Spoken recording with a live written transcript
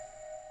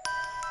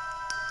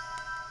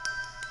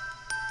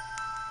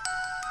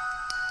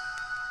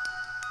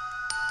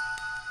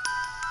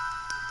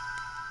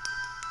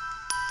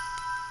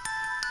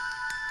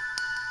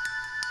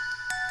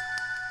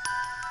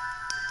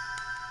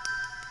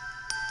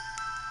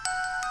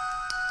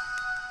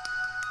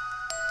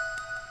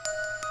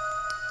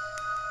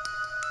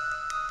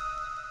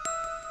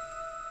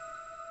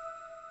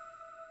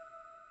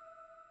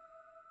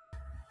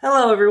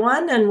Hello,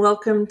 everyone, and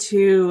welcome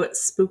to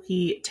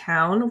Spooky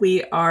Town.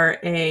 We are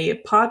a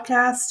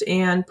podcast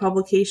and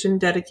publication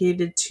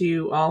dedicated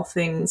to all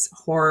things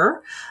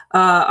horror.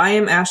 I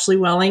am Ashley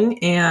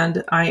Welling,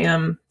 and I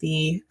am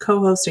the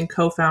co-host and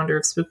co-founder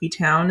of Spooky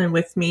Town. And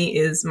with me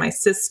is my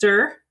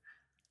sister,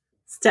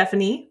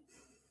 Stephanie.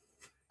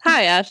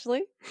 Hi,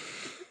 Ashley.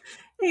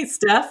 Hey,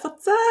 Steph,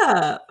 what's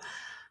up?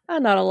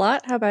 Not a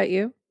lot. How about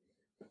you?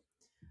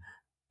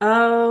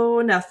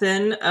 Oh,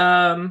 nothing.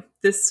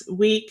 This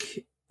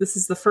week... This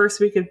is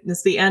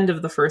the end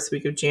of the first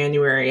week of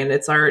January, and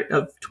it's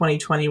of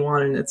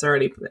 2021, and it's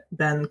already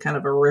been kind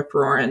of a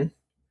rip-roaring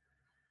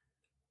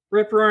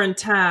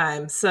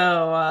time.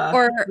 So,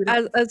 or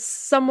as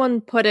someone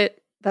put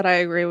it that I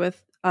agree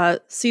with,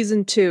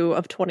 season 2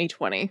 of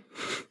 2020.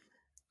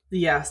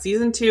 Yeah,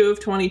 season 2 of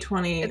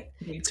 2020.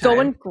 It's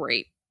going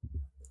great.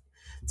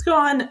 It's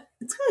going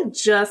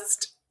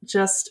just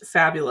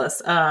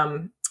fabulous.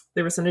 There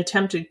was an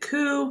attempted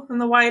coup in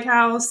the White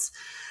House.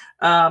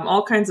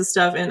 All kinds of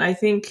stuff. And I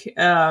think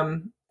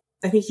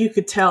you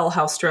could tell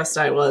how stressed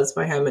I was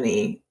by how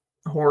many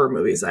horror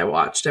movies I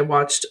watched. I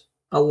watched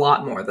a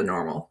lot more than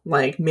normal,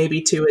 like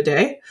maybe 2 a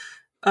day.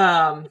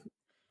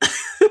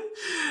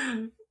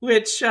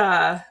 Which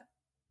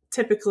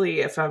typically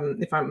if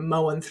I'm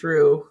mowing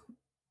through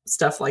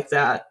stuff like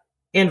that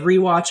and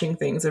rewatching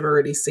things I've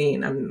already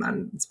seen,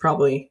 it's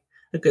probably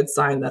a good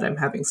sign that I'm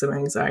having some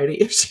anxiety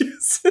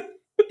issues.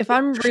 If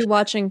I'm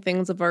rewatching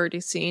things I've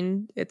already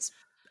seen, it's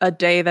a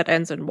day that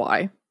ends in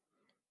Y.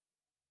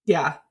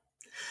 Yeah.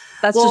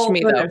 That's just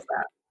me, though.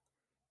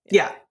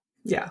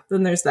 Yeah.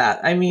 Then there's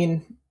that. I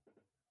mean,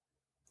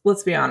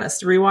 let's be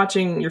honest.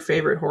 Rewatching your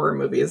favorite horror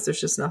movies, there's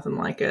just nothing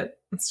like it.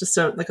 It's just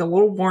like a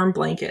little warm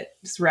blanket,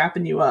 just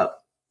wrapping you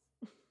up.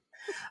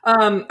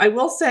 I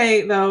will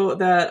say, though,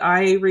 that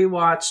I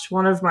rewatched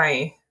one of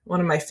my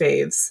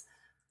faves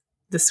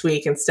this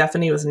week, and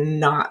Stephanie was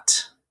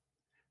not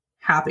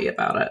happy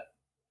about it.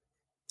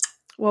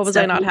 What was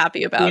Stephanie, I not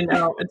happy about?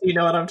 Do you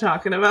know what I'm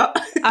talking about?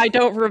 I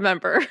don't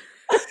remember.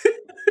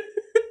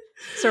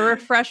 So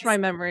refresh my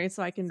memory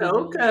so I can be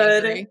so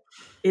good. Angry.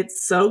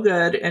 It's so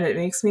good, and it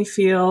makes me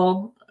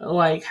feel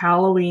like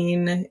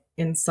Halloween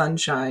in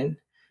sunshine.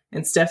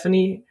 And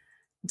Stephanie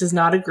does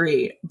not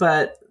agree,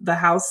 but the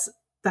house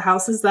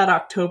is that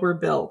October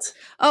built.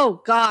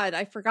 Oh God,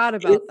 I forgot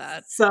about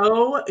that.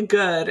 So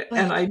good,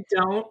 and I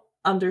don't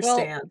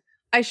understand. Well,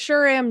 I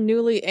sure am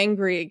newly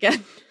angry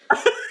again.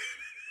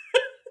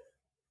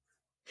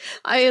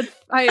 I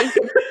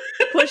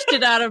pushed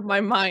it out of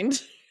my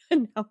mind,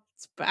 and now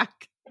it's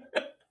back.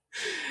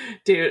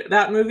 Dude,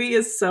 that movie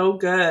is so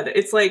good.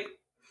 It's like,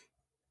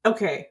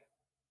 okay.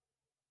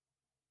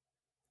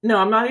 No,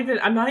 I'm not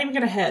even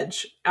gonna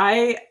hedge.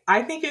 I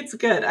think it's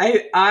good.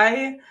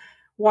 I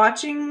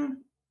watching.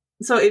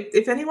 So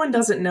if anyone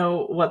doesn't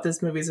know what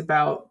this movie's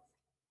about,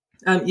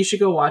 you should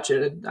go watch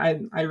it.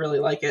 I really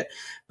like it,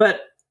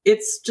 but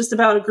it's just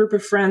about a group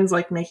of friends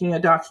like making a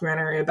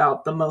documentary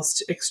about the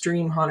most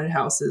extreme haunted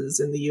houses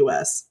in the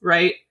U.S.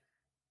 Right?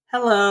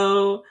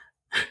 Hello,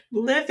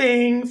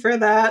 living for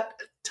that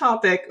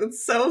topic.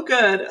 It's so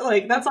good.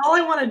 Like, that's all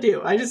I want to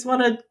do. I just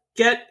want to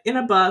get in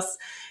a bus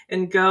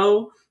and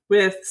go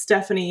with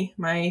Stephanie,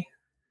 my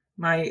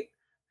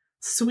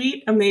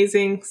sweet,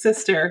 amazing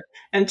sister,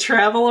 and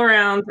travel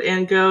around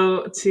and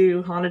go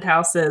to haunted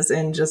houses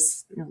and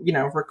just,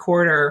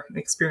 record our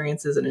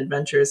experiences and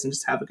adventures and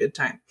just have a good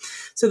time.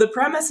 So the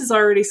premise is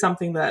already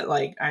something that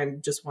like I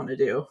just want to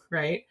do,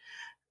 right?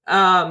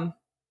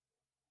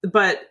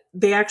 But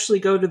they actually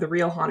go to the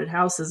real haunted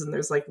houses, and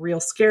there's like real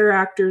scare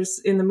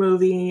actors in the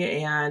movie,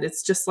 and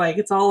it's just like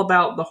it's all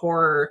about the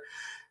horror.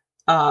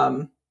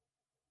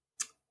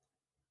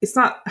 It's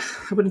not,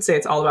 I wouldn't say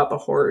it's all about the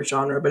horror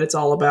genre, but it's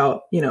all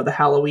about, the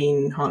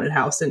Halloween haunted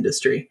house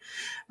industry.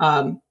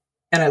 And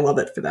I love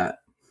it for that.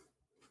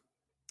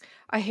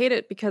 I hate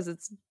it because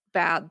it's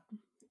bad.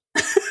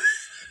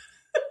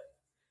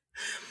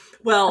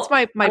 Well,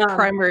 that's my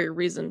primary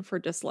reason for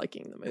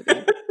disliking the movie.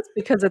 It's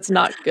because it's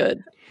not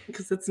good.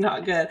 Because it's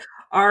not good.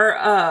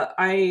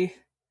 I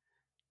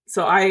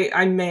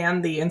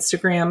man the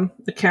Instagram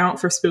account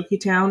for Spooky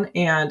Town,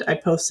 and I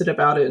posted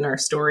about it in our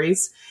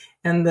stories.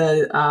 And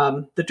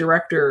the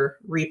director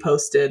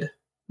reposted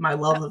my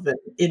love of it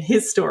in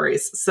his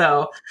stories.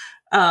 So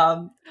he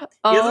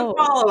doesn't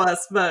follow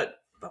us, but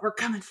we're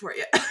coming for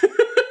you.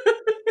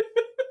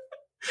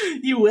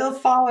 You will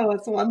follow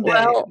us one day.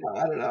 Well, no,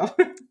 I don't know.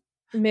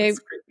 Maybe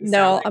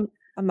no.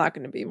 I'm not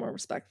going to be more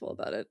respectful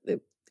about it.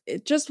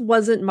 It just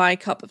wasn't my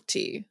cup of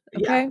tea.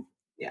 Okay.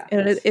 Yeah.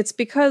 And it's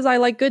because I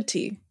like good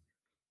tea.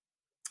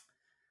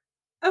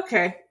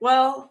 Okay.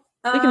 Well,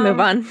 we can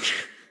move on.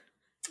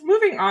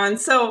 Moving on.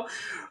 So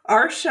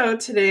our show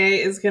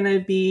today is going to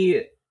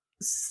be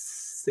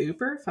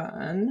super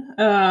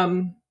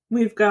fun.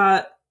 We've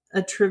got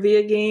a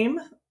trivia game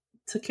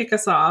to kick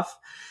us off.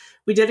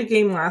 We did a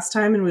game last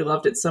time and we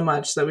loved it so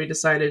much that we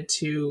decided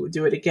to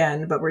do it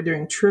again, but we're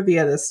doing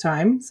trivia this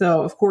time.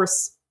 So of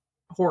course,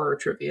 horror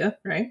trivia,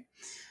 right?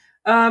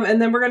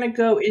 And then we're going to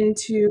go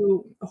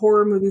into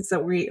horror movies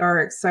that we are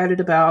excited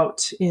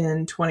about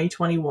in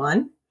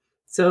 2021.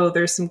 So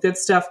there's some good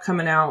stuff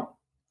coming out.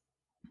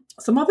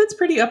 Some of it's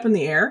pretty up in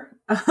the air.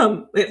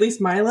 At least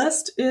my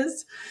list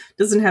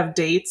doesn't have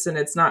dates, and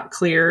it's not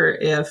clear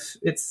if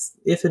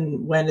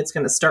and when it's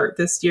going to start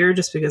this year,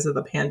 just because of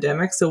the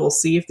pandemic. So we'll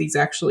see if these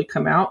actually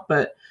come out,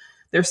 but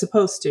they're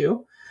supposed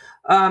to.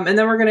 And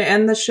then we're going to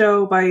end the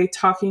show by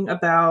talking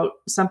about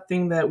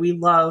something that we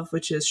love,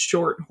 which is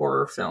short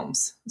horror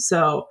films.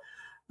 So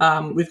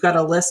we've got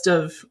a list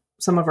of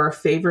some of our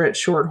favorite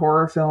short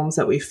horror films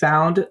that we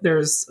found.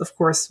 There's, of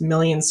course,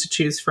 millions to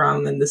choose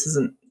from, and this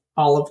isn't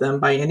all of them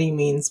by any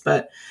means,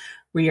 but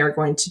we are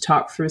going to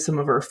talk through some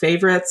of our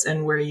favorites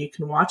and where you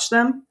can watch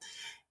them.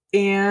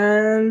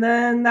 And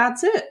then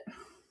that's it.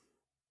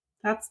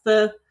 That's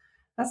the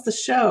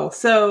show.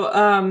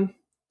 So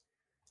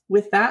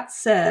with that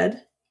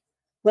said,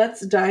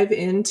 let's dive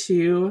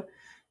into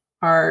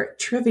our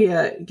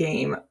trivia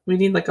game. We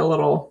need like a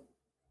little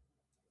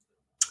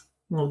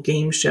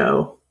game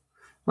show,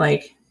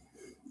 like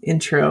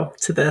intro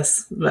to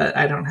this, but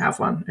I don't have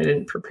one. I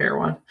didn't prepare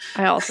one.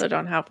 I also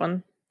don't have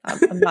one.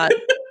 I'm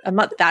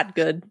not that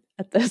good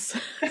at this.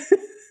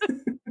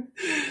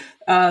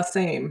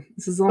 Same.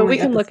 This is only but we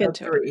can look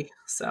into 3, it.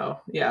 So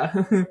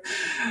yeah.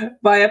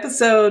 By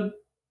episode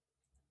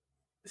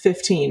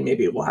 15,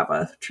 maybe we'll have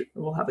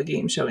a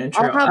game show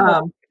intro. I'll have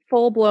a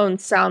full-blown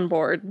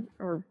soundboard,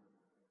 or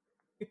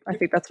I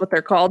think that's what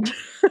they're called.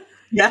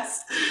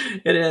 Yes,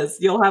 it is.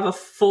 You'll have a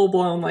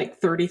full-blown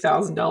like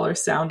 $30,000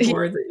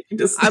 soundboard that you can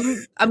just.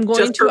 I'm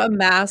going to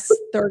amass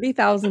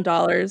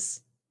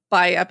 $30,000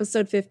 by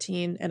episode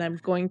 15, and I'm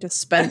going to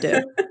spend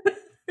it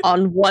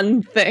on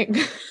one thing.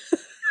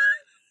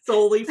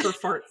 Solely for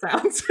fart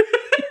sounds.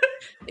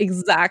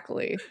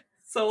 Exactly.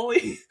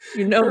 Solely.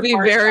 You know me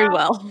very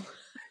well.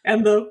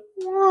 And the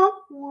wah,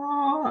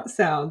 wah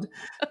sound.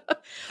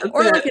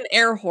 Or like an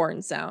air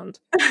horn sound.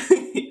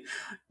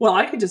 Well,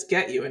 I could just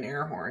get you an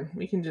air horn.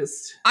 We can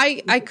just...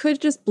 I could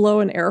just blow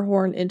an air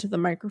horn into the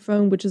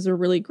microphone, which is a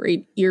really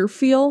great ear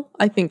feel,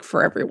 I think,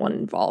 for everyone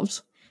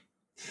involved.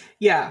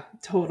 Yeah,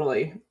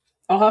 totally.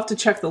 I'll have to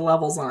check the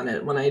levels on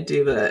it when I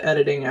do the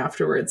editing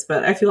afterwards,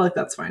 but I feel like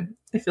that's fine.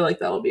 I feel like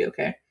that'll be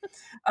okay.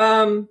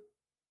 All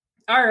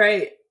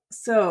right.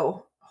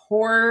 So,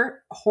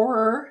 horror,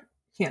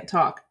 can't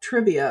talk,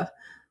 trivia.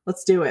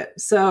 Let's do it.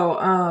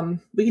 So,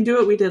 we can do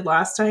what we did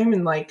last time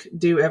and like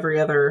do every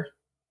other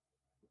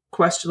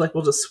question. Like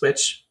we'll just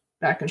switch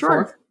back and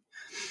forth.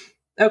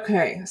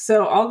 Okay.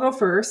 So I'll go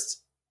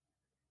first.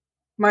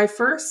 My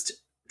first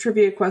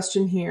trivia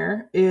question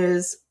here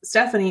is,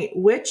 Stephanie,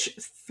 which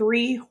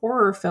 3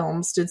 horror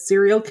films did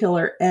serial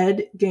killer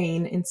Ed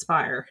Gein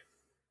inspire?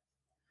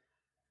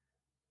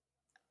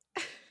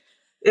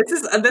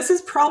 This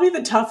is probably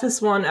the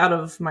toughest one out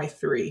of my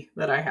 3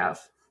 that I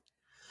have.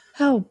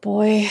 Oh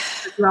boy.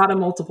 It's not a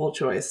multiple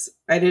choice.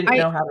 I didn't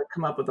know how to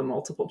come up with a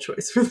multiple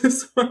choice for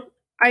this one.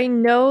 I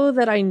know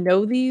that I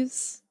know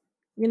these,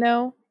 you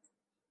know?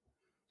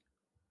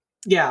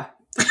 Yeah.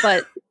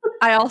 But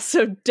I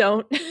also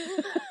don't.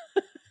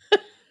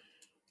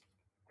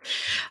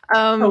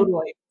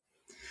 Totally.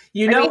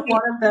 You know,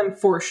 one of them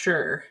for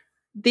sure.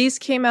 These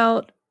came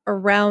out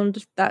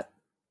around that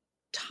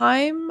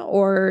time,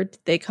 or did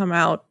they come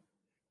out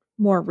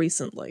more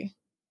recently?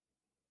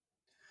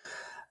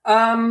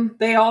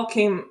 They all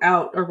came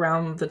out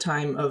around the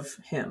time of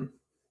him.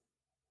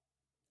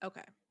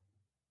 Okay.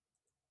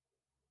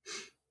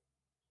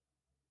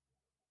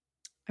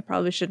 I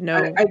probably should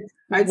know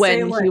I'd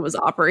when he was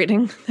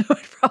operating.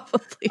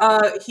 Probably.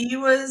 He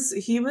was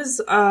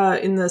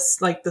in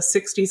this like the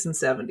 60s and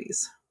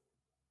 70s.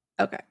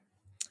 Okay.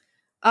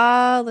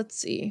 Let's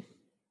see.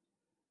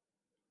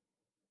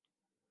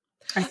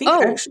 I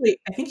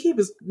think he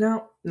was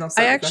no.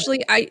 Sorry,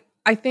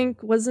 I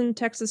think wasn't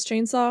Texas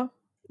Chainsaw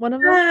one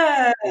of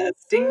them? Yes.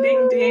 Ding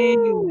ding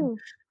ding.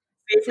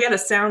 If we had a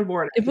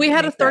soundboard, if we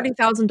had a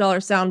 $30,000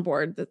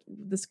 soundboard,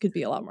 this could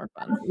be a lot more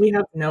fun. We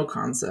have no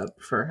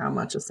concept for how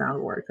much a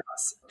soundboard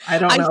costs. I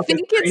don't know. I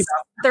think it's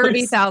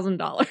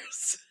 $30,000.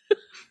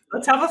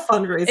 Let's have a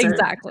fundraiser.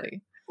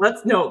 Exactly.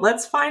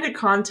 Let's find a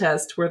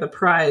contest where the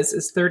prize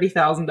is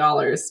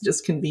 $30,000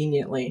 just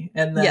conveniently,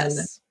 and then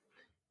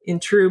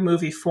in true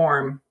movie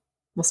form,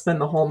 we'll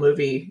spend the whole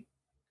movie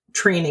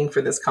training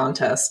for this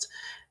contest,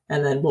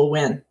 and then we'll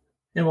win,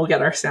 and we'll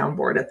get our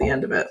soundboard at the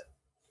end of it.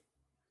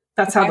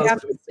 That's how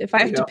if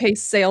I have to pay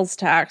sales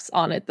tax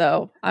on it,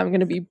 though, I'm going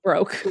to be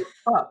broke.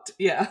 Fucked.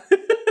 Yeah.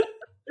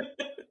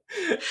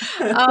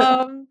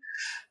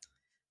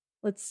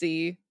 Let's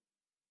see.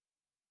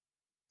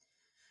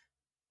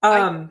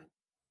 I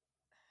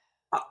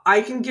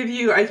can give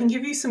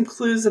you some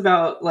clues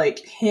about like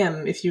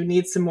him if you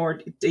need some more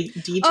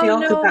detail,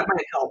 because that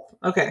might help.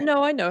 Okay.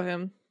 No, I know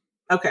him.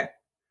 Okay.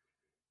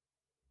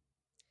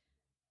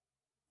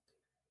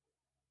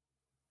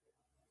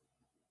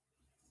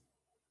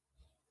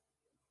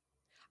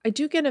 I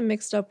do get it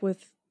mixed up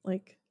with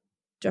like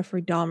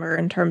Jeffrey Dahmer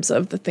in terms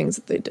of the things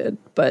that they did,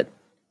 but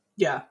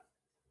yeah.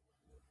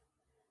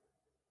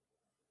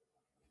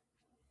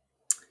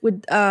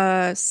 Would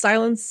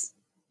Silence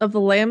of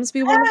the Lambs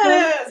be one of them?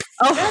 Yes,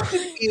 Oh.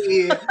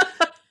 Stephanie.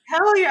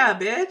 Hell yeah,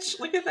 bitch!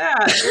 Look at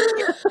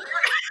that.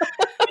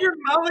 You're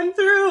mowing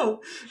through.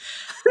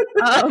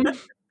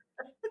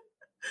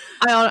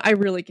 I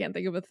really can't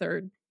think of a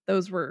third.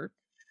 Those were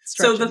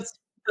stretches. So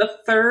the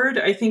third,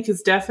 I think,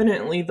 is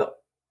definitely the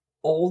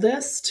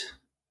oldest.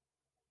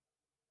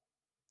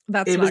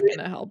 That's not going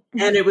to help.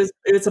 And it was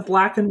a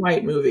black and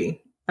white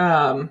movie.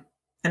 And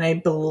I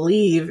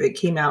believe it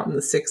came out in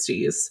the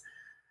 60s.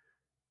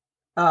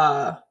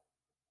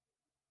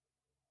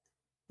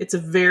 It's a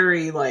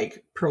very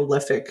like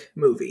prolific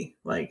movie,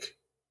 like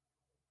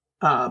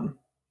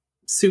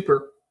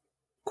super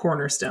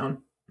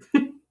cornerstone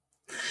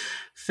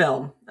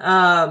film.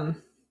 I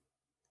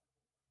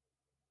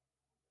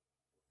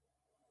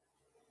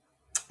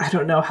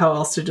don't know how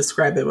else to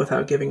describe it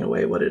without giving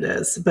away what it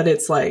is, but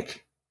it's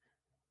like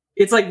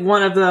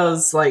one of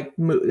those like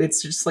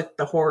it's just like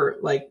the horror,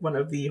 like one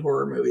of the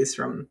horror movies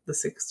from the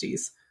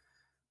 60s.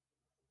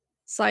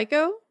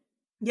 Psycho?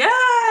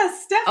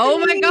 Yes, Stephanie! Oh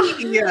my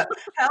god!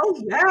 Hell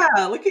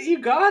yeah! Look at you,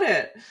 got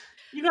it.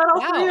 You got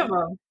all three of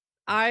them.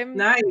 I'm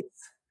nice,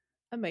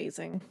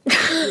 amazing.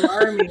 You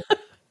are amazing.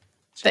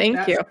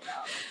 Thank you.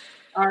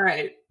 All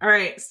right,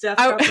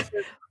 Steph.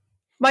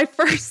 My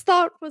first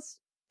thought was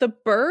the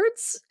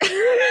birds.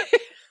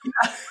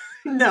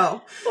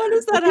 No. What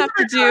does that have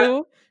to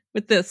do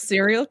with this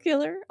serial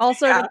killer?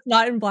 Also, it's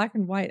not in black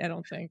and white, I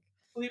don't think.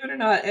 Believe it or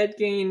not, Ed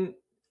Gein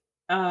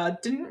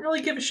didn't really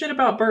give a shit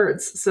about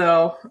birds.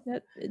 So,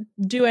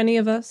 do any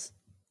of us?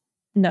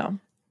 No,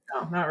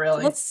 not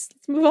really. Let's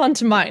move on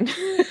to mine.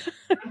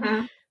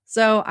 Mm-hmm.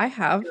 So I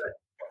have.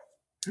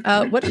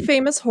 What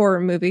famous horror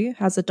movie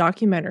has a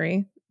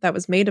documentary that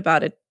was made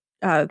about it,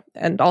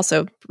 and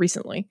also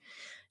recently,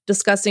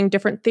 discussing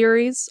different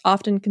theories,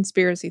 often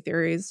conspiracy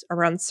theories,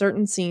 around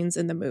certain scenes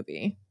in the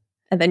movie?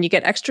 And then you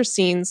get extra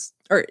scenes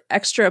or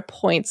extra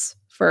points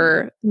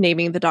for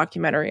naming the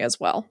documentary as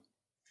well.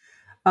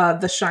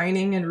 The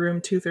Shining in Room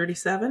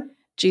 237.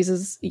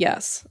 Jesus,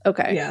 yes.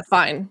 Okay, yes.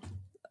 Fine.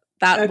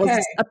 That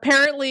was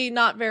apparently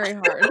not very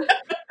hard.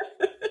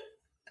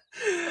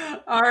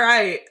 All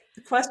right.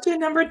 Question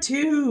number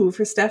 2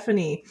 for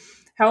Stephanie.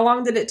 How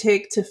long did it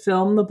take to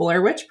film the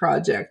Blair Witch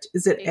Project?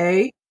 Is it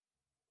A?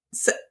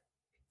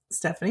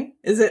 Stephanie?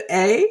 Is it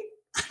A?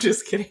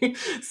 Just kidding.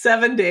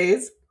 7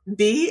 days.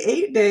 B,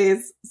 8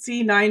 days.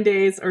 C, 9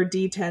 days. Or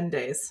D, 10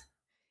 days?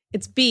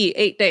 It's B,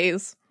 8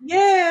 days.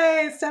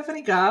 Yay!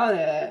 Stephanie got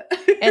it.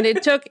 And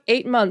it took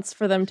 8 months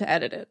for them to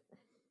edit it.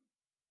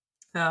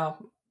 Oh,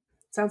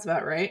 sounds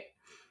about right.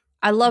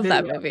 I love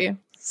that movie.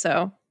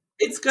 So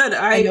it's good.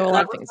 I know a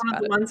lot of things one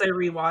about of the ones I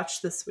rewatched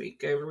this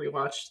week. I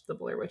rewatched the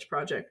Blair Witch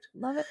Project.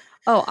 Love it.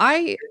 Oh,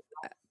 I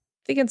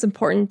think it's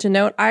important to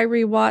note I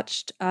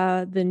rewatched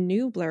the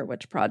new Blair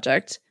Witch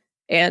Project,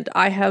 and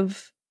I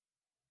have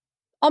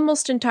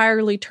almost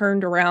entirely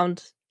turned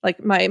around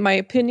like my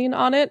opinion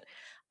on it.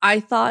 I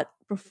thought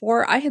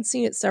before, I had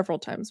seen it several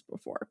times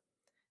before,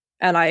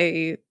 and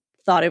I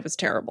thought it was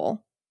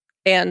terrible.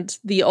 And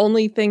the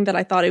only thing that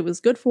I thought it was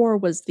good for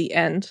was the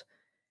end.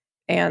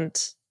 And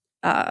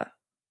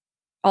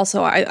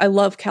also, I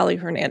love Callie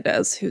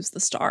Hernandez, who's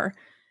the star.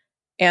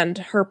 And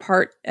her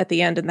part at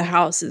the end in the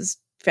house is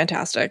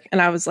fantastic.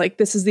 And I was like,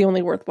 this is the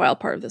only worthwhile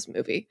part of this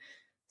movie.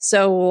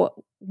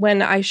 So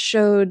when I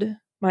showed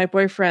my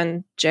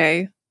boyfriend,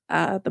 Jay,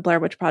 the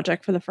Blair Witch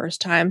Project for the first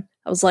time,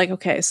 I was like,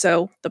 okay,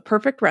 so the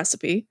perfect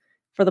recipe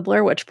for the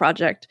Blair Witch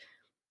Project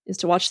is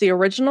to watch the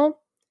original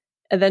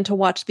and then to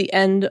watch the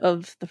end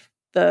of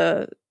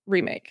the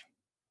remake.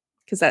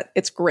 Because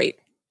it's great.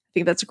 I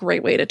think that's a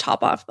great way to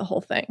top off the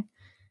whole thing.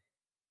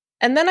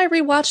 And then I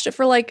rewatched it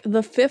for like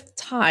the 5th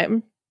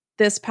time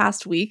this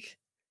past week.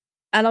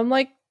 And I'm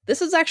like,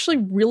 this is actually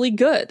really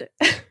good.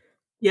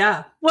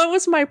 Yeah. What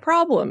was my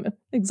problem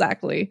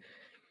exactly?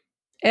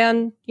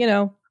 And,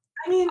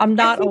 I'm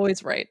not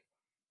always right.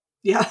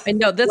 Yeah. I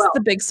know that's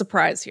the big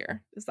surprise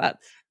here is that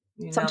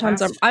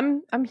sometimes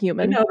I'm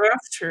human. No,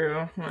 that's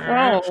true.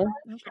 Oh,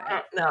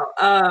 okay.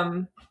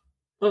 No.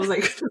 What was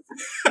I?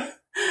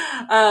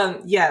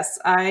 Yes,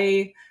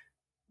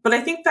 but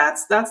I think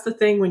that's the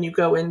thing when you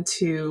go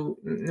into,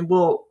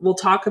 we'll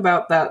talk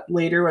about that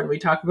later when we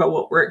talk about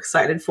what we're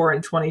excited for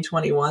in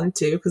 2021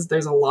 too, because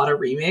there's a lot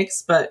of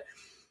remakes, but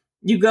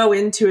you go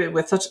into it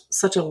with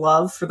such a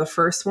love for the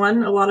first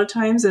one a lot of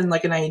times and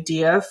like an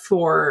idea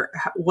for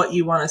what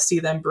you want to see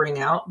them bring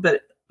out.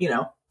 But,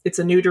 it's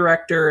a new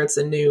director, it's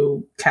a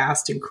new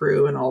cast and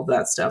crew and all of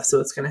that stuff. So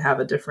it's going to have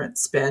a different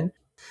spin.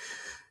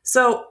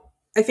 So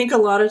I think a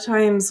lot of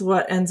times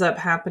what ends up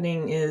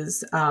happening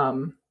is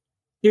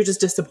you're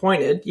just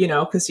disappointed,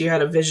 because you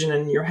had a vision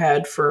in your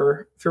head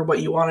for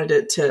what you wanted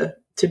it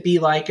to be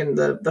like. And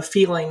the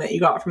feeling that you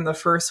got from the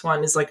first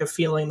one is like a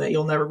feeling that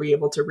you'll never be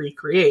able to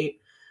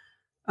recreate.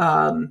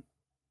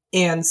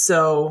 And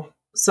so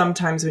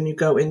sometimes when you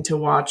go in to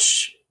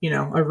watch,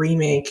 a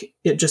remake,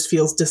 it just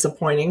feels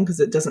disappointing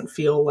because it doesn't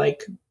feel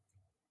like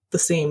the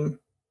same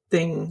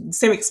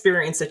same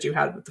experience that you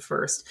had with the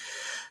first.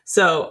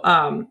 So,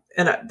 and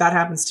that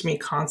happens to me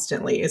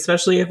constantly,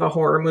 especially if a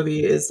horror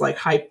movie is like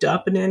hyped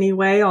up in any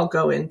way. I'll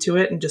go into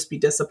it and just be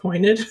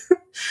disappointed.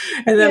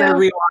 And then I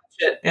rewatch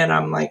it and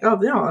I'm like, oh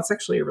no, it's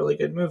actually a really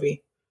good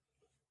movie.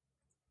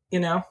 You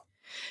know?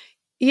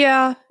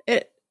 Yeah,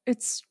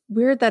 it's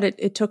weird that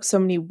it took so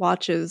many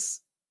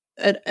watches,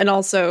 and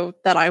also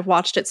that I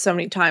watched it so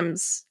many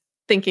times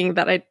thinking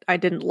that I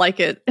didn't like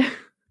it.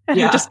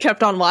 And I just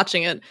kept on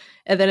watching it.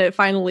 And then it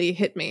finally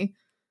hit me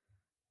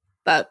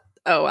that,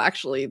 oh,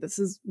 actually, this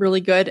is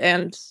really good.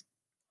 And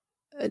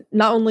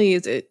not only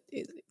is it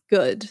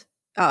good,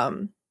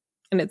 and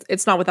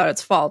it's not without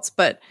its faults,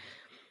 but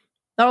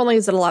not only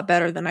is it a lot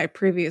better than I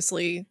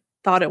previously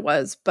thought it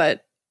was,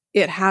 but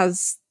it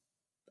has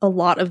a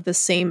lot of the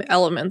same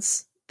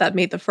elements that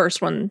made the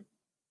first one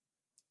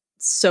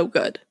so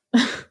good.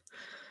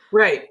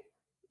 Right.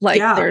 Like,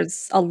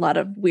 there's a lot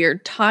of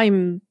weird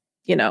time,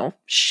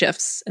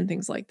 shifts and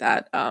things like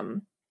that.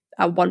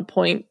 At one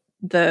point,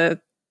 the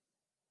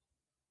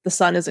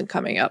sun isn't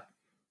coming up.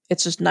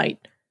 It's just night.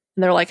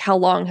 And they're like, how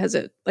long has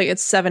it? Like,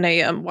 it's 7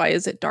 a.m. Why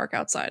is it dark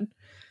outside?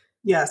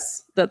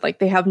 Yes. That, like,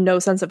 they have no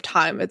sense of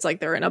time. It's like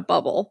they're in a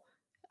bubble.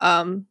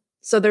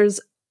 So there's,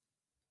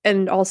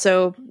 and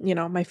also,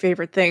 my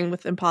favorite thing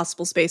with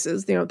Impossible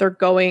Spaces, they're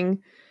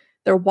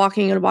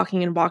walking and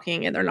walking and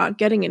walking, and they're not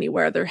getting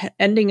anywhere. They're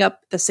ending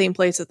up the same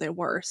place that they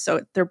were.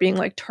 So they're being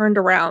like turned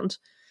around.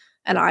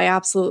 And I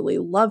absolutely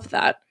love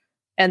that.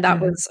 And that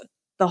was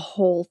the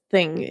whole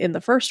thing in the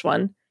first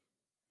one.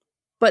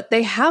 But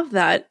they have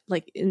that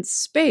like in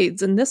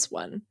spades in this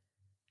one.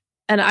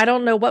 And I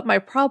don't know what my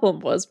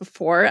problem was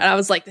before. And I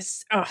was like,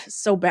 this is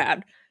so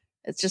bad.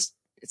 It's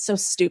so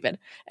stupid.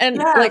 And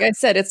like I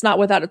said, it's not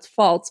without its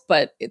faults,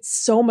 but it's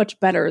so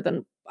much better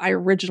than I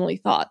originally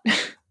thought.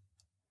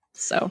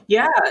 So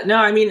yeah, no,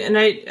 I mean,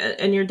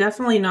 and you're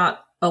definitely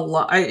not a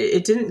lot.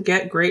 It didn't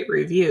get great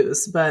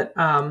reviews, but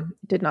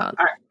did not.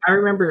 I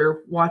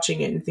remember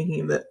watching it and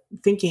thinking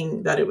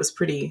that it was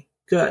pretty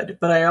good,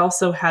 but I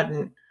also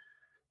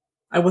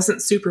I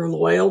wasn't super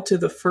loyal to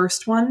the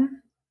first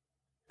one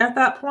at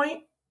that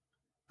point.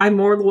 I'm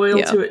more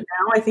loyal to it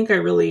now. I think I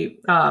really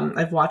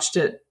I've watched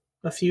it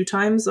a few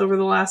times over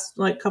the last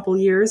like couple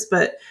years,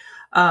 but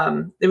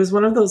it was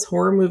one of those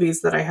horror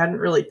movies that I hadn't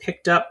really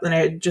picked up and I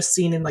had just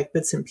seen in like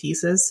bits and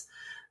pieces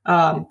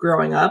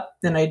growing up,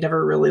 and I'd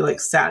never really like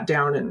sat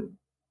down and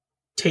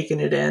taken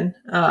it in.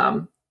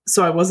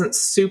 So I wasn't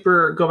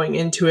super going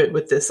into it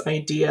with this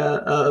idea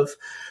of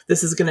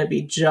this is going to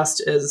be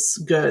just as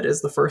good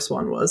as the first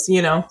one was,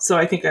 So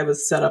I think I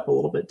was set up a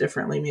little bit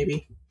differently,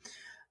 maybe.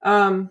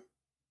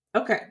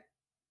 Okay.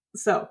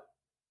 So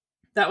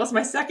that was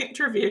my second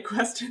trivia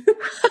question.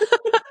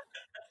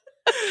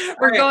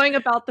 We're going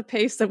about the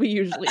pace that we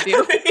usually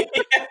do.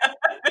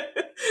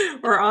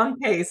 We're on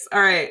pace.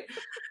 All right.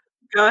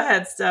 Go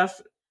ahead,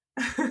 Steph.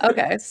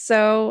 Okay.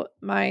 So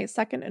my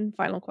second and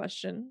final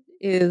question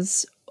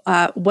is,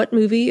 what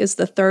movie is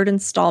the third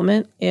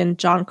installment in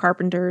John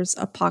Carpenter's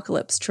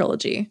Apocalypse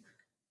trilogy?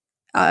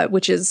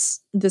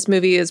 This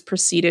movie is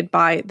preceded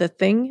by The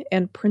Thing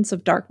and Prince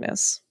of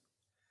Darkness.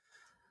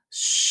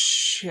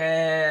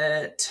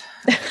 Shit.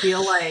 I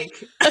feel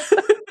like...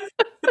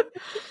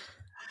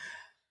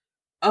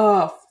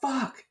 Oh,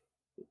 fuck.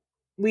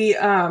 We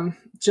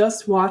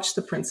just watched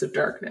The Prince of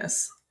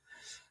Darkness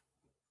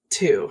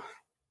 2.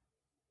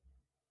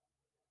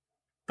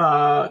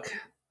 Fuck.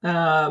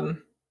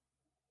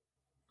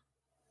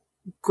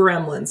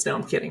 Gremlins. No,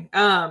 I'm kidding.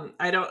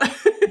 I don't...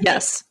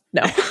 Yes.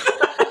 No.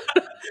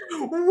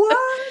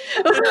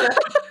 What?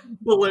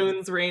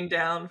 Balloons rain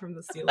down from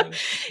the ceiling.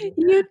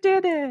 You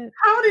did it.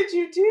 How did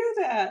you do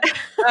that?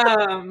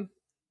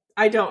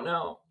 I don't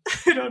know.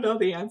 I don't know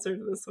the answer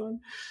to this one.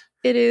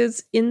 It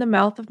is In the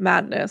Mouth of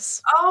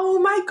Madness. Oh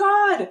my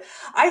God.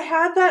 I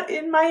had that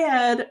in my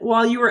head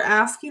while you were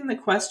asking the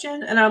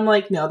question, and I'm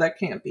like, no, that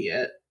can't be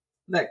it.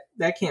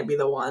 That can't be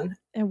the one.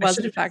 It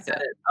wasn't, in fact,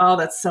 it. Oh,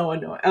 that's so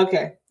annoying.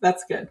 Okay,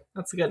 that's good.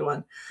 That's a good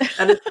one.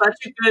 That is such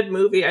a good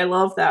movie. I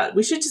love that.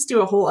 We should just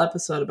do a whole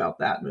episode about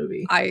that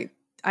movie. I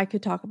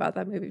could talk about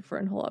that movie for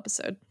a whole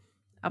episode.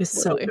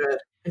 Absolutely. It's so good.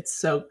 It's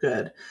so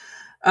good.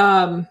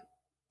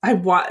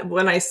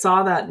 When I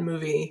saw that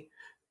movie,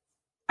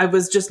 I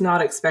was just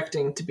not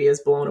expecting to be as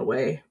blown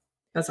away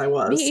as I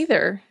was. Me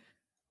either.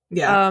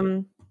 Yeah.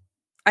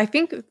 I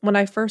think when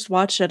I first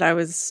watched it, I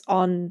was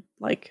on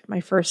like my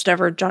first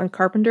ever John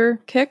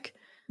Carpenter kick.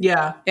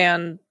 Yeah.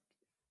 And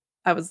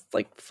I was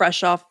like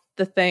fresh off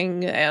The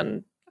Thing,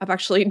 and I've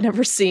actually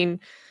never seen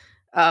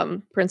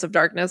Prince of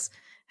Darkness.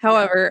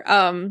 However,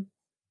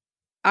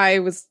 I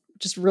was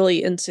just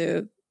really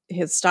into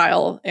his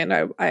style, and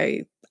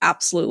I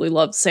absolutely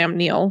loved Sam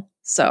Neill.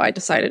 So I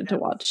decided to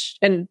watch,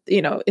 and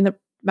In the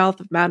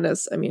Mouth of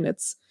Madness, I mean,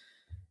 it's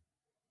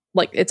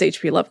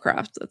H.P.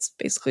 Lovecraft. That's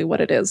basically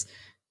what it is.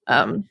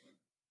 And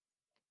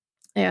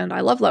I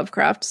love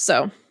Lovecraft,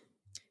 so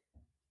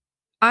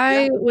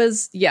I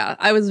was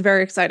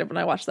very excited when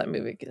I watched that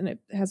movie, and it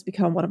has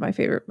become one of my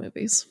favorite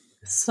movies.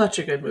 Such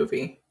a good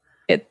movie.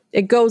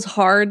 It goes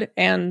hard,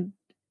 and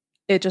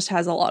it just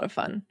has a lot of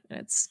fun, and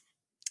it's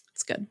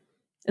good.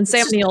 And It's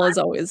Sam just Neill fun. is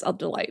always a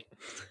delight.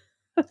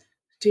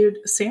 Dude,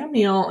 Sam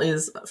Neill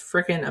is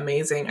freaking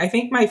amazing. I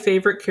think my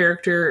favorite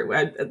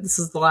character, this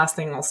is the last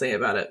thing I'll say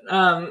about it.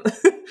 I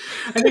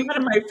think one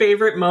of my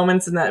favorite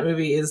moments in that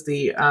movie is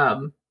the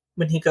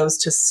when he goes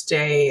to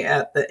stay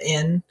at the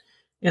inn,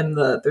 and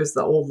there's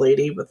the old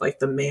lady with like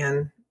the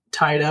man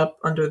tied up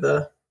under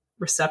the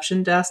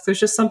reception desk. There's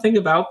just something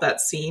about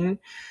that scene,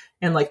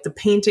 and like the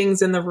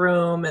paintings in the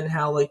room, and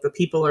how like the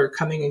people are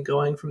coming and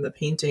going from the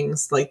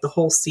paintings. Like the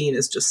whole scene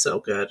is just so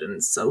good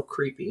and so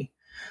creepy.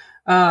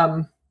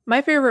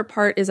 My favorite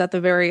part is at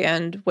the very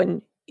end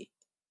when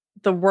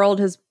the world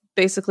has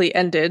basically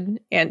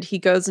ended and he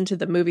goes into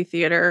the movie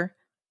theater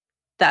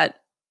that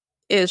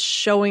is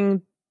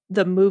showing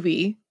the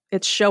movie.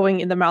 It's showing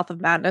In the Mouth of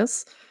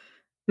Madness.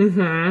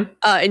 Mm-hmm.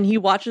 And he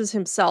watches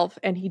himself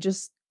and he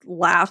just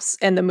laughs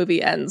and the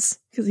movie ends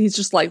because he's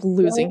just like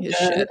losing his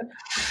shit.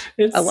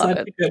 It's I love such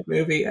it. a good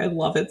movie. I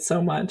love it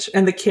so much.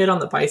 And the kid on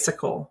the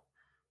bicycle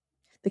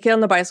The kid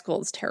on the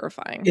bicycle is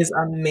terrifying. is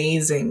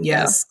amazing.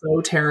 Yes,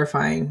 so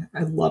terrifying.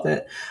 I love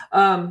it.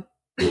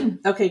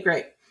 Okay,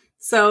 great.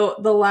 So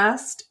the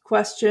last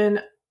question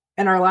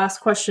and our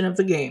last question of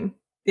the game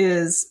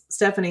is,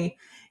 Stephanie,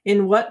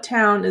 in what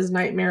town is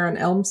Nightmare on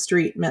Elm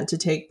Street meant to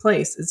take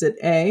place? Is it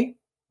A,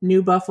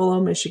 New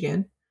Buffalo,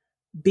 Michigan,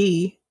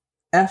 B,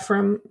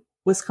 Ephraim,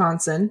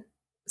 Wisconsin,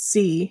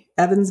 C,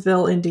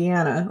 Evansville,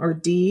 Indiana, or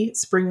D,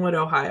 Springwood,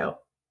 Ohio?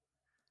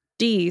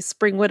 D,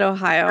 Springwood,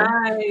 Ohio.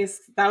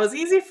 Nice. That was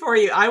easy for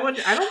you. I don't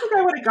think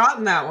I would have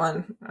gotten that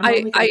one.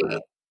 I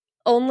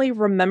only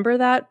remember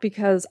that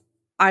because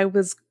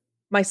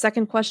my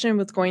second question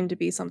was going to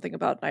be something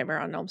about Nightmare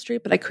on Elm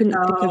Street, but I couldn't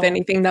think of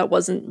anything that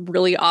wasn't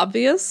really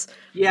obvious.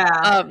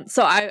 Yeah.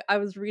 So I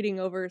was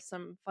reading over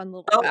some fun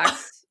little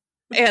facts,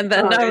 and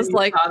then I was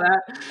like,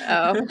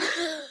 oh.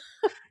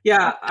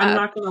 Yeah, I'm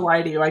not going to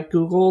lie to you. I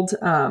Googled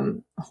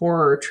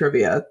horror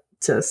trivia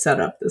to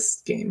set up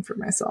this game for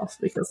myself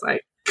because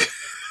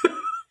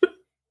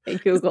Hey,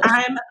 Google.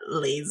 I'm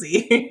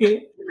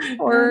lazy.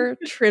 Horror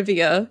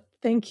trivia.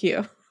 Thank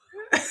you.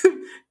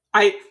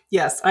 I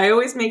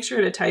always make sure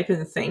to type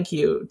in thank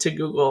you to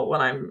Google when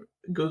I'm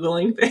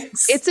Googling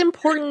things. It's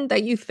important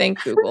that you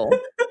thank Google.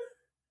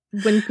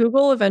 When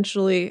Google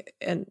eventually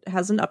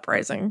has an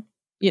uprising,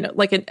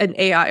 like an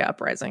AI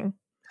uprising,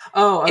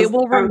 it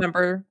will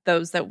remember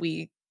those that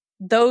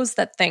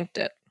thanked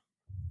it.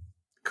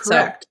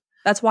 Correct. So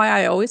that's why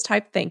I always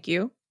type thank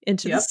you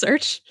into the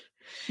search.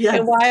 Yes.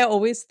 And why I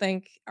always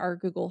thank our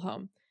Google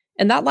Home.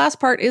 And that last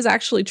part is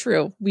actually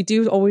true. We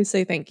do always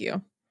say thank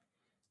you.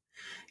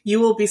 You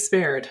will be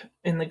spared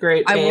in the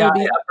great AI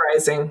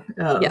uprising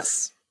of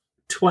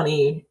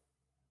 20.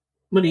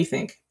 What do you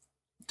think?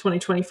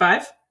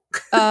 2025?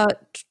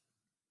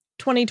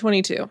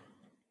 2022.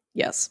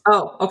 Yes.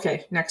 Oh,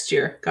 okay. Next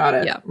year. Got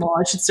it. Yeah. Well,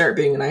 I should start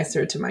being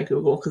nicer to my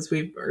Google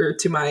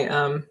to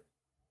my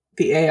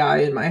the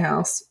AI in my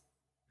house.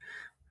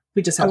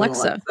 We just have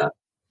Alexa.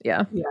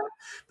 Yeah. Yeah.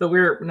 But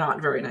we're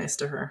not very nice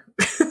to her.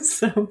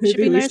 So maybe should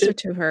be nicer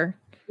to her.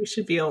 We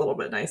should be a little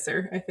bit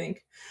nicer, I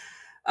think.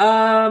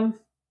 And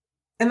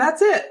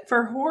that's it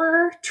for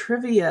horror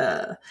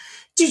trivia.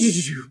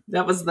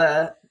 That was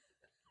the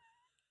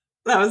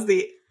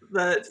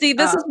See,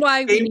 this is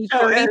why we need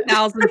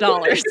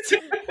 $30,000.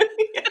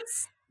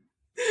 Yes.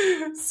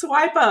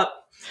 Swipe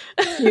up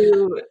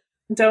to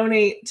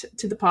donate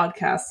to the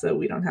podcast so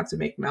we don't have to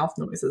make mouth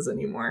noises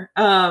anymore.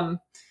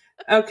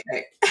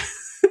 Okay.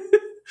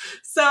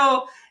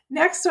 So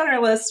next on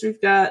our list,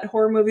 we've got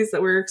horror movies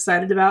that we're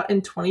excited about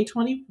in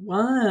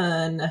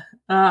 2021.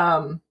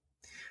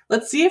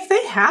 Let's see if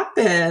they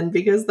happen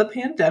because the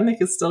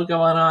pandemic is still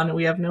going on and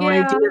we have no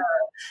idea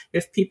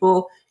if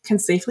people can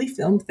safely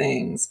film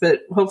things,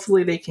 but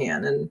hopefully they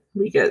can, and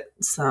we get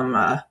some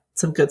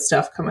good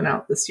stuff coming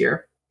out this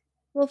year.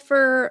 Well,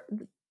 for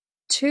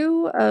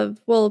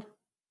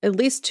at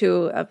least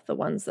two of the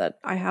ones that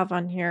I have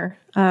on here,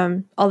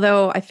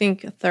 although I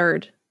think a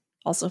third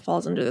also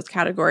falls into this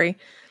category,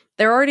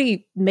 they're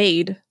already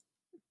made,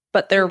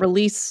 but their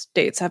release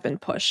dates have been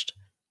pushed.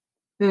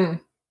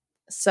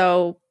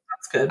 So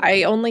that's good.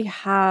 I only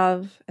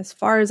have, as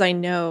far as I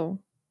know,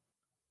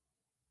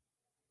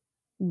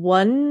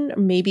 one,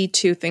 maybe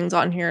two things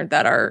on here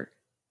that are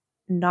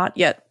not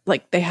yet,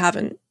 like they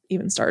haven't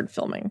even started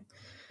filming.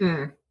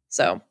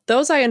 So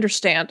those I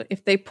understand.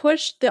 If they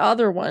push the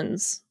other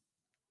ones,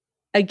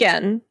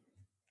 again,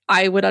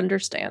 I would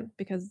understand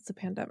because it's a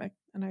pandemic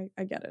and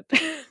I get it.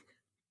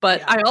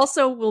 But I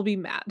also will be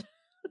mad.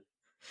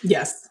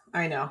 Yes,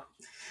 I know.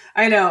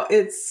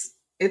 It's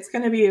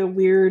going to be a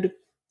weird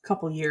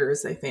couple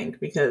years, I think,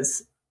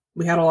 because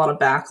we had a lot of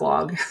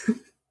backlog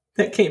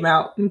that came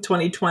out in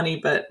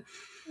 2020, but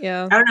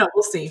yeah, I don't know.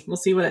 We'll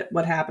see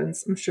what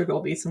happens. I'm sure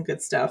there'll be some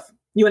good stuff.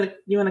 You want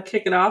to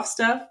kick it off,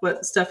 Steph?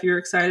 What stuff you're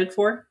excited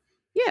for?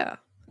 Yeah.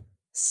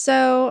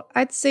 So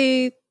I'd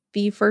say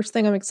the first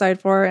thing I'm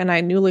excited for, and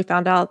I newly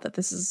found out that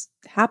this is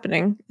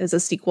happening, is a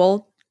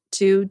sequel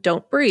to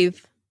Don't Breathe.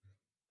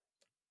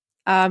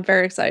 I'm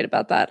very excited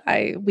about that.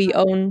 We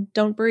own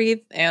Don't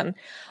Breathe, and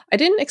I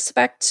didn't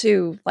expect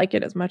to like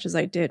it as much as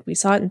I did. We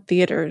saw it in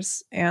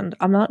theaters, and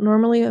I'm not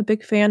normally a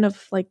big fan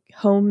of like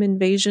home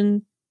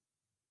invasion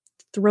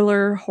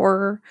thriller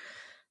horror.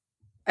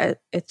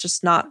 It's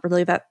just not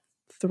really that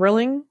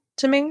thrilling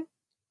to me,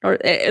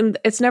 and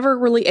it's never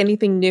really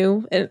anything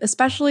new, and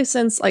especially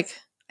since like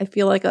I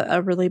feel like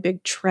a really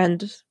big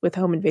trend with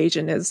home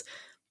invasion is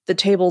the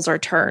tables are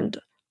turned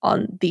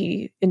on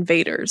the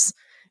invaders.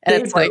 And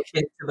They it's like,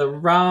 broke into the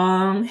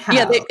wrong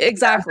yeah, house.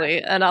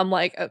 exactly. And I'm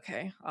like,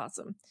 okay,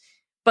 awesome.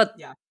 But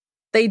Yeah.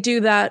 they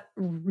do that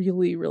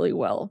really, really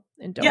well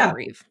in Don't Yeah.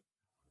 Breathe.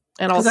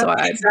 And Because also,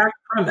 that's the exact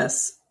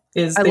premise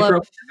is I they love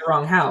broke into the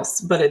wrong house,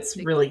 but it's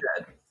really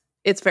good.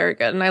 it's very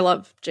good. And I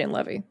love Jane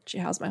Levy. She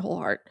has my whole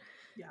heart.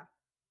 Yeah.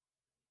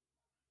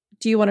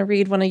 Do you want to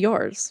read one of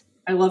yours?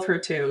 I love her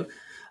too.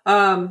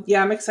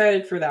 Yeah, I'm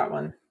excited for that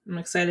one. I'm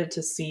excited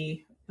to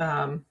see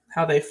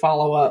how they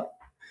follow up.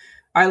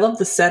 I love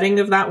the setting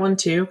of that one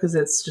too, because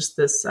it's just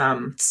this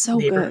So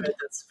neighborhood good.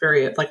 that's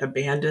very like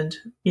abandoned,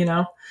 you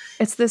know?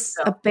 It's this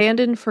So,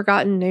 abandoned,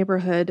 forgotten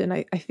neighborhood. And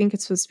I think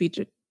it's supposed to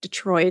be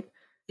Detroit.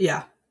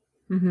 yeah.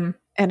 Mm-hmm.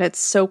 And it's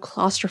so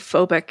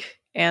claustrophobic.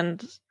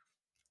 And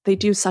they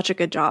do such a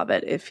good job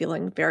at it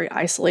feeling very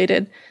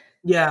isolated.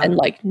 Yeah. And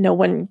like, no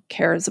one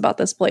cares about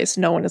this place.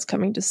 No one is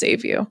coming to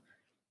save you.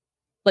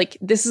 Like,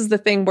 this is the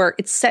thing where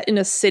it's set in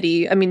a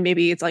city. I mean,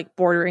 maybe it's like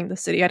bordering the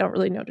city. I don't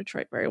really know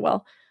Detroit very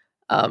well.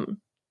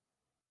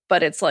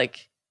 But it's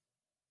like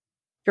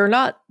you're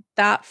not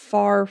that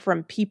far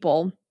from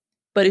people,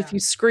 but if Yeah. you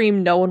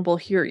scream, no one will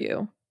hear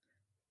you.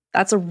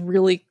 That's a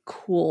really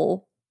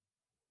cool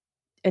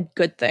and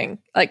good thing,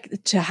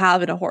 like to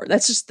have in a horror.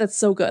 That's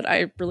so good.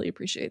 I really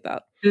appreciate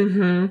that.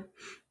 Mm-hmm.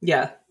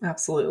 Yeah,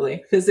 absolutely.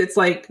 Because it's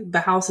like the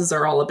houses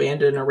are all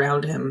abandoned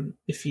around him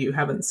if you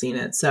haven't seen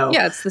it. So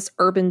Yeah, it's this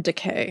urban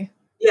decay.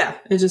 yeah,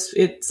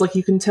 it's like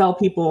you can tell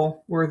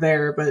people were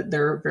there, but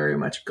they're very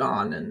much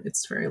gone, and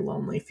it's very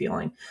lonely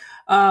feeling.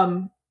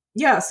 Um,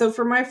 yeah, so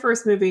for my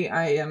first movie,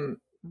 I am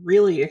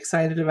really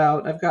excited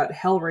about. I've got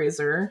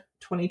Hellraiser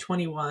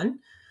 2021.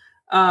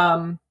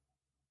 Um,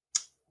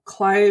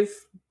 Clive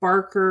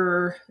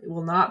Barker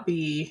will not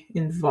be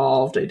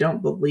involved, I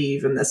don't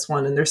believe, in this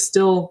one, and there's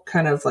still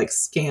kind of like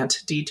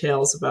scant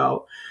details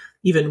about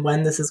even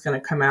when this is going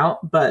to come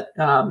out. But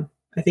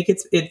I think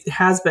it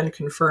has been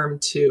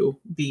confirmed to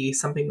be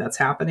something that's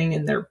happening,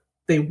 and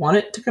they want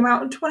it to come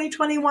out in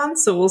 2021,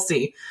 so we'll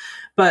see.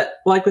 But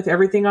like with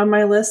everything on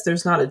my list,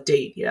 there's not a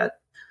date yet,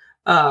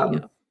 Yeah.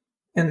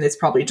 and it's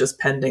probably just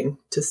pending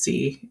to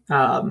see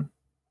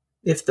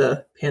if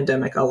the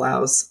pandemic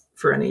allows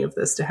for any of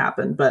this to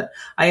happen. But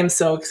I am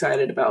so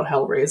excited about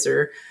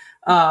Hellraiser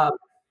uh,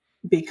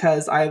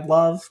 because I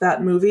love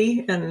that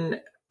movie.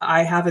 And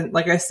I haven't,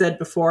 like I said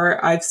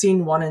before, I've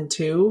seen one and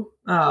two,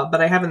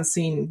 but I haven't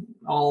seen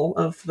all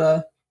of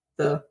the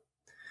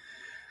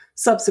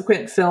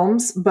subsequent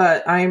films.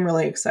 But I am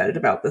really excited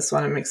about this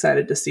one. I'm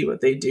excited to see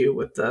what they do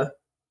with the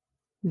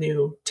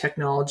new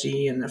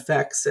technology and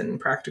effects and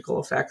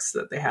practical effects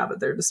that they have at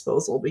their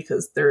disposal,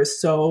 because there is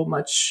so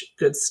much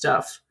good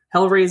stuff.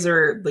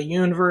 Hellraiser, the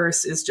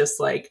universe is just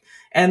like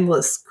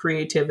endless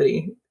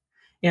creativity,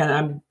 and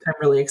I'm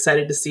really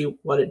excited to see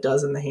what it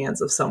does in the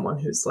hands of someone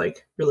who's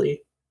like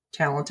really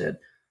talented.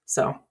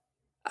 So,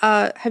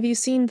 Have you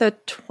seen the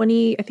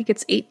 20, I think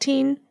it's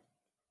 18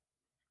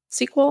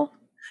 sequel?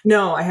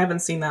 no, I haven't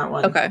seen that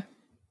one. Okay.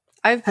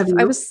 Have I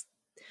you? was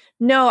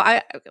no,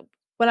 I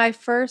when I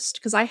first,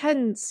 because I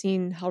hadn't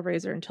seen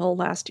Hellraiser until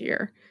last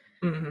year.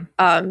 Mm-hmm.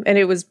 And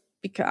it was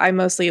because I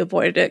mostly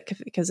avoided it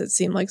because it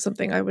seemed like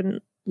something I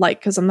wouldn't like,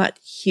 because I'm not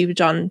huge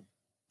on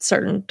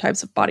certain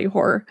types of body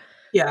horror.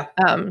 Yeah.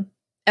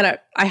 And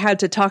I had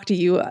to talk to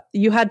you.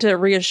 You had to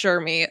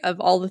reassure me of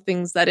all the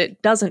things that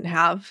it doesn't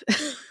have.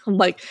 I'm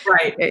like,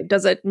 Right. okay,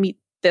 does it meet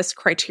this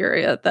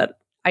criteria that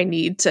I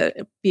need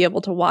to be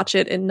able to watch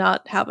it and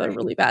not have a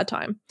really bad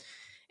time?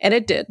 And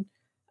it did.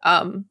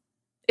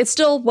 It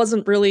still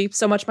wasn't really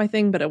so much my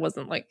thing, but it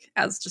wasn't like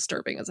as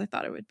disturbing as I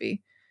thought it would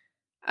be.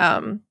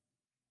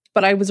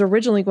 But I was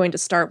originally going to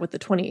start with the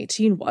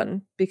 2018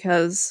 one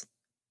because,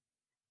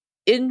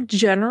 in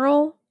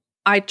general,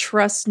 I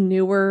trust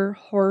newer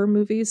horror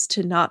movies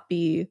to not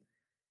be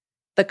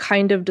the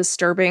kind of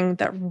disturbing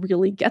that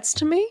really gets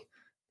to me.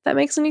 If that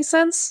makes any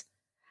sense.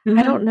 I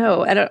Mm-hmm. don't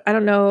know. I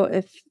don't know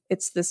if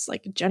it's this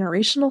like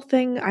generational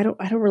thing. I don't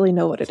really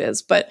know what it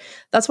is, but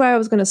that's why I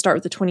was going to start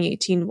with the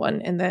 2018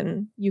 one, and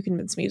then you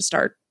convinced me to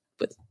start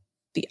with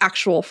the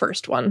actual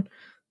first one.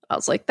 I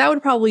was like, that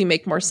would probably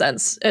make more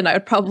sense, and I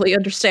would probably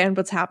understand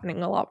what's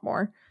happening a lot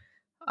more.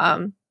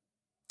 Um,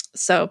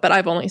 but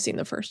I've only seen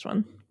the first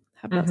one.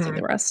 Have not seen Mm-hmm.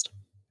 the rest.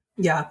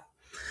 Yeah.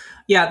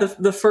 Yeah,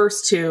 the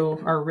first two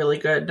are really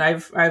good.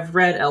 I've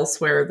read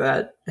elsewhere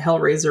that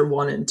Hellraiser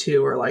 1 and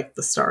 2 are like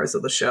the stars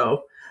of the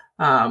show.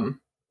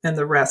 And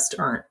the rest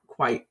aren't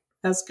quite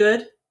as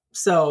good.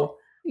 So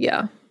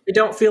Yeah. I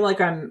don't feel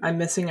like I'm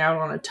missing out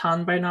on a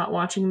ton by not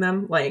watching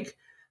them. Like,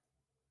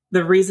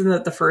 the reason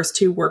that the first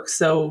two work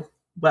so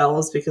well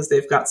is because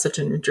they have such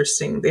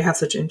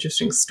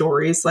interesting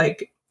stories,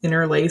 like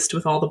interlaced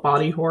with all the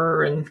body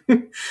horror and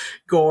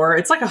gore.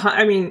 It's like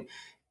I mean,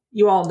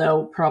 you all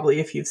know probably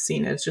if you've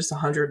seen it, it's just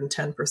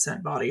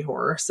 110% body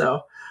horror.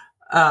 So,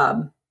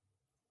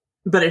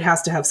 but it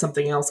has to have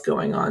something else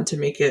going on to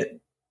make it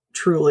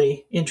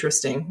truly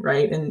interesting,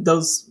 right? And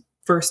those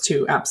first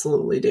two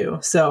absolutely do.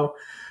 So,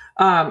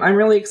 I'm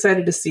really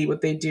excited to see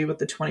what they do with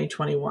the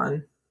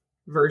 2021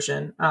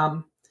 version.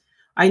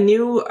 I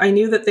knew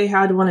that they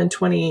had one in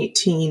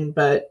 2018,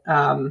 but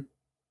I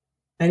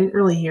didn't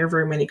really hear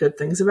very many good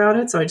things about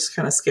it, so I just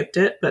kind of skipped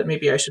it. But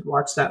maybe I should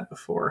watch that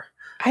before.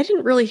 I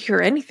didn't really hear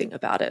anything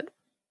about it.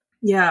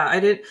 Yeah,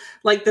 I did.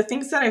 Like the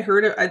things that I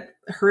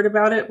heard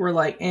about it were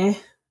like, eh.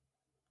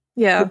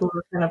 Yeah, people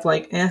were kind of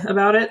like, eh,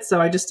 about it,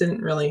 so I just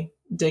didn't really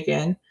dig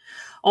in.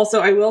 Also,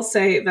 I will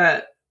say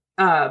that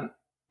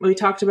we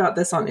talked about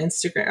this on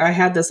Instagram. I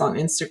had this on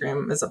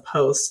Instagram as a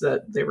post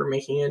that they were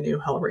making a new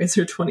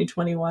Hellraiser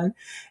 2021,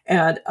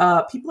 and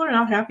people are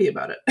not happy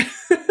about it.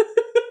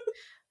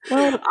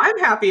 Well, I'm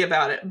happy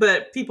about it,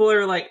 but people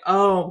are like,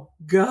 "Oh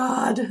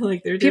God!"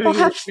 Like they're people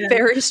doing have it again.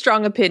 very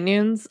strong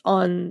opinions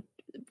on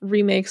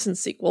remakes and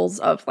sequels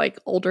of like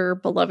older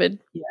beloved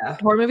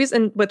horror movies,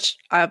 and which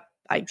I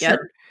get.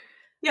 Sure.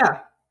 Yeah.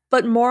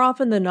 But more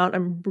often than not,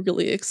 I'm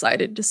really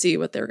excited to see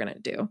what they're going to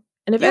do.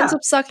 And if it ends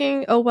up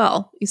sucking, oh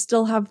well. You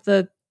still have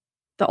the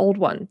old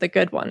one, the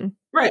good one.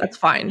 Right. That's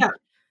fine. Yeah.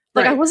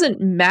 Like, I wasn't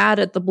mad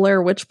at the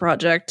Blair Witch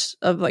Project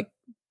of, like,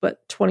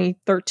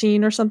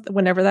 2013 or something,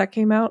 whenever that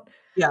came out.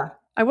 Yeah.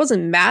 I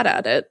wasn't mad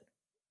at it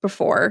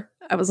before.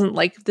 I wasn't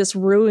like, this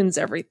ruins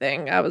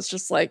everything. I was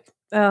just like,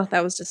 oh,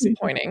 that was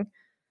disappointing.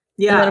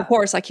 Yeah. And then, of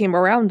course, I came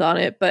around on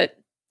it, but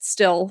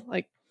still,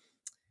 like,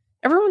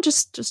 everyone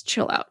just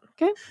chill out,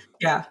 okay?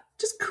 Yeah.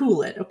 Just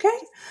cool it, okay?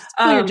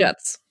 Cool your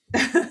jets.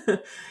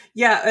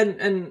 Yeah,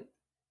 and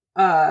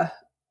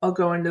I'll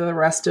go into the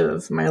rest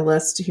of my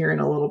list here in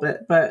a little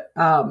bit, but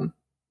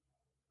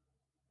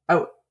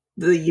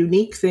the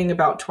unique thing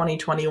about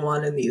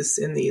 2021 in these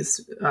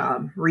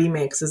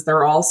remakes is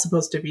they're all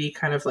supposed to be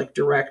kind of like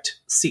direct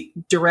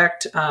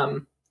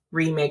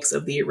remakes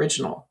of the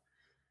original,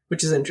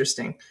 which is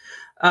interesting.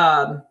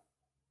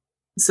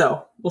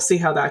 So we'll see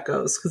how that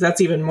goes, because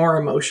that's even more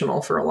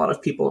emotional for a lot of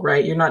people,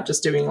 right? You're not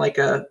just doing like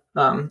a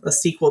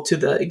sequel to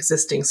the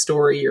existing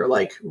story. You're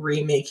like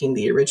remaking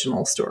the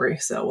original story.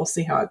 So we'll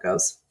see how it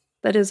goes.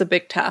 That is a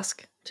big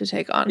task to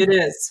take on. It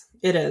is.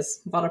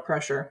 A lot of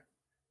pressure.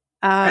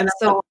 And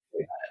that's all.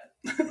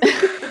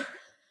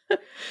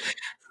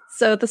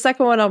 So the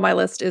second one on my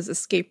list is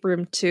Escape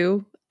Room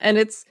 2. And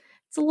it's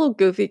a little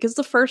goofy because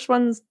the first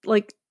one's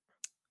like,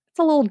 it's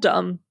a little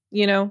dumb,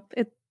 you know?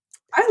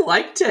 I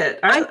liked it.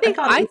 I think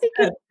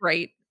it's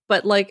great,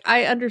 but like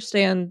I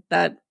understand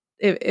that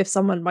if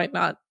someone might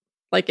not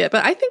like it,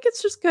 but I think it's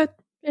just good.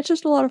 It's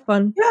just a lot of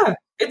fun. Yeah,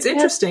 it's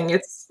interesting.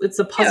 It's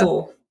a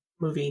puzzle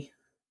movie.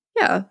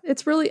 Yeah,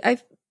 it's really I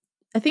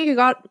think it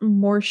got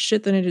more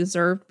shit than it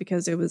deserved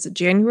because it was a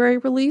January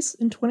release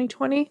in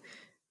 2020,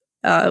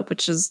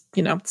 which is,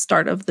 you know,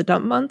 start of the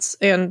dump months,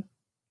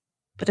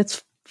 but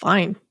it's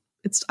fine.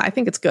 I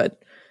think it's good,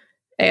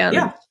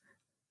 and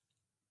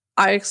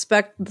I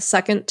expect the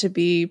second to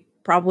be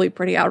probably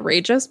pretty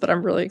outrageous, but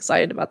I'm really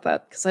excited about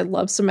that because I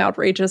love some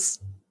outrageous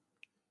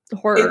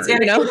horror. It'll be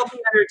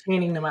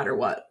entertaining no matter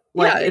what.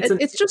 Like,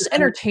 it's just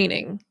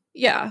entertaining.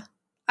 Yeah,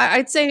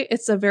 I'd say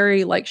it's a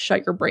very like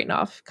shut your brain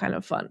off kind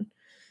of fun.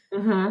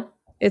 Mm-hmm.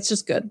 It's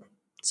just good.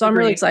 So I'm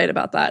really excited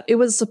about that. It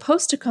was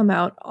supposed to come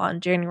out on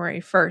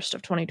January 1st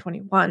of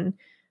 2021,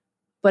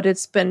 but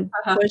it's been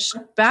pushed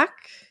back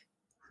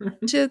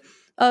to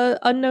an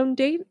unknown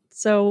date.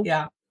 So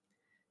yeah.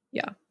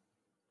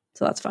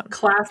 So that's fun.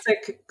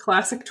 Classic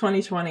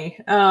 2020.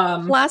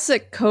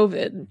 Classic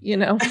COVID, you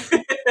know.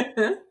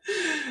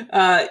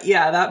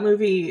 That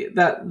movie,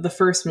 the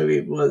first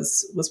movie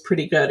was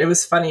pretty good. It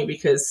was funny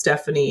because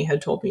Stephanie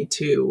had told me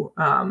to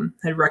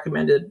had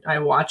recommended I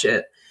watch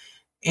it,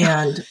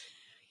 and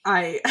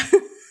I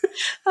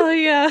oh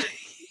yeah.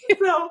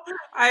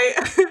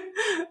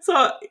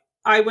 So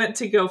I went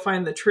to go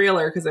find the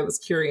trailer because I was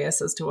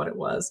curious as to what it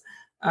was.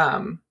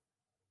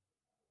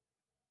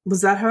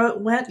 Was that how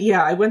it went?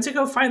 Yeah, I went to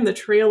go find the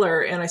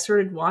trailer and I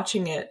started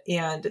watching it,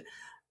 and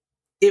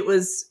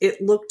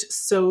it looked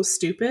so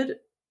stupid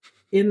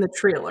in the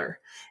trailer.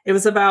 It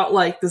was about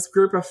like this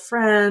group of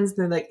friends, and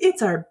they're like,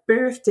 it's our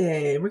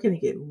birthday and we're gonna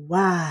get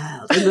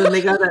wild. And then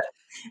they got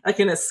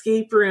an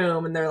escape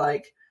room, and they're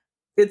like,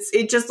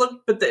 it just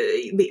looked, but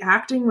the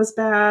acting was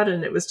bad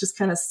and it was just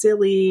kind of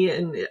silly.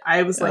 And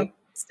I was like,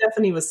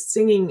 Stephanie was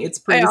singing its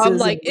praises. I'm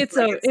like, it's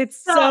so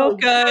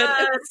good.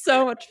 It's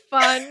so much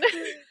fun.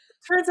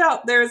 Turns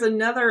out there's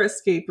another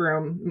escape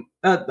room,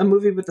 a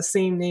movie with the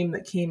same name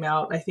that came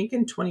out, I think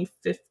in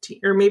 2015,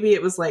 or maybe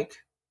it was like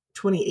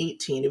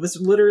 2018. It was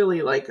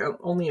literally like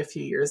only a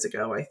few years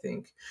ago, I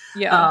think.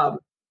 Yeah.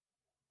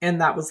 And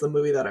that was the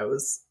movie that I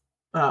was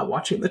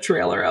watching the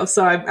trailer of.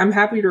 So I'm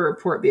happy to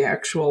report the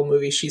actual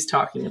movie she's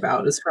talking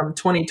about is from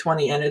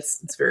 2020, and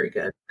it's very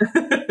good.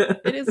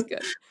 It is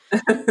good.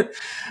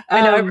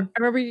 I know. I um,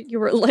 remember you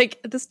were like,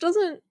 "This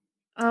doesn't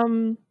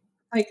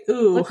like,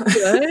 ooh, look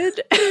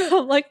good."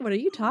 I'm like, "What are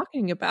you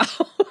talking about?"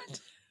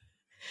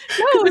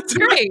 No, it's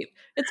great.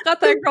 It's got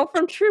that girl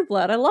from True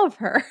Blood. I love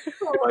her.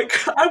 oh my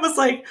God. I was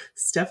like,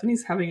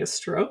 Stephanie's having a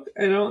stroke.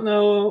 I don't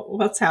know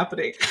what's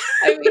happening.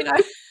 I mean,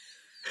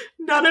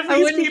 None of I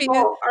these wouldn't be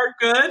people are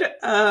good.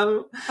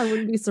 I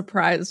wouldn't be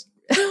surprised.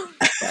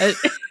 But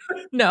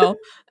no.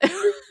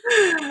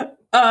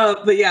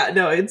 But yeah,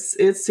 no,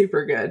 it's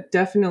super good.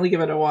 Definitely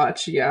give it a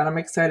watch. Yeah, and I'm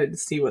excited to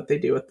see what they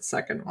do with the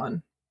second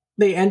one.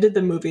 They ended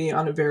the movie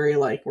on a very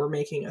like we're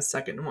making a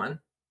second one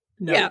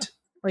note. Yeah.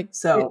 Like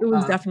So it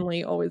was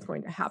definitely always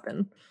going to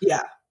happen.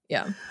 yeah.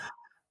 Yeah.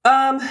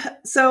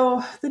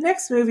 So the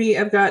next movie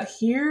I've got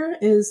here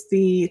is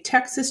the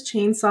Texas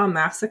Chainsaw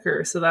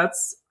Massacre. So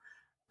that's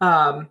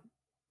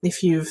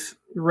if you've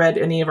read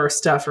any of our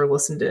stuff or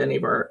listened to any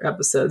of our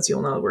episodes,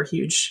 you'll know we're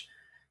huge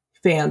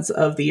fans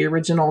of the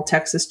original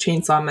Texas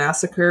Chainsaw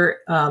Massacre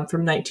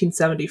from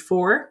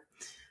 1974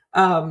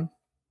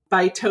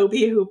 by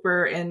Toby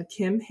Hooper and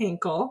Kim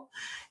Hinkle.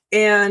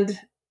 And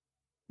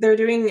they're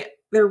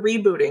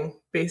rebooting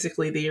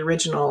basically the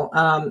original,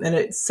 and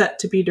it's set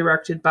to be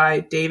directed by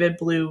David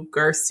Blue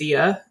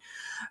Garcia.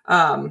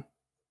 And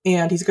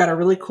he's got a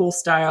really cool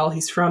style.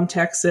 He's from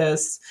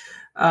Texas.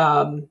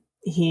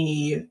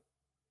 He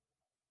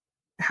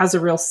has a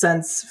real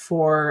sense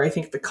for, I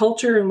think, the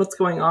culture and what's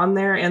going on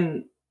there.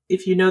 And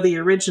if you know the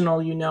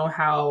original, you know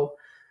how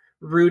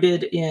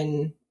rooted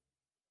in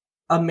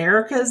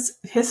America's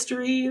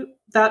history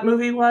that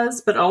movie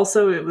was, but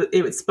also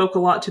it spoke a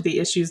lot to the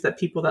issues that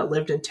people that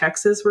lived in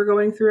Texas were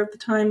going through at the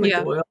time, like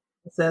the oil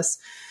crisis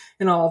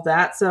and all of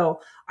that.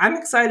 So I'm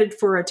excited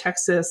for a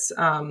Texas,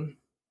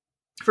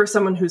 for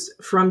someone who's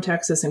from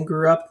Texas and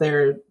grew up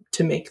there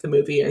to make the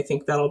movie. I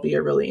think that'll be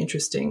a really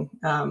interesting,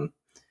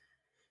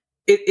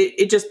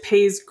 it just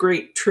pays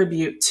great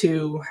tribute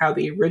to how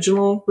the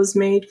original was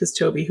made, because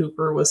Toby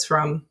Hooper was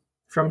from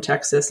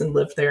Texas and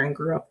lived there and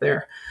grew up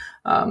there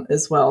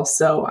as well.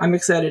 So I'm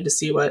excited to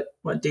see what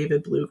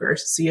David Blue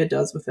Garcia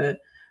does with it.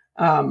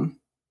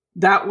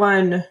 That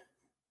one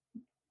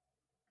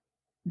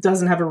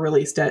doesn't have a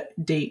release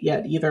date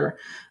yet either,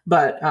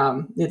 but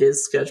it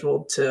is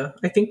scheduled to,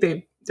 I think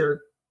they're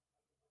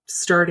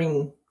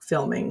starting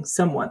filming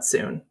somewhat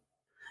soon.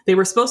 They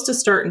were supposed to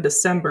start in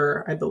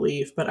December, I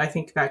believe, but I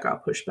think that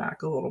got pushed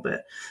back a little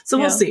bit. So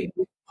we'll see.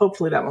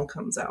 Hopefully that one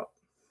comes out.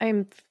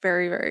 I'm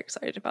very, very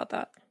excited about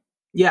that.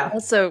 Yeah.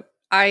 Also,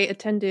 I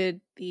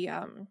attended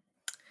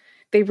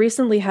they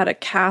recently had a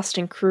cast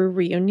and crew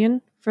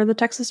reunion for the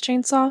Texas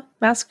Chainsaw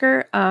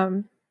Massacre.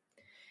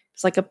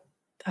 It's like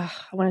I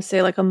want to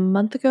say like a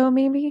month ago,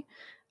 maybe.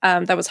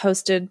 That was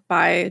hosted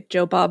by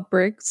Joe Bob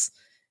Briggs.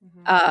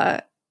 Mm-hmm.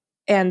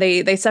 And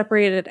they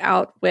separated it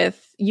out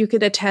with, you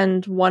could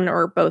attend one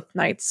or both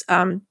nights,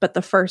 but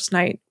the first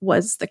night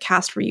was the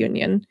cast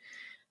reunion.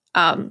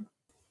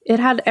 It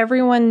had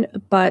everyone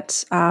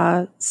but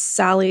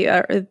Sally,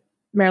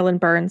 Marilyn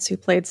Burns, who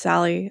played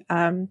Sally,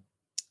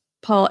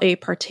 Paul A.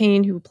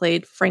 Partain, who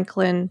played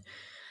Franklin,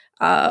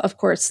 of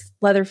course,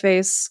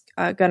 Leatherface,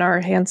 Gunnar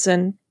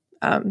Hansen,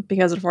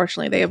 because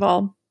unfortunately they have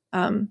all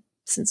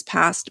since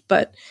passed.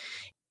 But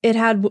it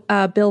had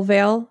Bill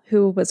Vale,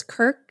 who was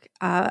Kirk,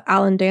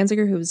 Alan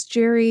Danziger, who was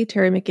Jerry,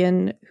 Terry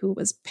McGinn, who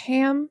was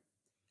Pam,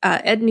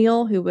 Ed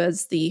Neal, who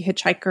was the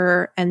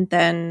hitchhiker, and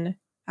then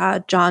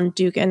John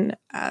Dugan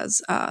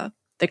as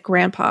the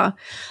grandpa.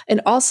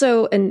 And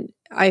also, and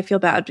I feel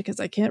bad because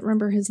I can't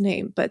remember his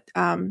name, but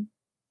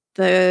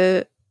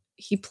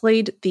he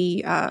played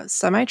the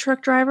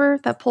semi-truck driver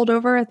that pulled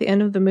over at the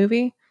end of the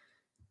movie.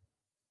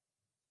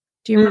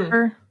 Do you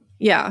remember?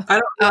 Yeah. I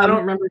don't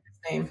remember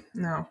his name.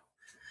 No.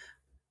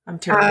 I'm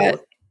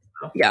terrible.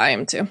 Yeah, I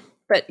am too.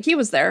 But he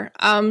was there.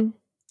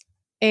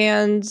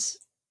 And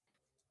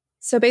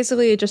so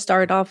basically it just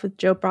started off with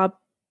Joe Bob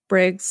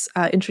Briggs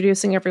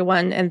introducing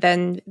everyone, and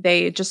then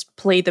they just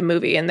played the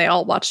movie and they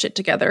all watched it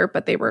together,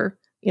 but they were,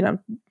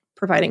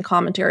 providing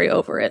commentary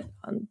over it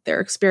on their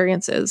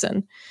experiences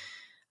and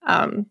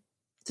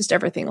just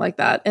everything like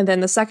that. And then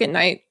the second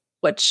night,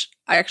 which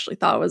I actually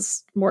thought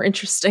was more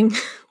interesting,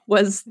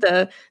 was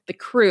the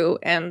crew.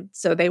 And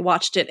so they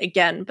watched it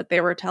again, but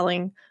they were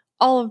telling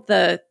all of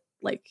the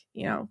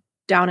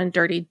down and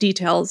dirty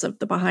details of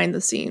the behind the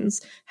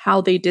scenes,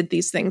 how they did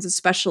these things,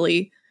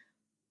 especially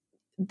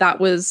that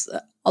was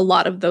a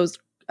lot of those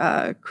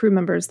crew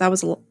members. That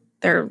was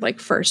their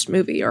first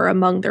movie, or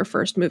among their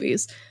first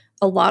movies.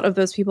 A lot of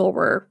those people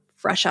were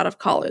fresh out of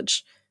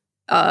college.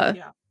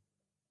 And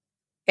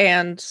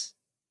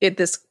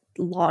this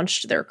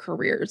launched their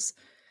careers.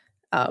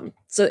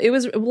 So it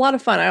was a lot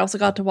of fun. I also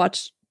got to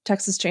watch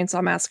Texas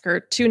Chainsaw Massacre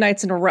 2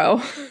 nights in a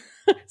row.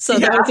 So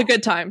that was a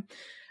good time.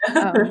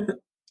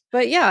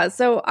 But yeah,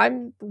 so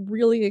I'm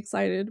really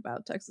excited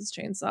about Texas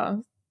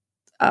Chainsaw.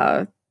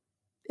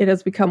 It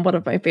has become one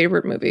of my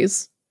favorite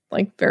movies,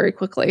 very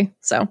quickly.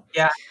 So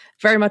yeah,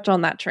 very much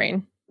on that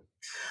train.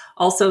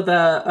 Also,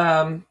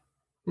 the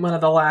one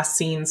of the last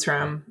scenes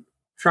from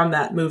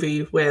that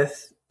movie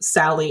with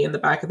Sally in the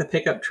back of the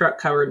pickup truck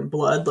covered in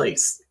blood, like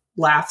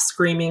laugh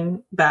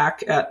screaming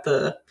back at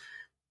the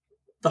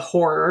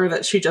horror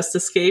that she just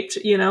escaped.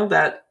 You know,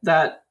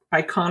 that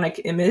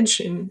iconic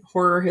image in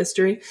horror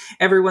history.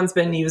 Everyone's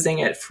been using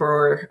it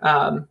for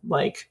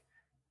like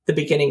the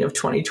beginning of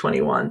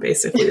 2021,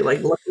 basically,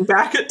 like looking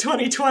back at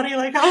 2020,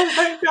 like, oh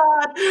my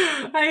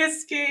god, I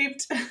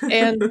escaped.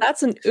 And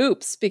that's an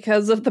oops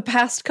because of the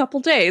past couple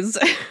days.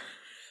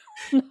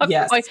 not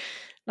Yes, quite,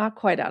 not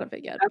quite out of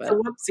it yet, that's a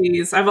but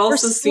whoopsies. I've we're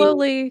also seen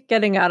slowly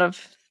getting out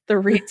of the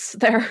reeds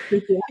there.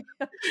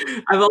 yeah.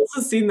 I've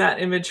also seen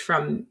that image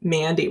from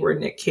Mandy where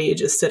Nick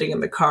Cage is sitting in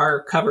the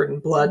car covered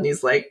in blood, and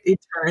he's like, he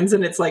turns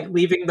and it's like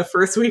leaving the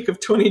first week of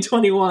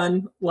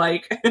 2021,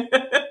 like.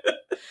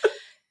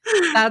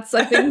 That's,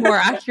 I think, more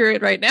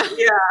accurate right now.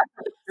 Yeah,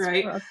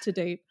 right. We're up to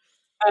date.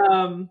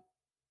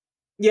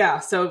 Yeah,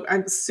 so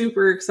I'm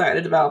super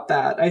excited about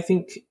that. I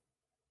think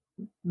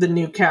the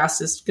new cast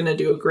is going to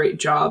do a great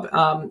job.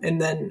 And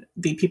then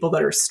the people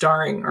that are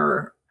starring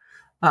are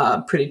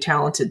pretty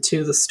talented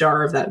too. The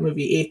star of that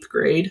movie, Eighth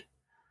Grade.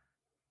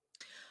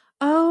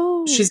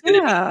 Oh, She's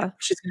going to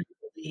be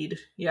the lead.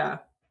 Yeah.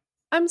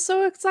 I'm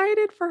so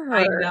excited for her.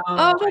 I know.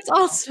 Oh, that's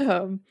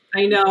awesome.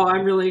 I know.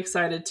 I'm really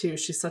excited too.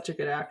 She's such a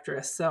good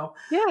actress. So,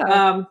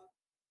 yeah.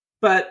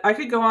 But I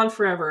could go on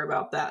forever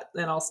about that,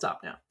 and I'll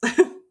stop now.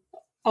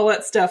 I'll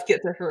let Steph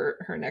get to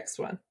her next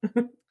one.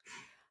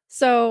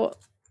 So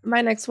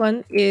my next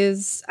one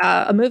is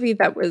a movie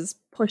that was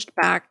pushed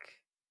back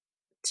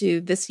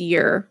to this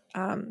year.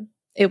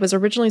 It was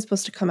originally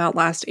supposed to come out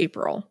last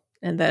April,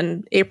 and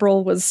then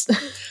April was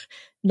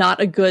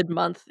not a good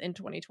month in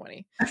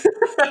 2020.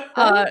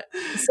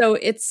 So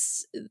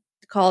it's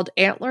called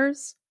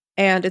Antlers,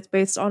 and it's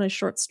based on a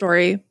short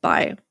story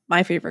by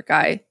my favorite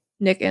guy,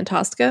 Nick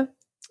Antosca.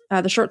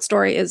 The short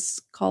story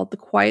is called The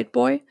Quiet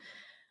Boy.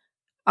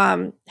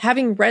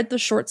 Having read the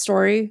short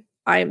story,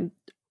 I'm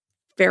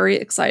very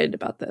excited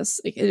about this.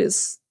 Like, it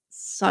is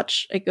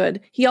such a good.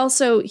 He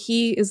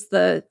is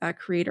the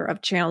creator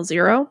of Channel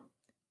Zero,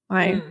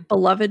 my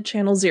beloved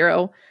Channel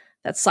Zero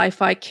that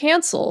Sci-Fi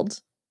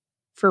canceled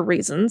for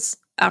reasons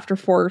after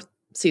 4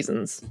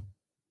 seasons,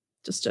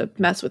 just to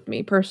mess with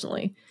me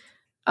personally.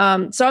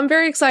 So I'm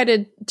very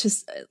excited to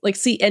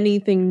see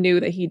anything new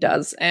that he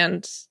does,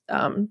 and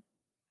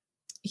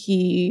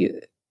he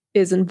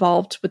is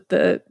involved with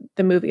the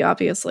movie,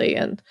 obviously,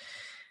 and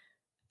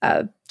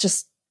I'm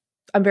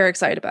very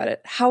excited about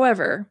it.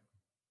 However,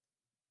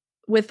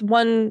 with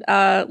one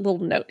little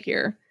note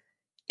here,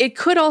 it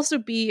could also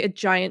be a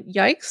giant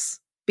yikes,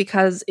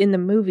 because in the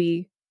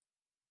movie,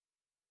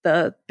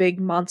 the big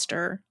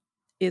monster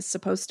is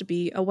supposed to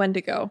be a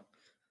Wendigo,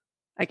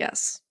 I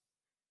guess.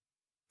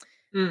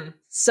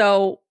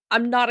 So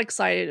I'm not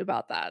excited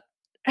about that.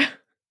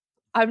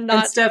 I'm not.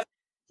 And Steph,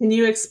 can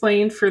you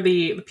explain for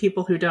the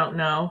people who don't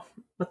know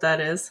what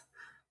that is?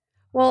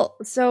 Well,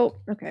 so,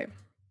 okay.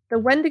 The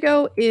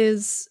Wendigo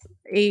is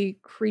a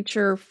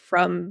creature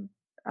from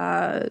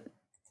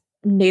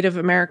Native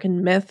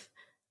American myth,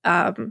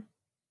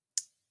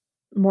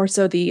 more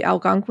so the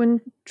Algonquin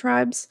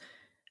tribes,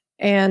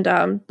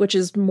 and which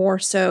is more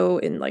so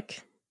in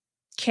like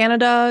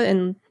Canada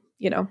and,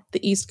 the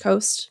East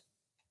Coast,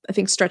 I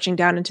think stretching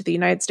down into the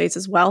United States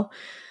as well.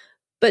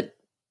 But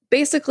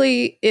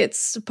basically, it's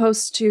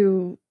supposed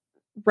to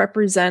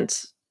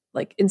represent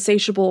like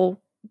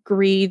insatiable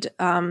greed.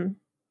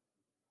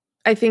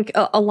 I think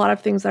a lot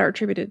of things that are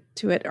attributed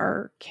to it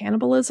are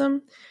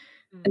cannibalism.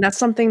 And that's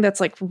something that's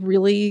like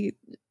really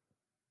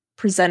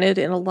presented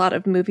in a lot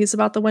of movies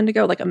about the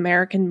Wendigo, like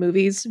American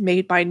movies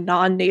made by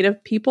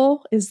non-native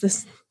people, is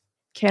this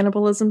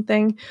cannibalism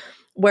thing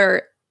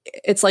where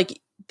it's like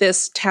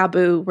this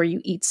taboo where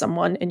you eat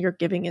someone and you're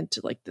giving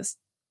into like this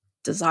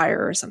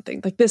desire or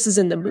something. Like, this is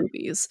in the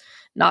movies,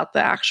 not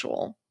the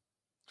actual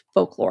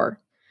folklore.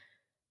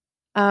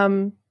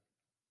 But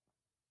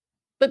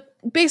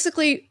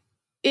basically,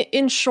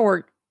 in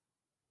short,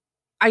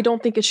 I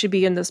don't think it should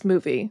be in this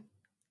movie,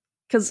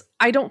 because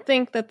I don't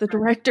think that the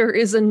director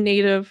is a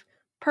native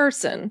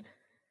person.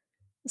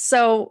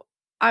 So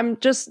I'm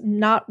just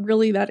not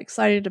really that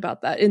excited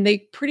about that. And they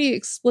pretty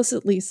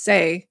explicitly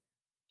say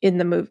in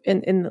the movie,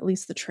 in at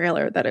least the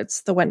trailer, that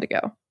it's the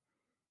Wendigo.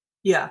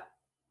 Yeah.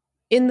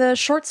 In the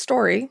short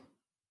story,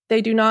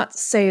 they do not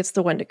say it's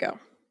the Wendigo.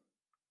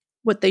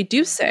 What they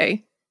do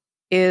say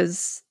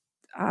is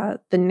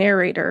the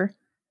narrator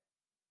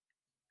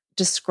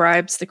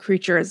describes the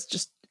creature as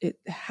just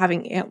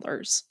having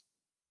antlers.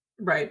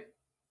 Right.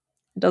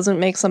 It doesn't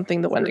make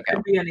something the Wendigo. It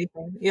could be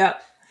anything. Yeah.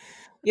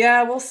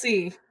 Yeah, we'll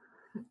see.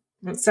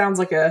 It sounds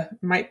like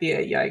might be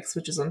a yikes,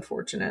 which is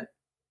unfortunate,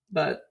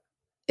 but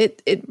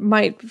it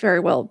might very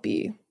well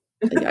be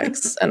a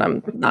yikes, and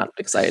I'm not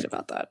excited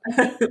about that.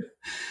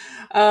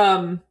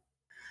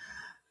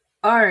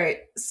 All right.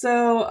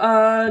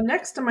 So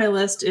next on my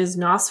list is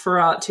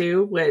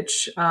Nosferatu,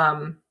 which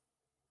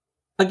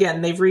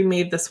again, they've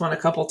remade this one a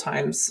couple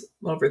times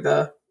over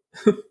the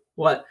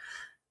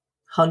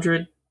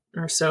 100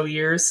 or so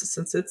years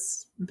since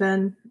it's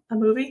been a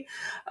movie.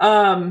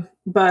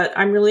 But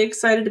I'm really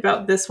excited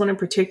about this one in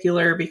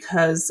particular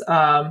because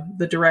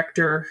the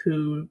director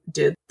who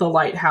did The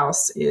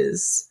Lighthouse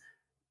is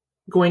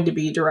going to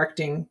be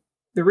directing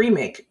the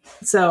remake.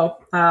 So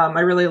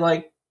I really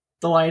like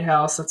The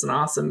Lighthouse. That's an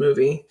awesome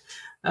movie.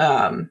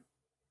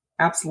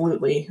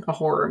 Absolutely a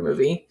horror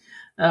movie.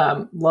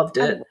 Loved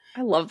it.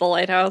 I love The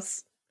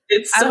Lighthouse.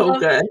 It's so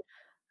good.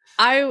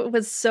 I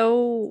was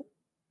so...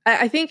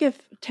 I think if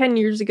 10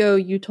 years ago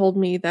you told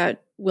me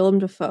that Willem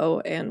Dafoe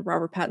and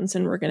Robert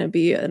Pattinson were going to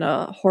be in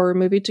a horror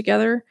movie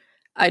together,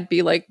 I'd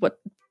be like, what?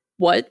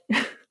 What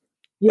are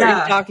you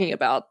talking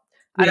about?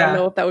 I don't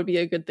know if that would be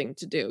a good thing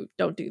to do.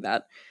 Don't do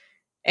that.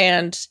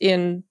 And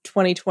in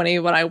 2020,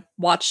 when I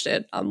watched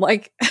it, I'm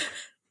like,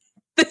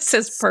 this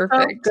is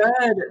perfect. So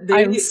good.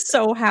 I'm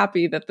so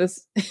happy that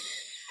this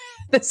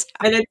happened.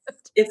 And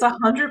it's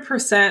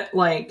 100%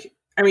 like,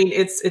 I mean,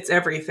 it's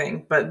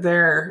everything, but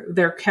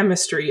their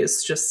chemistry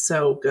is just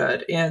so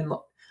good. And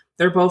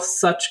they're both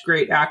such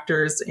great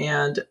actors,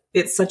 and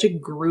it's such a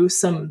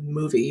gruesome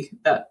movie,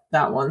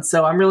 that one.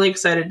 So I'm really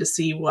excited to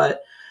see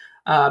what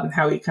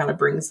how he kind of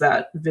brings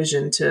that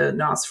vision to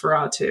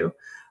Nosferatu.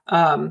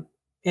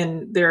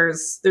 And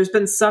there's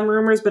been some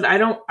rumors, but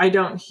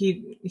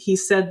he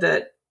said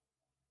that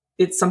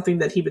it's something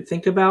that he would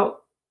think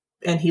about,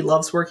 and he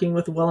loves working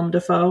with Willem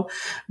Dafoe,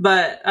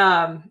 but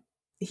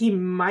he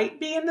might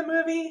be in the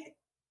movie,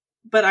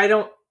 but I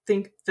don't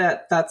think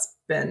that that's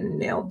been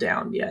nailed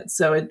down yet.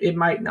 So it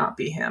might not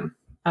be him.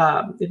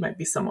 It might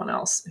be someone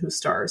else who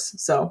stars.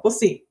 So we'll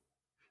see,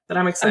 but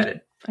I'm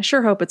excited. I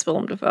sure hope it's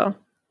Willem Dafoe.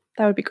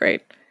 That would be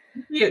great.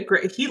 Yeah,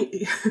 great.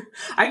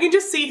 I can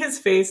just see his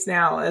face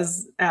now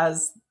as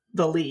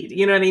the lead.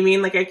 You know what I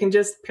mean? Like I can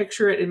just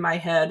picture it in my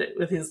head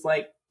with his,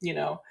 like, you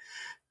know,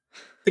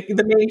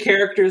 the main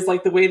character is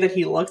like the way that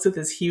he looks with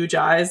his huge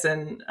eyes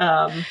and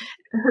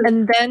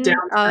then down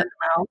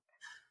mouth.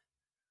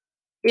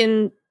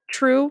 In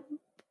true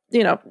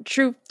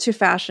to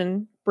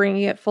fashion,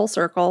 bringing it full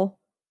circle,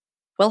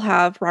 we'll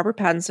have Robert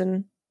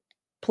Pattinson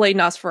play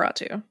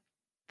Nosferatu,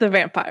 the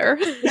vampire.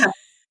 Yeah.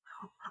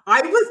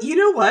 You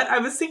know what? I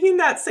was thinking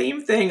that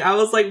same thing. I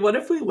was like, what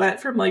if we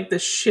went from like the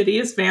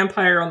shittiest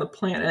vampire on the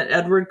planet,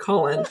 Edward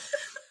Cullen,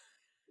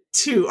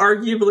 to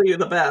arguably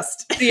the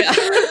best? Yeah.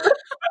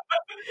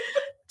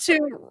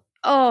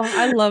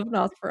 I love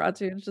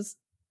Nosferatu. Just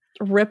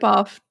rip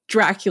off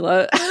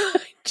Dracula.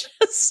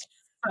 Just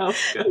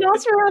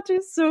Nosferatu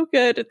is so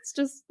good. It's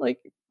just like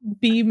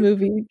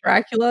B-movie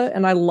Dracula,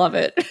 and I love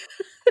it.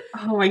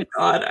 Oh my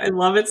god, I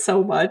love it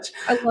so much.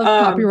 I love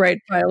copyright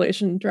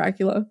violation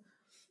Dracula.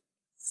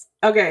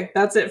 Okay,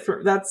 that's it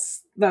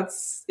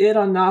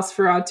on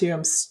Nosferatu.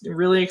 I'm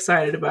really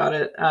excited about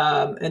it,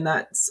 and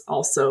that's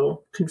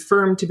also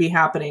confirmed to be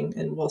happening,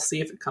 and we'll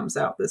see if it comes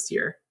out this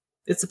year.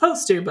 It's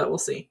supposed to, but we'll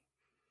see.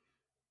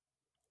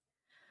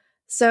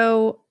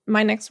 So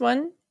my next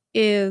one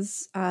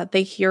is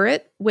They Hear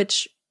It,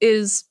 which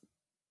is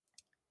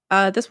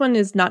this one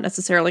is not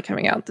necessarily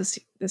coming out this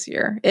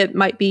year. It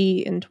might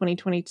be in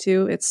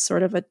 2022. It's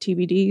sort of a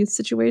TBD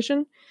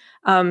situation,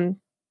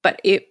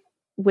 but it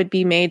would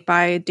be made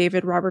by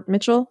David Robert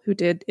Mitchell, who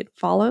did It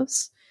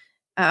Follows.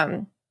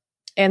 And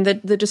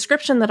the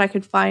description that I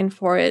could find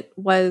for it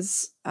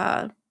was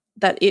that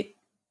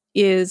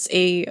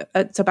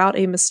it's about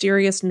a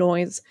mysterious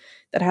noise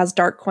that has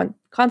dark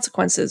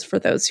consequences for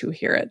those who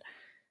hear it.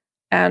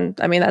 And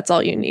I mean, that's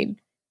all you need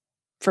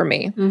for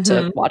me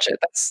to watch it.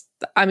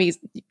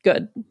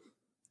 Good.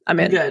 I'm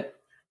in. Good.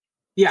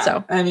 Yeah.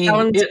 So, I mean, that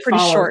one's pretty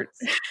short.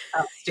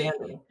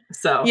 Outstanding.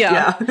 So,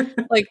 yeah.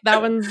 Like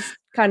that one's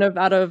kind of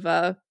out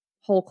of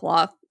whole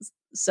cloth.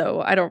 So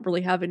I don't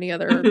really have any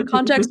other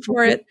context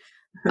for it.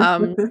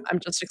 I'm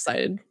just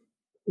excited.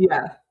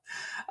 Yeah.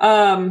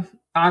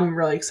 I'm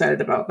really excited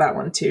about that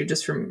one too.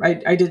 Just from,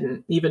 I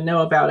didn't even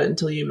know about it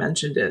until you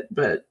mentioned it,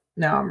 but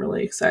now I'm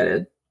really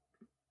excited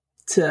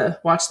to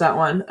watch that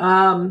one.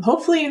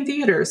 Hopefully in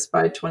theaters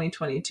by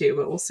 2022,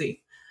 but we'll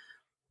see.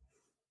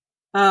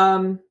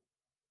 The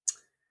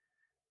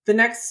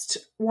next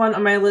one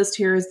on my list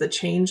here is The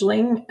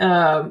Changeling,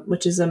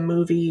 which is a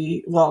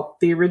movie. Well,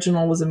 the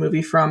original was a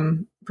movie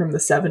from the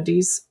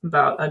 70s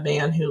about a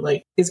man who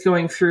like is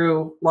going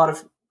through a lot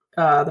of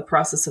the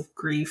process of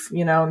grief,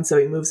 you know, and so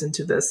he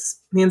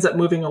ends up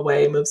moving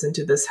away, moves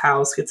into this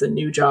house, gets a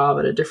new job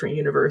at a different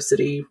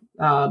university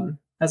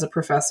as a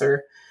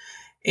professor,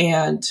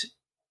 and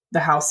the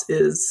house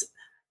is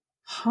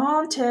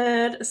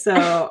haunted.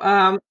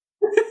 So,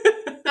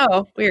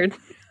 oh, weird.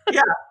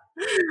 Yeah.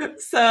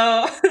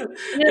 So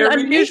an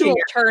unusual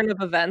turn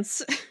of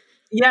events.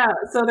 Yeah,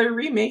 so they're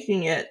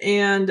remaking it,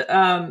 and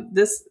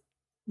this,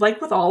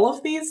 like with all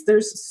of these,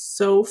 there's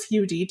so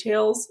few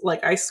details.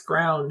 Like I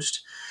scrounged,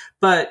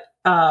 but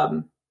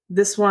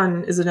this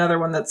one is another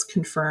one that's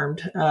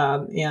confirmed,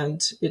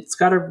 and it's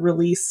got a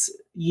release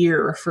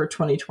year for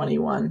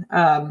 2021.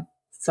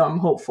 So I'm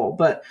hopeful,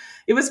 but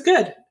it was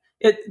good.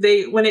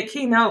 When it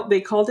came out,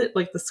 they called it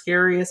like the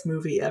scariest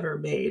movie ever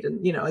made,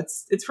 and you know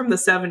it's from the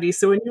 70s.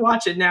 So when you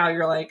watch it now,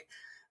 you're like,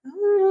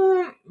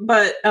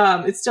 But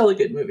it's still a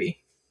good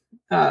movie.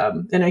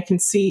 And I can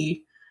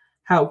see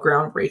how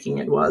groundbreaking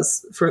it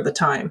was for the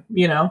time,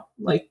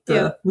 like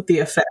Yeah. with the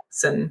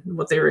effects and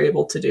what they were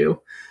able to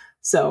do.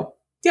 So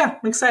yeah,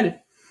 I'm excited.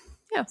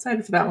 Yeah.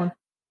 Excited for that one.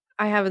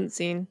 I haven't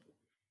seen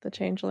The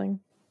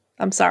Changeling.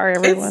 I'm sorry,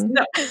 It's everyone.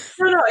 no,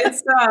 no.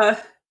 It's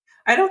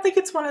I don't think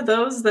it's one of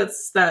those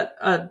it's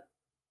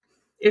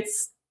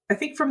I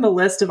think from the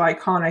list of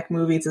iconic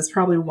movies, it's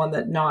probably one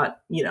that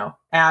not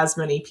as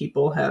many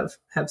people have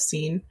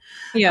seen.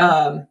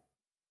 Yeah.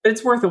 But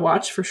it's worth a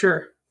watch for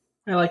sure.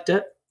 I liked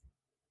it.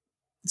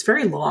 It's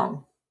very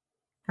long.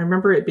 I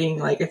remember it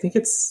being I think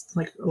it's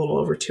like a little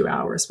over 2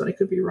 hours, but I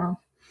could be wrong.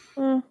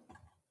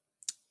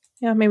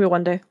 Yeah, maybe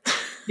one day.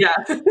 Yeah.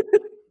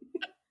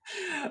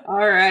 All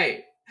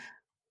right.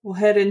 We'll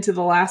head into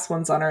the last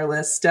ones on our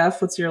list.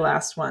 Steph, what's your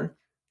last one?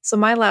 So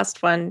my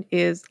last one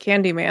is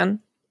Candyman,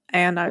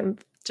 and I'm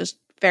just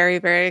very,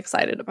 very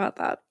excited about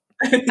that.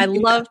 I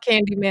love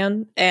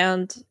Candyman,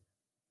 and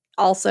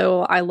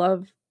also I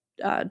love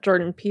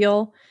Jordan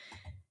Peele,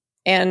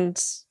 and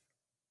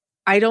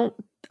I don't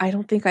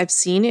think I've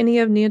seen any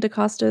of Nia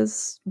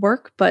DaCosta's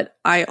work, but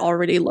I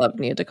already love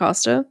Nia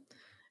DaCosta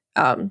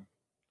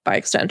by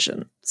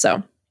extension.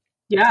 So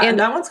Yeah, and and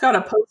that one's got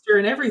a poster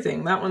and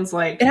everything. That one's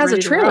it has a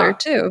ready to trailer rock.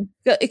 too,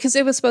 because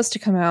it was supposed to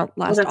come out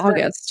last That's right.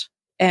 August,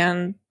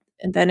 and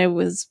then it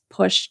was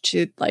pushed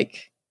to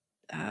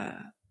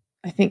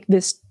I think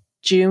this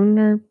June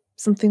or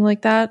something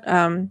like that,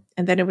 and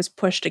then it was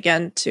pushed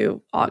again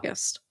to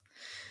August.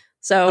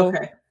 So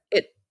Okay.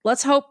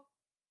 let's hope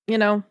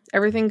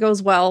everything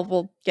goes well.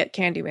 We'll get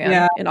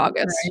Candyman in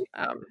August.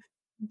 Right.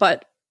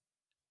 But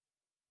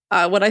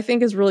what I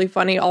think is really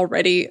funny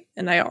already,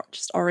 and I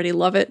just already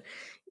love it,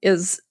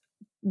 is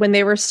when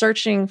they were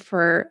searching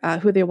for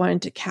who they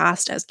wanted to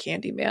cast as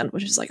Candyman,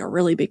 which is like a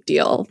really big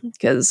deal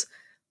because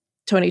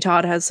Tony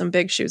Todd has some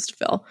big shoes to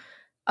fill.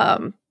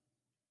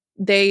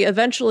 They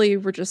eventually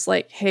were just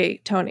like, "Hey,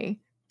 Tony,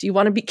 do you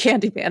want to be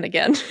Candyman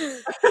again?"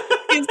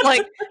 He's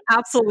like,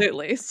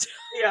 "Absolutely."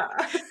 Yeah.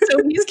 So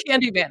he's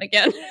Candyman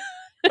again.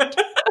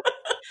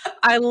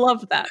 I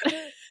love that.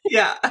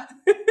 Yeah.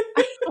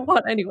 I don't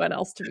want anyone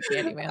else to be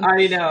Candyman.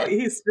 I know.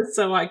 He's just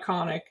so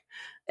iconic.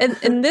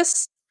 And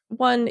this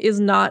one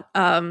is not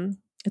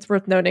it's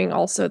worth noting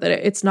also that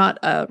it's not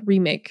a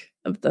remake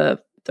of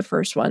the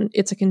first one.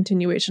 It's a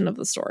continuation of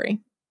the story.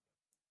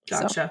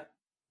 Gotcha. So.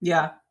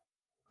 Yeah.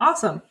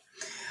 Awesome.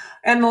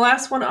 And the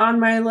last one on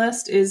my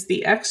list is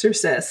The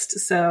Exorcist.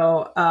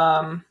 So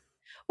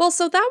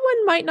so that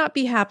one might not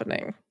be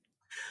happening.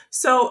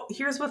 So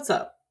here's what's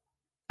up.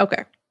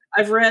 Okay.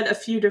 I've read a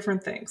few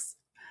different things.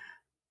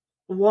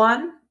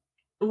 One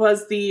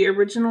was the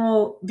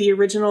original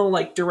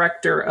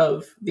director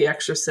of The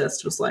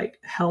Exorcist was like,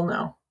 hell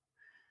no.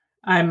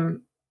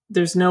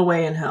 There's no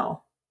way in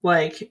hell.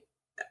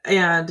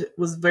 And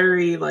was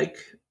very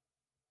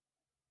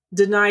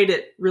denied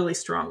it really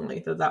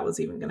strongly that was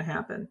even going to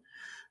happen.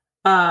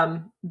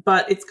 But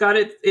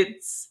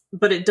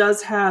but it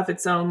does have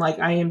its own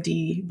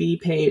IMDb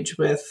page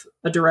with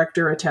a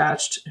director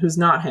attached who's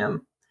not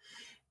him.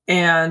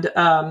 And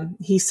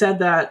he said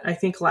that I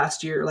think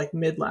last year,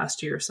 mid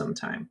last year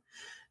sometime.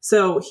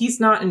 So he's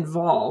not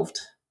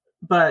involved,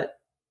 but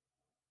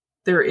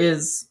there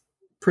is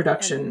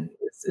production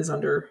is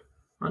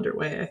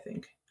underway, I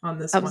think, on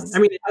this one. I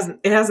mean,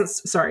 it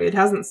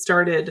hasn't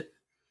started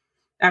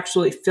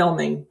actually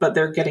filming, but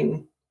they're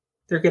getting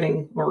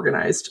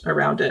organized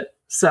around it.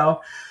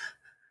 So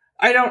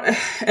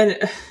and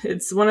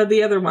it's one of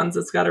the other ones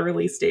that's got a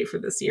release date for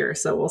this year.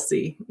 So we'll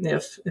see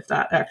if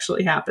that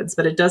actually happens.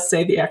 But it does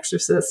say The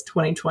Exorcist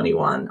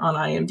 2021 on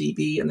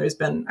IMDb. And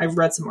I've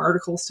read some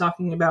articles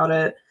talking about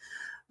it.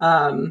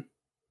 I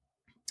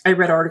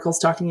read articles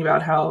talking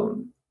about how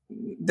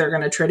they're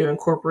going to try to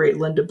incorporate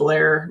Linda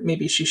Blair.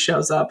 Maybe she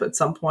shows up at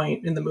some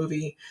point in the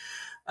movie,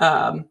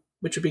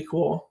 which would be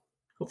cool.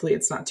 Hopefully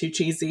it's not too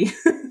cheesy.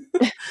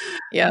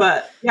 Yeah.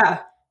 But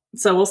yeah,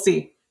 so we'll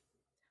see.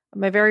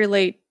 My very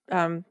late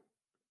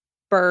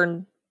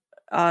burn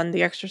on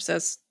The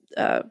Exorcist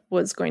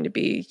was going to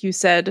be, you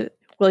said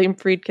William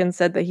Friedkin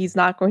said that he's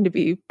not going to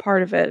be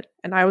part of it,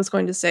 and I was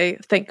going to say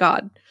thank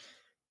God.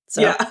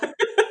 So yeah.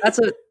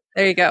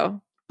 There you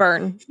go.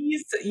 Burn.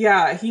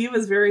 He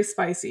was very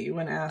spicy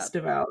when asked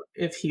about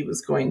if he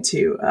was going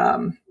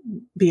to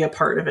be a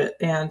part of it,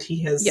 and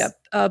he has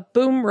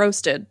boom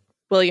roasted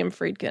William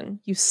Friedkin.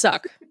 You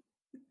suck.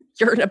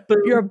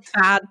 You're a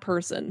bad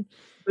person.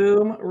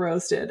 Boom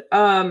roasted.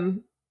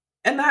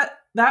 And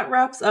that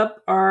wraps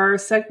up our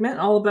segment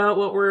all about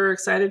what we're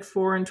excited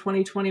for in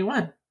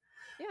 2021.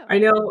 Yeah. I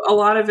know a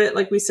lot of it,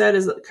 like we said,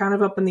 is kind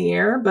of up in the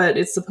air, but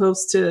it's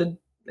supposed to,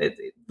 at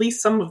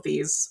least some of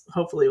these,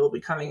 hopefully, will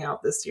be coming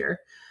out this year.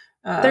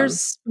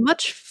 There's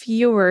much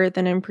fewer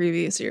than in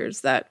previous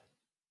years that,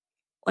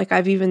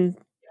 I've even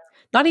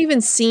not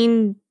even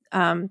seen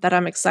that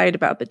I'm excited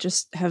about, but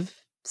just have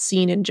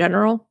seen in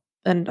general.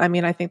 And I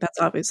mean, I think that's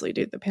obviously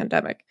due to the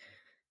pandemic.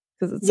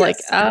 Because it's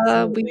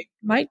absolutely. We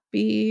might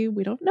be,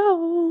 we don't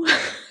know.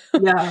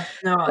 Yeah,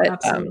 no, but,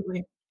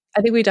 absolutely.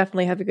 I think we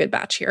definitely have a good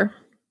batch here.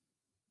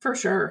 For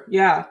sure.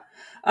 Yeah.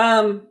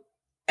 Um,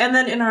 and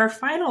then in our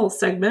final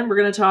segment, we're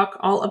going to talk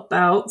all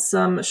about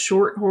some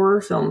short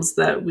horror films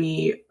that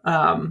we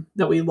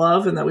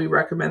love and that we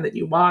recommend that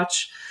you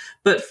watch.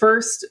 But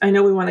first, I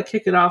know we want to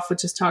kick it off with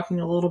just talking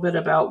a little bit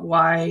about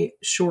why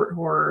short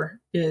horror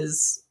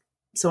is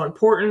so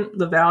important,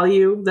 the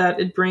value that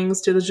it brings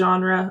to the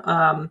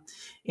genre,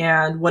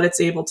 and what it's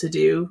able to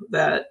do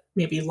that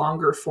maybe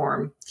longer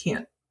form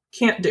can't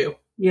do.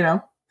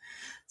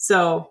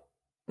 So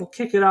we'll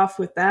kick it off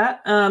with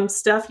that.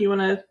 Steph, you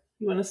wanna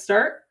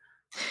start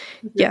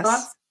with your Yes.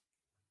 thoughts?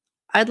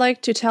 I'd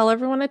like to tell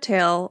everyone a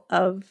tale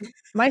of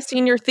my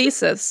senior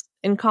thesis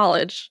in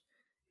college.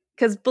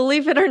 Because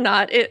believe it or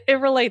not, it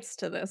relates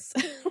to this.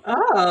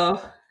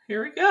 Oh,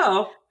 here we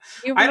go.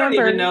 You I don't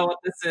remember? even know what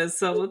this is,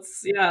 so Do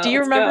you let's go.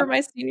 remember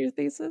my senior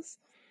thesis?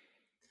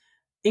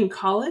 In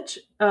college?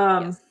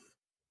 Yes.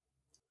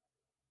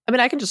 I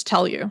mean, I can just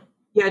tell you.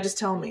 Yeah, just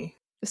tell me.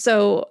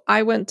 So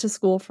I went to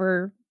school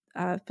for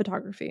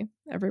photography,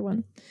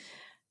 everyone.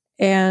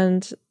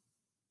 And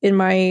in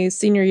my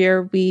senior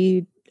year,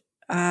 we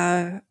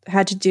had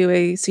to do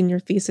a senior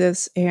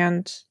thesis,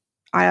 and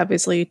I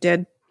obviously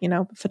did,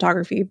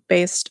 photography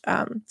based.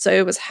 So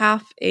it was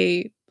half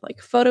a like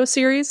photo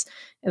series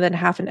and then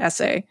half an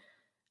essay.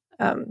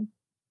 Um,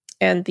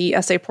 and the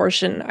essay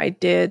portion I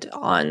did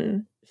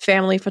on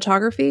family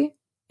photography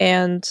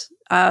and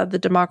the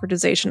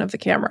democratization of the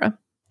camera.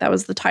 That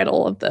was the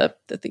title of the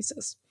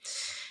thesis.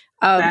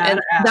 Badass.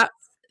 And that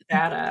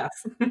Badass.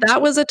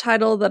 that was a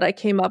title that I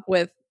came up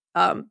with.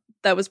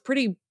 That was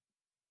pretty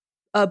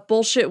a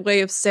bullshit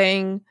way of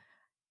saying,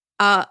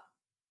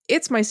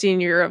 it's my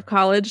senior year of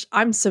college.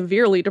 I'm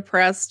severely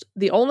depressed.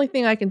 The only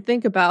thing I can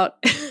think about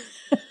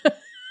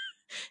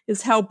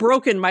is how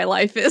broken my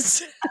life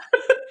is.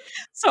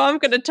 So I'm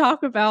going to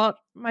talk about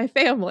my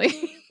family.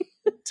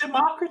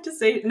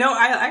 Democratization. No,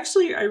 I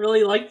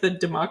really like the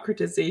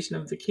democratization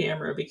of the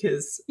camera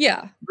because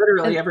Yeah.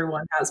 literally And,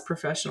 everyone has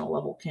professional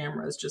level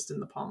cameras just in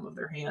the palm of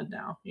their hand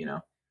now.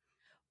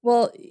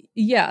 well,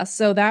 yeah.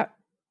 So that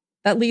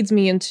leads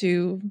me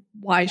into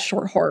why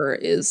short horror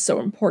is so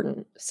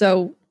important.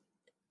 So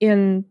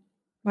in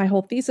my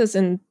whole thesis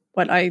and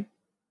what I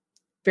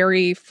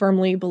very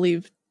firmly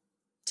believe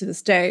to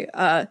this day,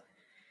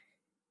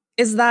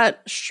 is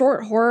that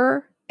short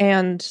horror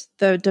and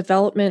the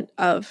development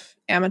of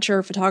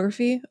amateur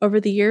photography over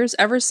the years,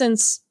 ever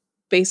since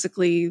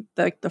basically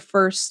the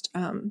first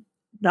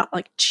not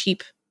like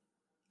cheap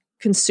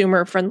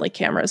consumer friendly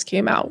cameras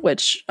came out,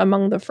 which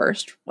among the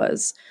first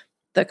was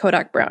the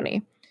Kodak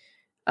Brownie,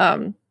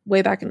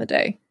 way back in the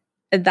day.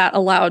 And that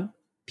allowed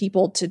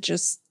people to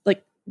just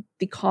like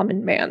the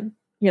common man,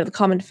 the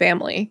common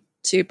family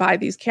to buy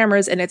these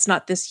cameras. And it's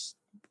not this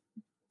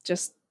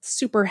just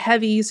super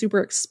heavy, super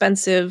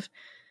expensive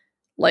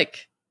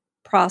like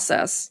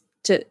process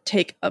to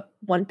take up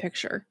one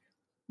picture.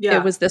 Yeah.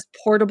 It was this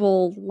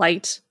portable,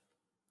 light,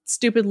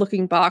 stupid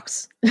looking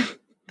box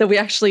that we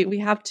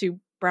have two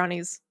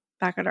brownies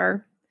back at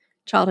our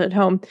childhood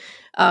home.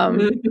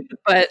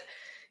 But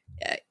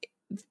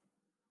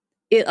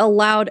it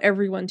allowed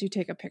everyone to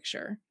take a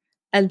picture.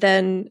 And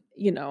then,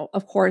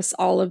 of course,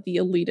 all of the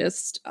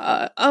elitist,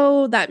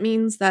 that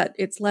means that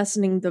it's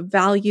lessening the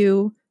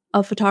value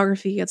of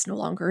photography. It's no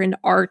longer an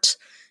art.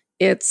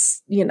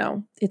 It's,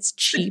 it's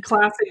cheap. The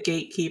classic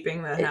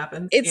gatekeeping that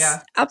happens. It's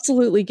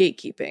absolutely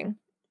gatekeeping.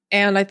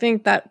 And I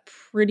think that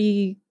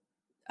pretty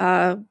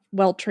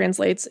well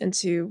translates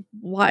into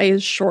why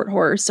is short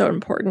horror so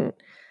important.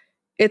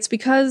 It's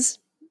because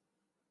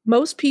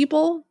most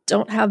people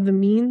don't have the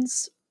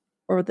means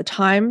or the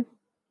time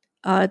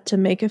to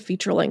make a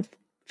feature-length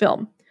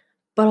film.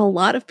 But a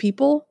lot of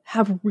people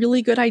have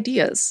really good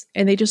ideas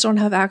and they just don't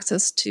have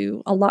access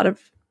to a lot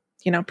of,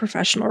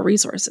 professional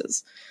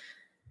resources.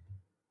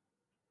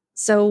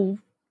 So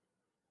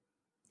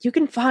you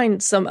can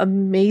find some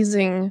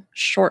amazing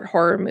short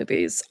horror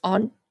movies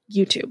on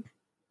YouTube.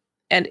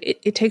 And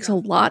it takes a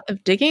lot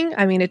of digging.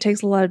 I mean, it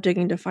takes a lot of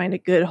digging to find a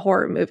good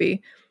horror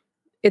movie.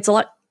 It's a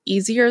lot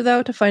easier,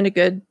 though, to find a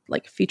good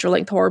like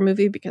feature-length horror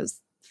movie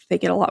because they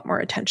get a lot more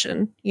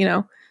attention,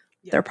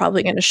 They're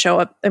probably going to show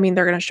up. I mean,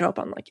 they're going to show up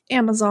on like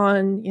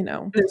Amazon,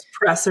 There's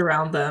press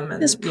around them, and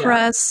There's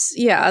press.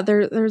 Yeah,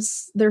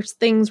 there's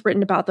things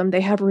written about them. They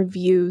have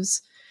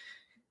reviews.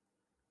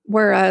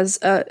 Whereas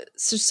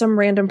some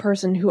random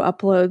person who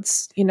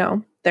uploads,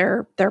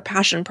 their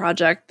passion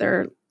project,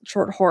 their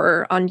short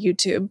horror on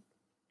YouTube,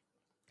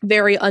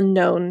 very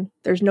unknown.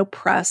 There's no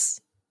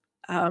press.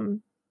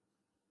 And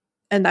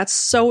that's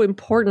so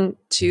important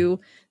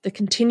to the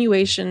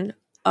continuation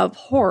of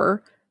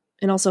horror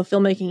and also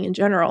filmmaking in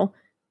general,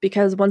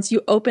 because once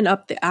you open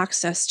up the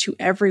access to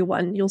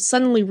everyone, you'll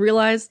suddenly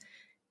realize,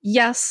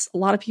 yes, a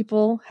lot of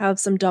people have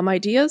some dumb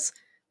ideas,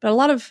 but a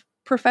lot of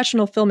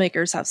professional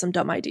filmmakers have some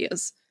dumb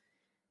ideas.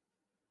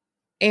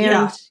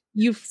 And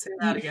you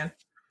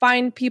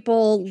find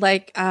people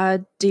like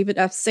David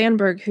F.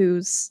 Sandberg,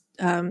 who's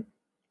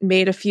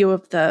made a few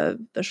of the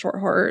short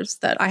horrors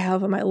that I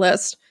have on my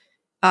list,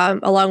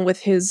 along with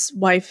his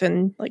wife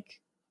and like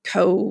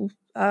co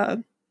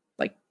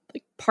like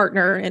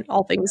partner in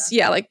all things.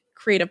 Yeah, like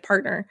creative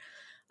partner.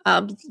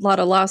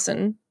 Lotta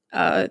Lawson.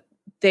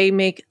 They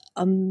make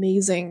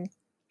amazing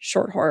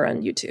short horror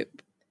on YouTube.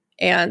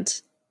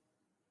 And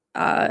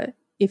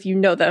if you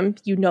know them,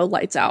 you know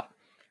Lights Out.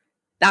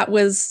 That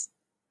was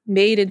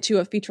made into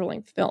a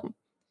feature-length film.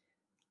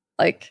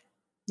 Like,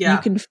 you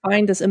can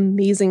find this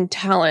amazing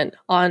talent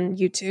on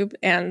YouTube,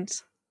 and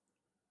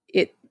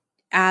it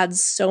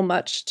adds so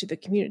much to the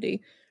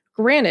community.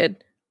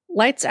 Granted,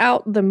 Lights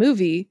Out, the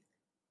movie,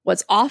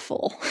 was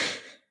awful.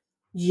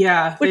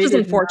 Yeah. Which is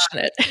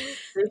unfortunate.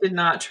 They did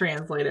not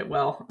translate it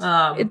well.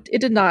 It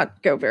did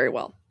not go very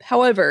well.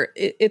 However,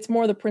 it's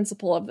more the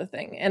principle of the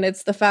thing. And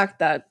it's the fact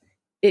that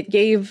it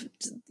gave,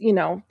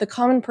 the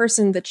common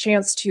person the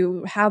chance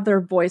to have their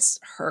voice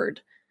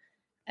heard.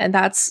 And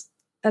that's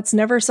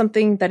never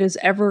something that is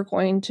ever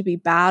going to be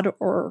bad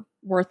or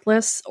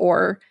worthless,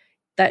 or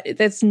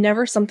that's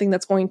never something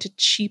that's going to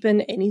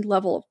cheapen any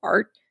level of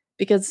art.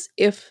 Because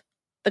if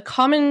the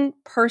common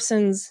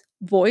person's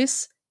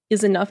voice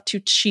is enough to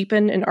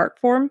cheapen an art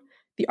form,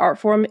 the art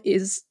form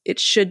it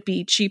should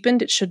be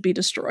cheapened, it should be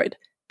destroyed,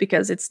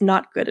 because it's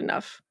not good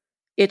enough.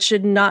 It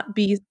should not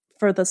be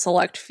for the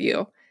select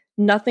few.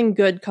 Nothing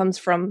good comes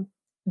from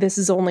this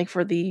is only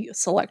for the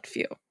select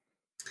few.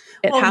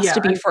 It has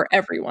to be for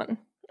everyone.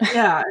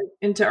 Yeah,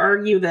 and to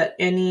argue that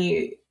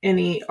any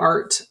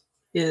art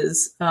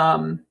is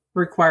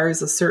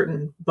requires a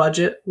certain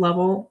budget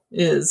level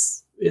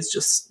is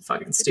just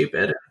fucking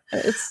stupid.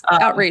 It's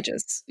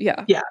outrageous.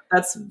 Yeah. Yeah,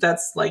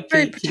 that's like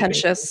very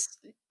pretentious.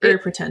 Very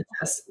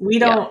pretentious. We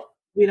don't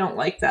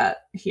like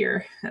that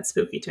here at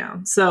Spooky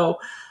Town. So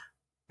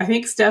I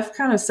think Steph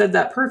kind of said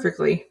that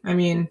perfectly. I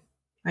mean,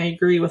 I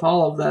agree with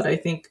all of that. I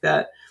think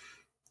that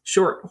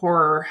short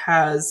horror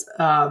has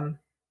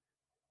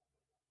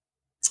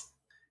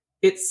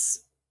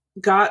it's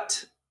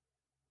got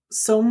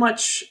so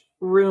much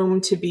room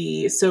to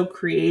be so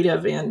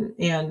creative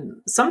and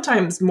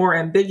sometimes more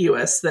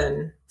ambiguous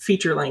than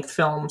feature-length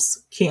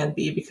films can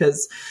be,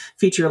 because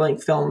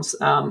feature-length films,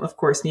 of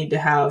course, need to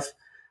have,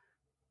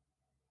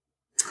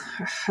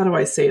 how do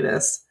I say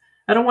this?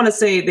 I don't want to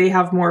say they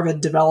have more of a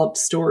developed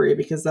story,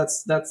 because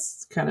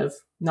that's kind of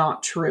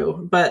not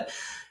true. But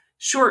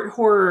short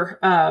horror,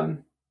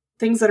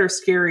 things that are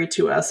scary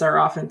to us are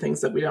often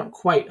things that we don't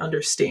quite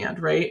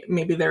understand, right?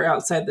 Maybe they're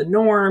outside the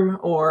norm,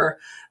 or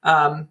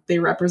they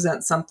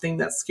represent something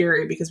that's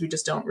scary because we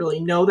just don't really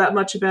know that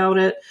much about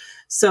it.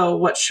 So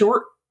what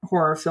short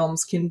horror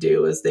films can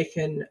do is they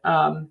can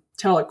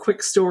tell a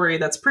quick story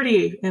that's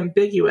pretty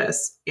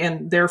ambiguous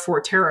and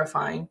therefore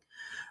terrifying.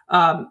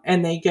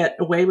 And they get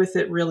away with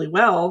it really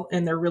well,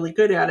 and they're really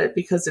good at it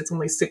because it's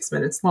only 6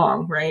 minutes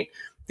long, right?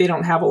 They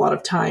don't have a lot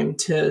of time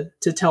to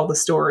tell the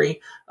story,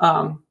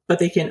 but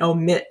they can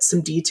omit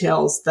some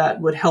details that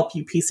would help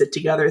you piece it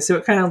together. So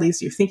it kind of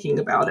leaves you thinking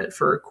about it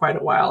for quite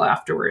a while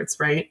afterwards,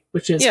 right?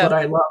 Which is what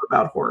I love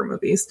about horror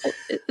movies.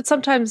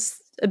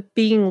 Sometimes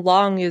being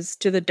long is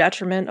to the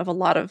detriment of a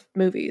lot of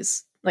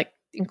movies, like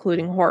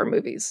including horror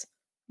movies,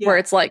 where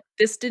it's like,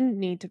 this didn't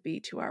need to be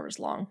 2 hours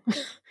long.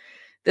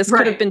 This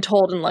could have been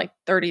told in like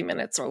 30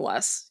 minutes or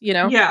less,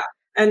 Yeah.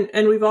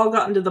 And we've all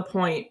gotten to the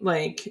point,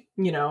 like,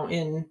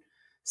 in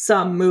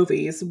some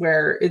movies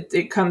where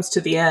it comes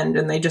to the end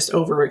and they just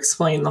over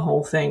explain the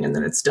whole thing and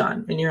then it's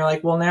done. And you're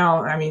like, well,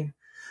 now, I mean,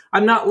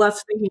 I'm not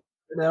left thinking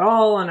at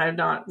all. And I'm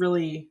not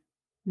really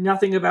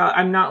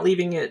I'm not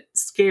leaving it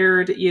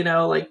scared,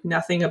 like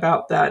nothing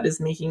about that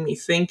is making me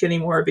think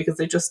anymore, because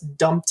they just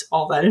dumped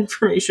all that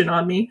information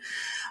on me.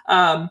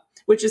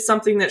 Which is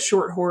something that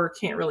short horror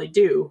can't really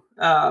do.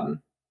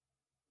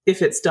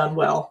 If it's done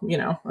well,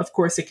 of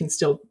course it can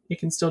still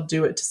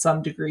do it to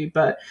some degree,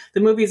 but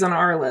the movies on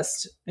our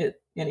list,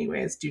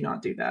 anyways, do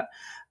not do that.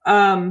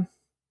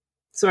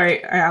 So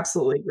I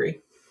absolutely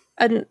agree.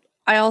 And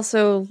I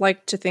also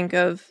like to think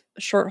of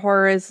short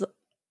horror as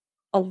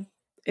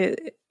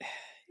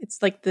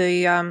it's like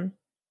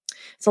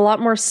it's a lot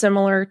more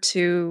similar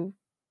to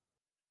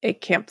a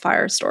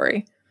campfire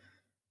story.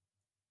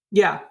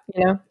 Yeah.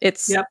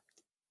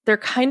 They're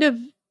kind of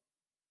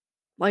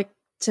like,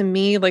 to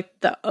me, like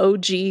the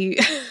OG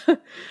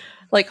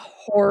like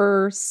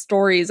horror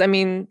stories. I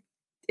mean,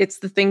 it's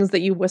the things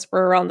that you whisper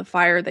around the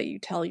fire, that you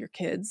tell your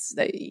kids,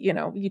 that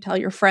you tell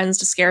your friends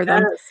to scare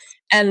them. Yes.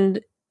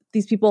 And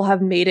these people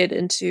have made it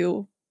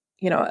into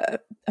a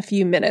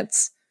few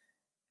minutes.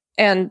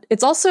 And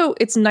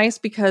it's nice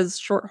because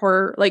short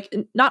horror, like,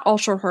 not all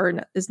short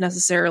horror is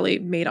necessarily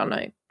made on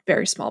a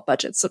very small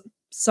budget. So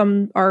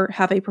some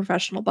have a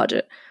professional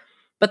budget,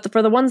 but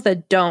for the ones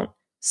that don't,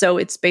 so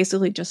it's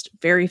basically just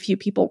very few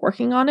people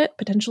working on it,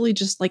 potentially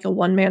just like a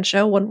one-man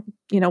show,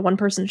 one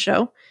person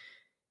show.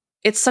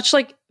 It's such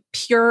like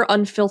pure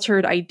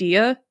unfiltered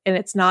idea, and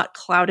it's not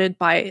clouded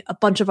by a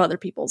bunch of other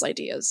people's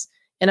ideas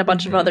and a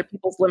bunch of other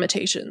people's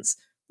limitations.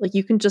 Like,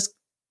 you can just,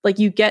 like,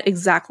 you get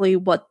exactly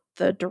what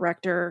the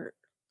director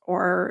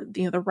or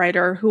the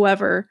writer,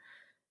 whoever,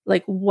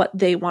 like, what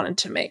they wanted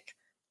to make.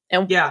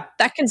 And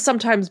that can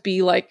sometimes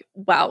be like,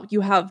 wow,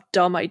 you have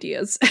dumb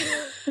ideas.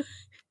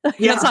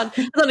 Yeah. It's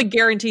not a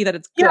guarantee that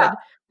it's good. Yeah.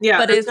 Yeah.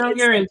 But There's no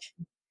guarantee.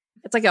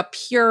 It's like a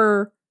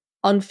pure,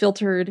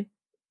 unfiltered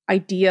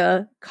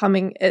idea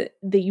coming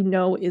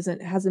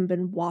that hasn't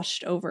been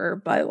washed over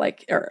by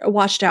or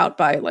washed out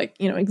by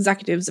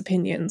executives'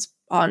 opinions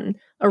on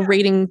a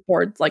rating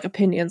board,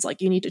 opinions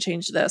you need to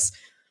change this.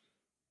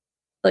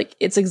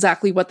 It's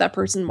exactly what that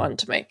person wanted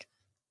to make.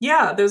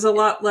 Yeah, there's a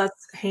lot less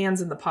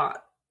hands in the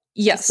pot.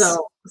 Yes.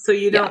 So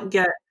you don't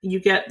get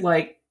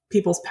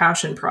people's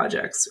passion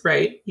projects,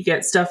 right? You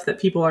get stuff that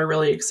people are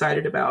really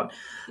excited about,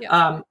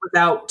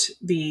 without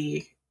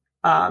the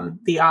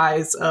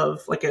eyes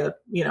of a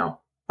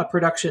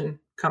production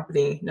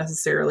company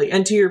necessarily.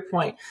 And to your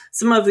point,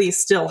 some of these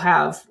still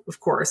have,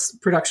 of course,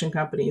 production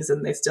companies,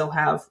 and they still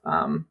have,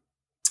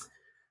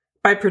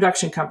 by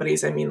production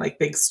companies, I mean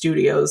big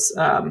studios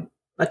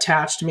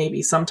attached.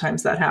 Maybe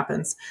sometimes that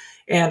happens.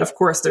 And of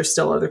course, there's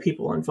still other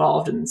people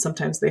involved, and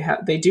sometimes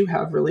they do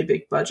have really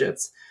big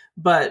budgets.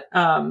 But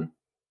the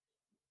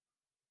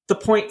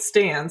point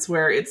stands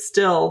where it's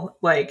still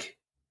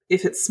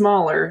if it's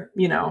smaller,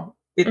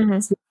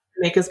 it's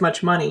make as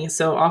much money.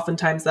 So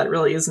oftentimes that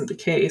really isn't the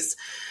case.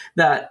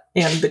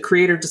 And the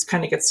creator just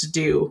kind of gets to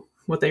do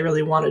what they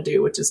really want to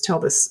do, which is tell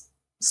this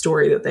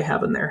story that they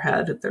have in their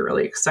head that they're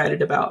really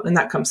excited about, and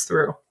that comes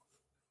through.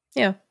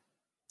 Yeah.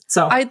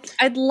 So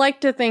I'd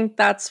like to think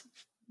that's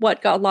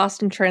what got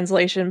lost in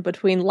translation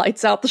between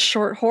Lights Out the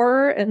short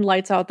horror and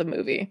Lights Out the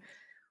movie.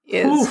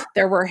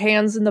 There were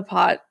hands in the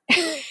pot.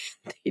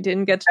 They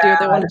didn't get to do what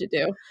they wanted to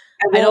do.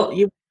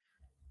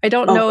 I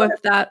don't know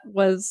if that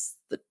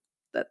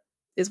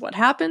is what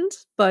happened,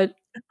 but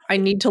I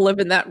need to live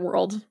in that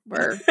world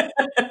where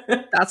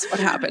that's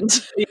what happened.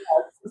 Yes.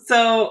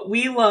 So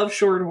we love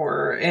short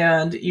horror,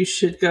 and you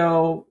should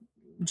go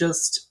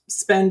just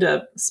spend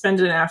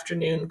an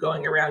afternoon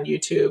going around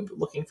YouTube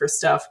looking for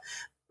stuff.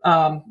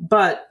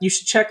 But you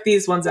should check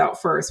these ones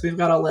out first. We've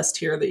got a list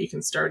here that you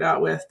can start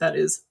out with that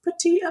is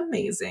pretty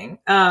amazing.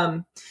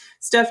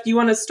 Steph, do you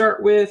want to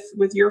start with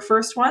your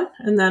first one,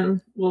 and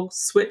then we'll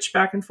switch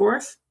back and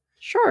forth?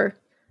 Sure.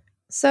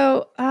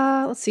 So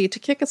let's see. To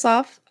kick us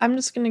off, I'm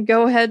just going to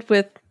go ahead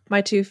with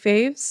my two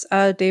faves,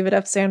 David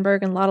F.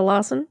 Sandberg and Lotta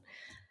Lawson,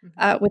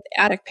 with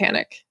Attic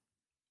Panic.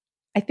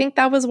 I think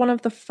that was one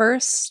of the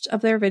first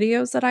of their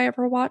videos that I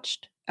ever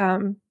watched.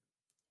 And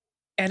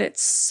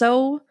it's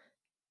so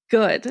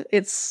good.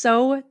 It's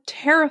so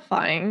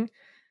terrifying.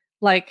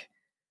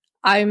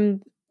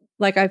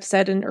 I've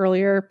said in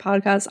earlier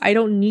podcasts, I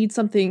don't need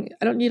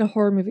a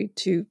horror movie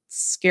to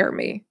scare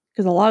me,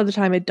 because a lot of the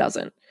time it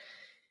doesn't.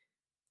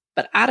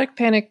 But Attic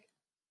Panic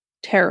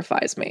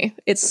terrifies me.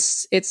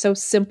 It's so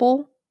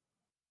simple,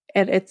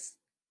 and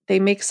they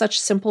make such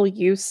simple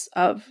use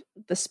of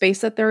the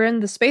space that they're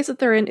in. The space that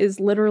they're in is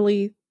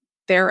literally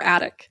their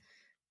attic.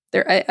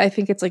 I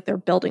think it's their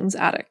building's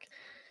attic.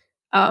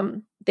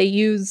 They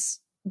use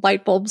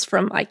light bulbs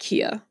from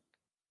IKEA,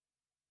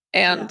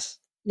 and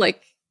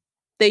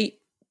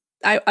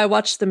I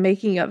watched the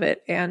making of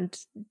it, and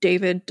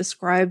David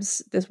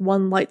describes this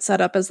one light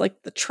setup as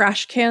the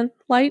trash can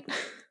light.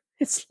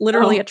 It's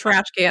literally a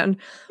trash can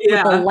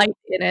with a light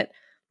in it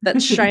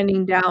that's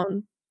shining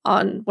down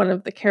on one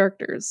of the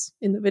characters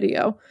in the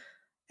video.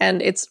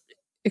 And it's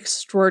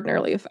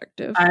extraordinarily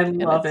effective. I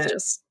love it.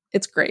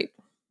 It's great.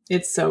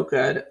 It's so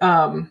good.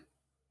 What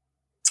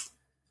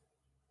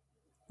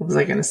was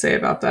I going to say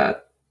about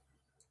that?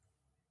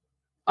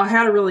 I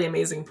had a really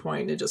amazing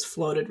point. It just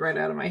floated right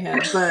out of my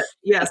head. But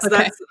yes,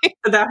 okay.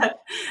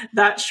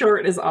 that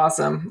short is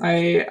awesome.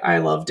 I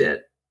loved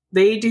it.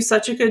 They do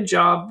such a good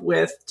job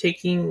with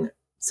taking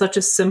such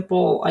a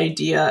simple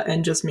idea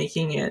and just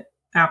making it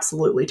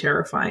absolutely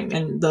terrifying.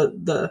 And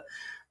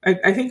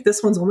I think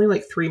this one's only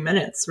 3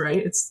 minutes, right?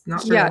 It's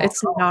not very long.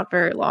 It's not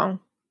very long.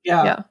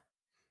 Yeah.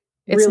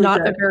 It's really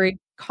not a very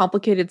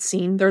complicated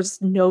scene. There's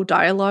no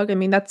dialogue. I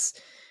mean, that's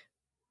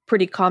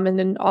pretty common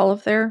in all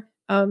of their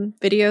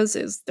videos,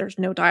 is there's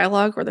no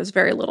dialogue, or there's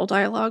very little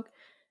dialogue.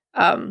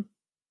 But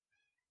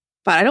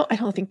I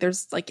don't think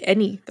there's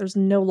there's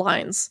no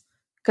lines,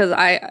 because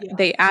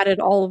they added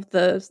all of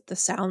the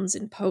sounds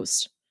in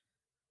post.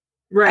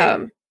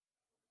 Right.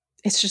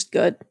 It's just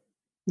good.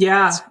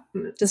 Yeah.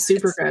 It's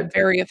super good.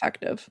 Very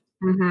effective.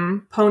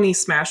 Mm-hmm. Pony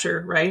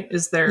Smasher, right?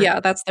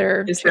 That's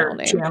their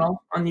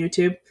channel on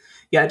YouTube.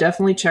 Yeah,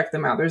 definitely check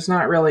them out. There's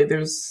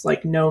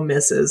no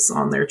misses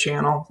on their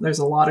channel. There's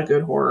a lot of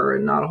good horror,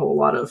 and not a whole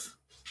lot of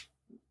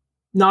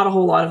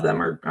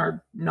them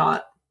are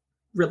not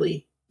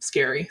really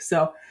scary.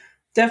 So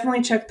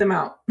definitely check them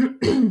out.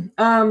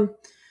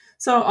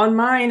 So on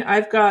mine,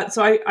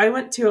 I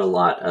went to a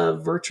lot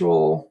of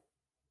virtual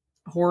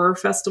horror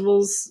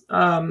festivals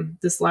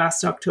this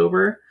last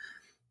October,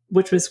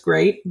 which was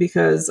great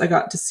because I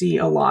got to see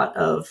a lot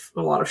of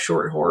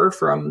short horror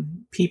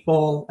from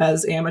people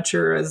as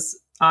amateur as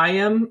I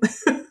am,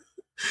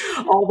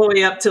 all the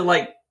way up to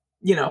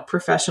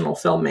professional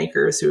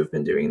filmmakers who have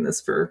been doing this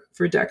for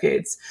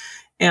decades.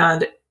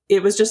 And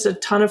it was just a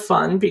ton of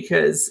fun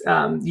because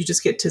you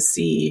just get to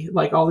see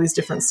all these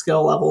different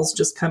skill levels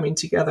just coming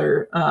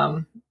together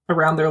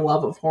around their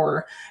love of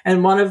horror.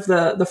 And one of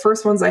the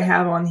first ones I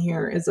have on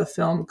here is a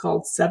film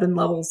called Seven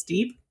Levels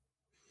Deep.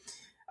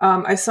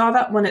 I saw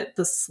that one at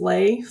the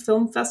Slay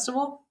Film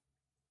Festival,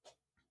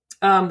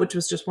 which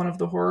was just one of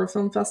the horror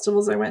film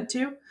festivals I went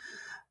to.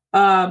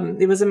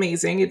 It was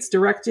amazing. It's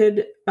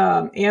directed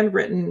and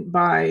written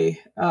by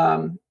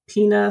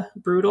Pina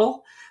Brudel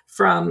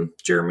from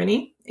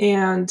Germany,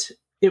 and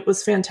it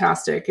was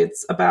fantastic.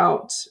 It's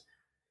about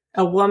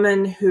a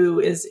woman who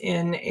is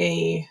in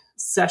a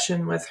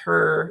session with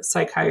her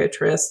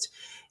psychiatrist,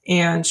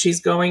 and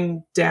she's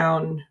going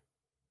down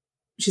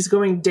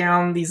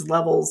these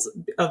levels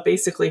of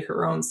basically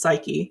her own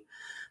psyche.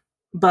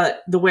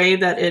 But the way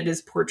that it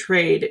is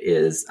portrayed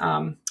is,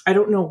 I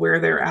don't know where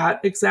they're at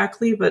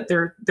exactly, but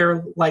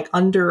they're like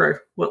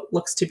under what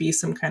looks to be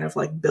some kind of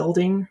like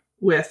building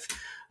with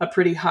a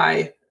pretty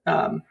high,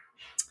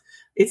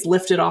 it's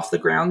lifted off the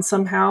ground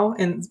somehow.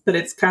 But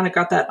it's kind of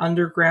got that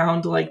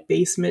underground like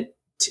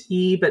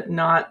basement-y, but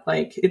not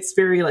like, it's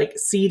very like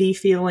seedy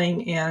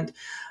feeling and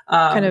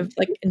kind of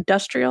like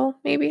industrial,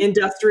 maybe?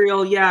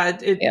 Industrial, yeah.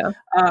 Yeah.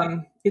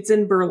 It's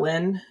in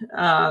Berlin,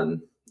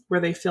 where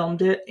they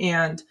filmed it,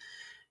 and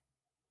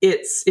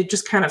it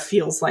just kind of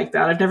feels like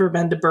that. I've never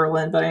been to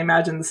Berlin, but I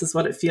imagine this is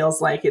what it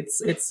feels like.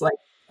 It's like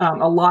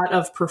a lot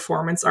of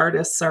performance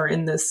artists are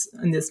in this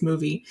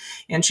movie,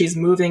 and she's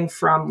moving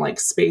from like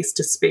space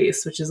to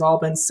space, which has all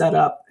been set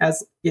up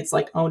as its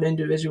like own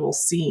individual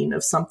scene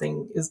of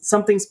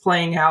something's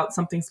playing out,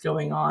 something's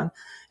going on,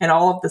 and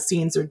all of the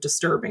scenes are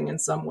disturbing in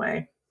some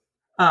way.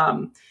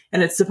 And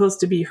it's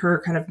supposed to be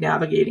her kind of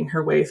navigating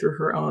her way through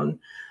her own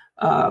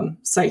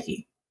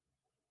psyche.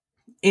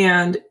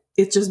 And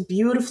it's just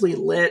beautifully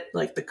lit.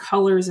 Like the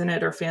colors in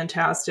it are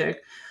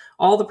fantastic.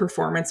 All the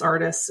performance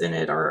artists in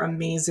it are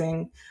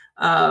amazing.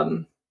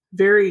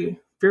 Very,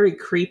 very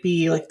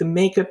creepy. Like the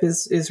makeup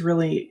is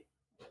really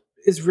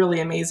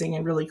amazing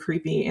and really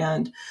creepy.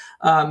 And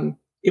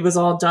it was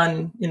all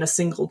done in a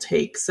single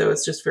take. So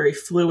it's just very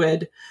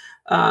fluid.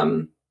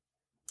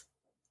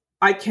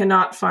 I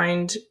cannot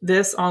find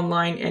this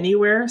online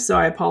anywhere, so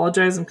I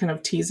apologize. I'm kind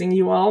of teasing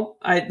you all.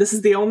 This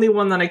is the only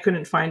one that I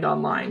couldn't find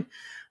online.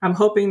 I'm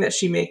hoping that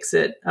she makes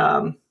it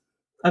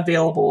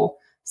available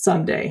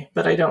someday,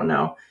 but I don't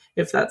know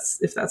if that's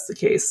the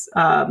case.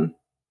 Yeah,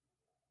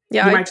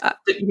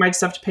 you might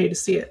just have to pay to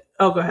see it.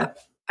 Oh, go ahead.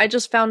 I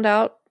just found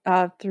out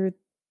through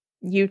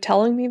you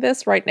telling me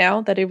this right now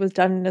that it was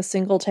done in a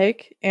single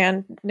take,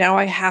 and now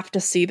I have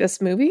to see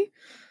this movie.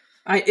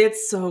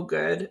 It's so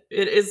good.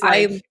 It is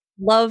like... I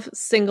love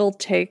single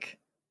take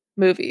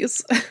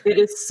movies. It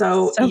is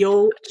so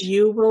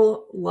you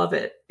will love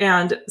it.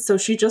 And so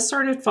she just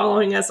started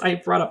following us. I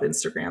brought up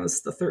Instagram. This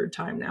is the third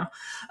time now.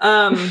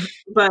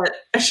 But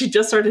she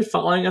just started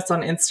following us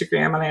on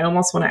Instagram, and I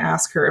almost want to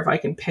ask her if I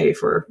can pay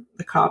for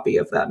a copy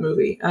of that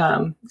movie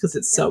because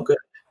it's so good.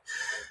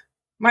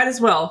 Might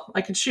as well.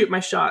 I could shoot my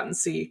shot and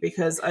see,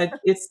 because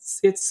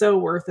it's so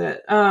worth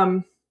it.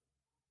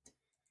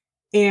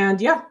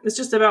 And yeah, it's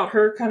just about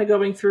her kind of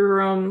going through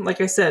her own, like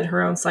I said,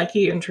 her own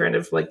psyche and trying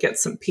to like get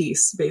some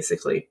peace,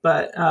 basically.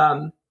 But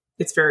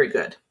it's very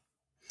good.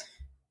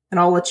 And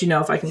I'll let you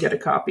know if I can get a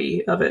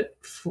copy of it.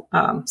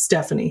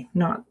 Stephanie,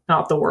 not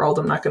the world.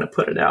 I'm not going to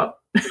put it out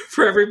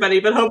for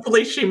everybody, but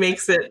hopefully she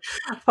makes it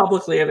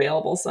publicly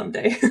available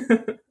someday.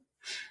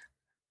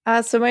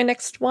 So my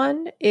next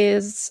one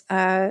is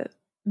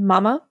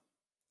Mama,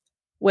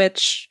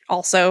 which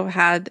also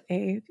had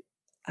a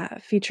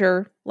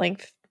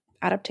feature-length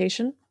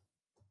adaptation.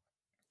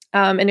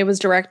 And it was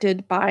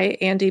directed by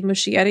Andy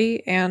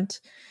Muschietti and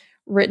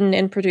written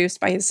and produced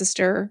by his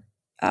sister,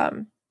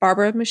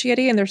 Barbara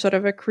Muschietti, and they're sort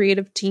of a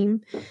creative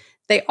team.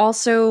 They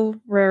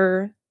also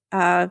were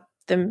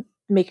the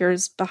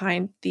makers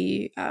behind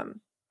the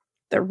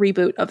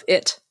reboot of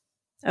It,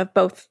 of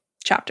both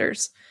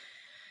chapters.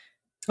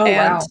 Oh,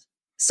 and wow.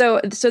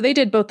 So they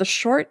did both the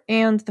short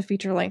and the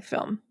feature-length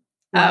film.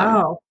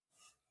 Wow.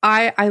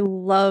 I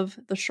love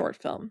the short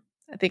film.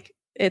 I think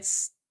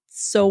it's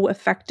so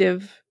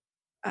effective.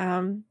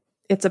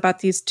 It's about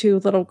these two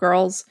little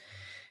girls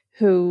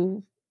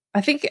who I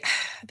think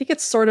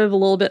it's sort of a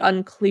little bit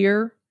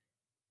unclear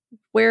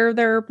where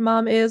their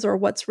mom is or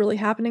what's really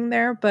happening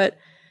there, but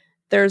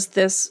there's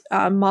this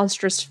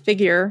monstrous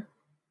figure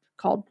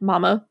called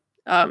Mama,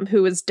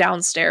 who is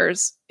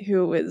downstairs,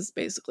 who is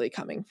basically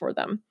coming for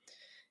them.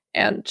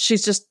 And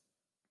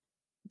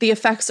the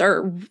effects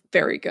are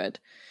very good.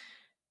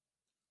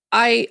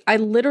 I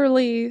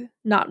literally,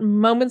 not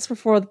moments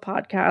before the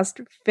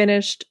podcast,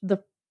 finished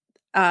the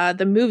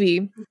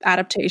movie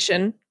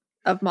adaptation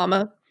of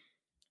Mama,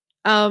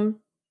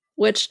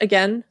 which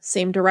again,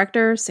 same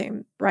director,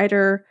 same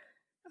writer,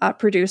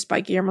 produced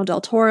by Guillermo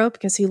del Toro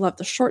because he loved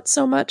the short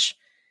so much.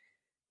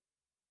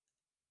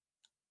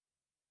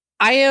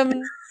 I am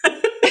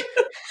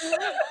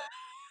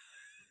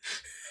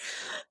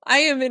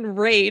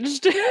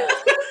enraged.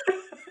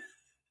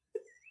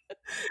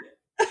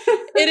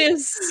 It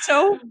is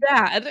so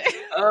bad.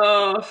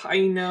 Oh, I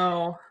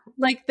know.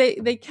 Like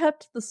they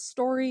kept the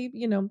story,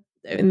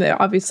 and they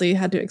obviously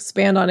had to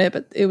expand on it,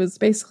 but it was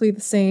basically the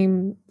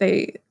same.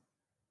 They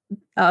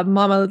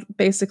Mama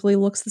basically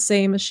looks the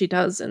same as she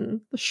does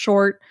in the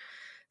short.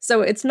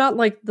 So it's not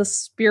like the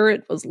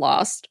spirit was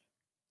lost.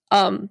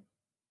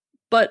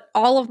 But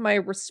all of my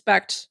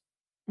respect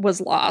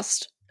was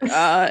lost.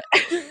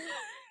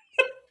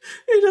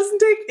 It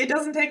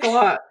doesn't take a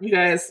lot, you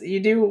guys.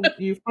 You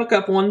fuck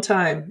up one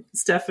time,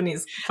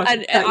 Stephanie's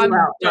fucking cut I'm you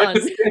out. done.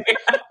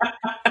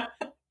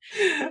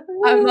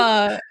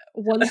 I'm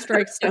one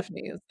strike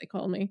Stephanie, as they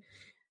call me.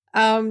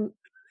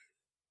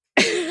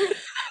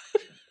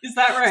 Is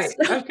that right?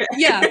 So, okay.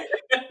 Yeah.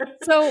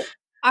 So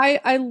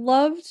I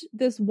loved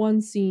this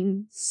one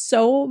scene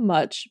so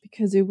much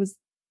because it was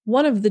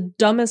one of the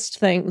dumbest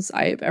things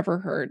I have ever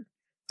heard.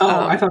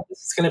 I thought this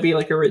was going to be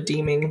like a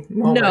redeeming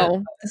moment.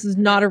 No, this is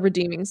not a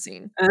redeeming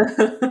scene.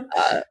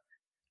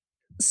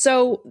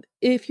 So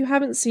if you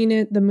haven't seen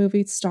it, the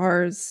movie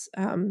stars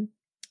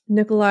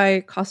Nikolai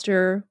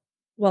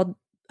Coster-Waldau.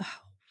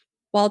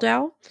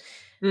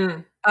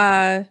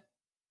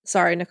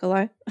 Sorry,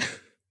 Nikolai.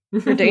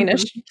 You're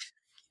Danish.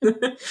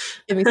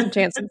 Give me some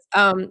chances.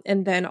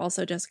 And then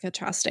also Jessica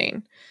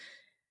Chastain.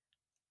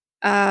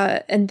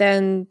 And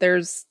then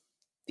there's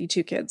the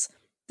two kids.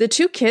 The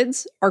two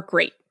kids are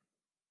great.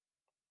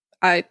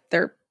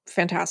 They're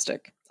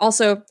fantastic.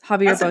 Also,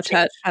 Javier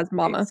Botet as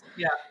Mama.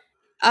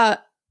 Yeah.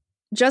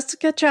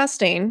 Jessica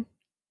Chastain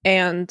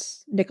and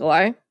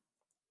Nikolai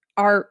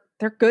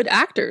they're good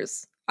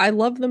actors. I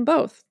love them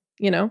both,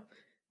 you know?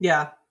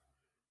 Yeah.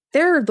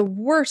 They're the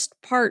worst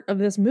part of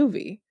this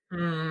movie.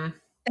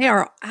 They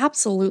are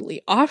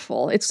absolutely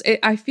awful.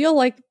 I feel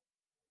like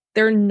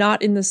they're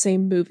not in the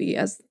same movie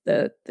as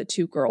the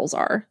two girls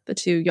are, the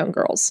two young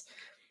girls.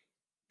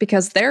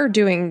 Because they're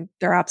doing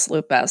their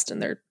absolute best and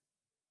they're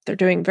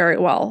doing very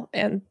well.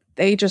 And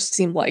they just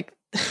seem like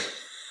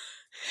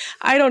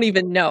I don't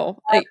even know.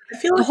 I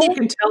feel like you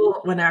can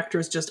tell when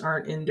actors just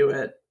aren't into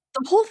it.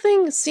 The whole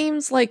thing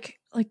seems like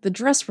the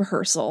dress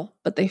rehearsal,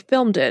 but they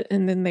filmed it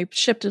and then they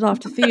shipped it off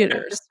to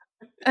theaters.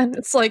 And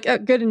it's like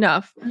good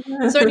enough.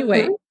 So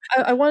anyway,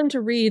 I wanted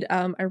to read.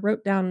 I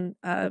wrote down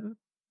a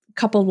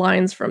couple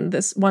lines from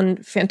this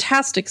one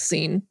fantastic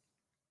scene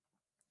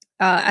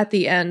at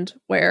the end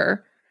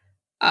where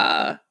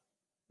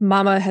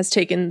Mama has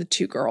taken the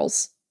two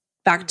girls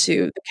back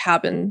to the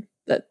cabin.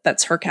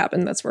 That's her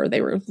cabin. That's where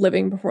they were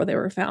living before they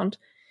were found.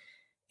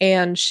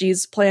 And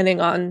she's planning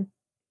on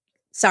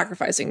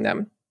sacrificing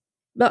them.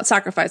 Not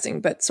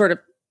sacrificing, but sort of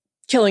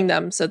killing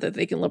them so that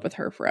they can live with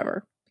her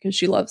forever because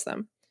she loves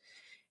them.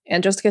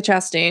 And Jessica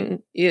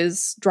Chastain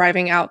is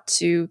driving out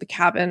to the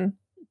cabin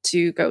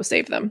to go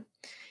save them.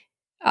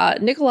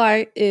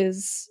 Nikolai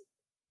is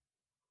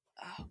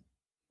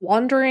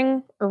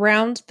wandering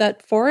around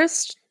that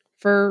forest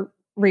for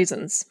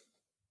reasons.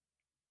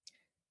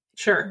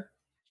 Sure.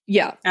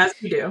 Yeah. As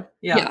you do.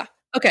 Yeah.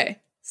 Okay.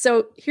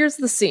 So here's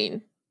the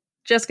scene.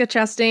 Jessica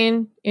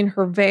Chastain in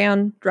her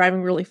van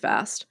driving really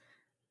fast.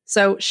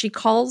 So she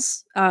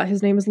calls,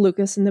 his name is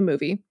Lucas in the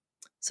movie.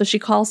 So she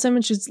calls him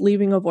and she's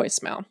leaving a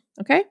voicemail.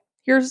 Okay?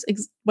 Here's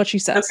what she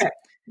says. Okay.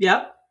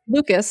 Yep.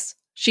 Lucas,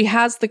 she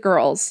has the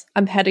girls.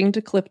 I'm heading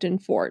to Clifton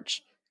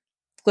Forge.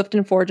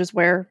 Clifton Forge is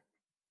where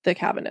the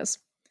cabin is.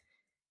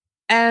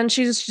 And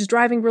she's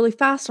driving really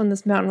fast on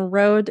this mountain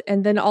road.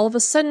 And then all of a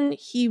sudden,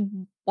 he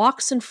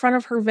walks in front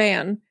of her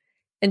van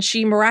and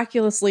she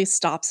miraculously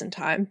stops in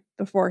time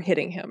before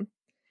hitting him.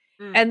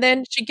 And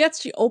then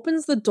she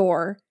opens the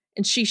door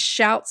and she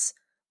shouts,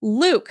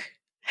 Luke.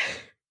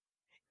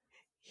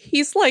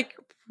 He's like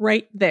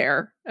right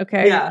there.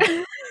 Okay. Yeah.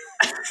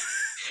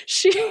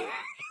 she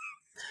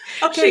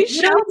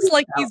shouts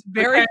like he's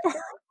very far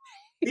away.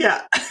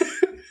 Yeah.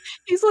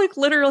 He's like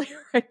literally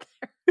right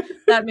there.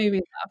 That made me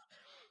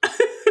laugh.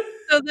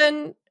 So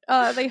then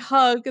they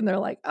hug and they're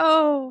like,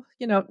 oh,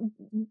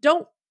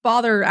 don't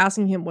bother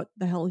asking him what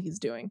the hell he's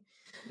doing.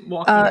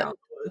 Walking out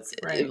the woods,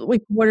 right?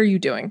 Like, what are you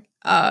doing?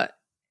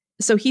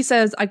 So he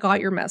says, I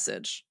got your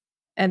message.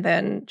 And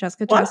then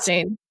Jessica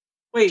Chastain.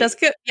 Wait.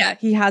 Jessica, yeah,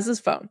 he has his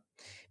phone.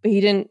 But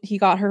he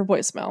got her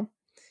voicemail.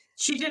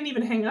 She didn't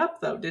even hang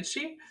up though, did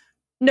she?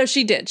 No,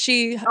 she did.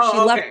 She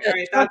left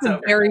a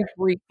very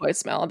brief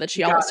voicemail that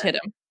she almost hit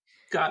him.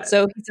 Got it.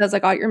 So he says, I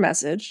got your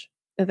message.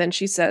 And then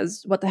she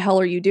says, what the hell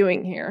are you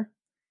doing here?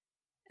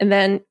 And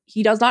then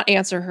he does not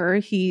answer her.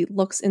 He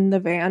looks in the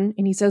van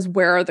and he says,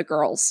 where are the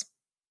girls?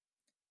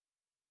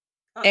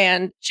 Oh.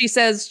 And she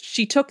says,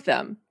 she took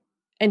them.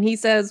 And he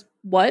says,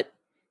 what?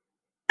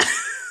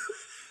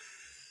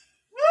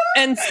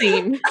 End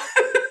scene.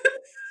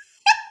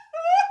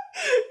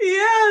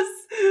 Yes.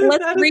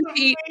 Let's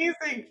repeat.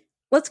 Amazing.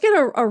 Let's get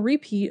a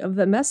repeat of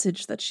the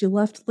message that she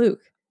left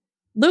Luke.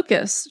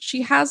 Lucas,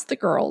 she has the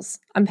girls.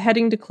 I'm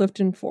heading to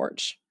Clifton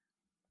Forge.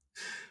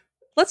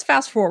 Let's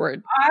fast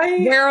forward.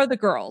 Where are the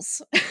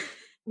girls?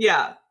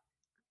 Yeah.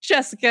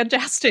 Jessica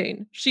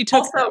Chastain. She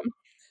took them.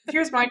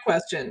 Here's my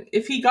question.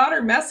 If he got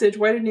her message,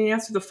 why didn't he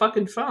answer the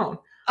fucking phone?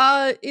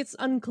 It's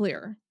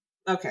unclear.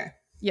 Okay.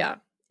 Yeah.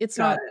 It's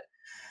got it.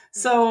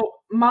 So,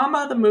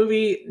 Mama the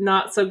movie,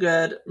 not so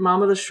good.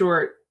 Mama the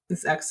short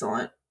is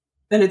excellent.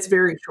 And it's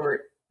very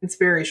short. It's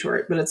very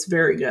short, but it's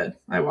very good.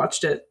 I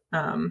watched it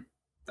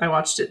I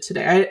watched it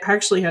today. I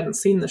actually hadn't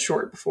seen the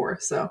short before,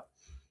 so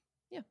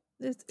Yeah,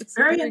 it's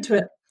very very into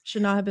good. it.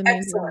 Should not have been made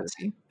into a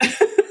Excellent. movie.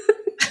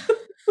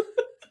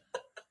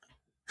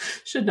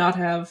 Should not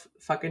have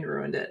fucking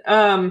ruined it.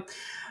 All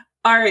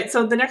right,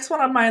 so the next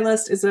one on my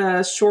list is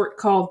a short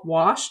called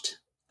Washed.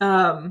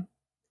 And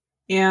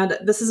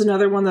this is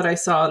another one that I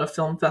saw at a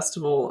film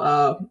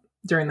festival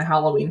during the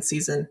Halloween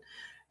season.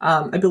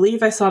 I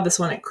believe I saw this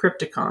one at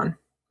Crypticon,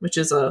 which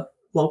is a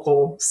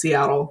local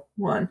Seattle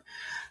one,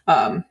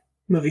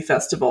 movie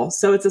festival.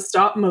 So it's a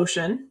stop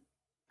motion,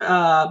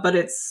 but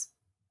it's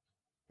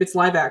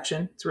live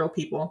action. It's real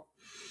people.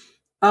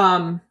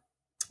 But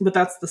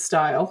that's the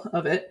style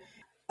of it.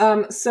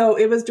 So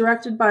it was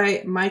directed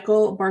by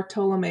Michael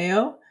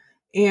Bartolomeo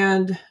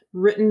and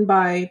written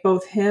by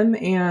both him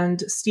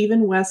and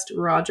Stephen West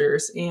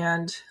Rogers.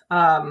 And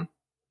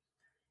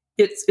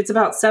it's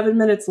about 7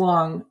 minutes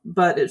long,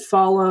 but it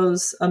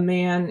follows a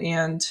man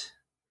and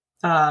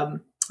a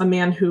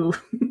man who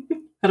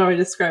how do I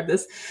describe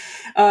this?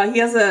 He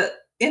has a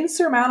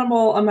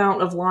insurmountable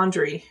amount of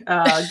laundry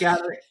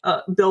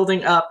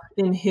building up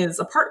in his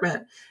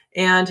apartment,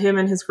 and him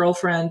and his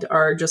girlfriend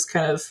are just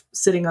kind of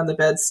sitting on the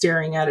bed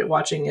staring at it,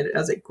 watching it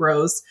as it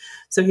grows.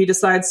 So he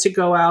decides to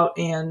go out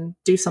and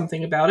do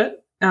something about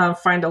it,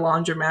 find a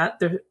laundromat.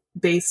 They're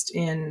based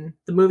in,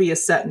 the movie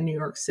is set in New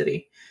York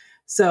City.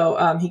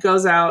 So he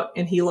goes out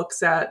and he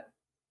looks at,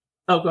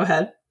 oh, go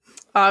ahead.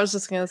 I was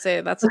just going to say,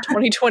 that's a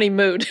 2020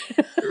 mood.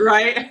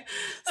 Right?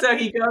 So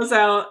he goes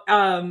out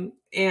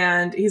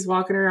and he's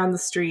walking around the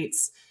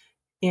streets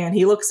and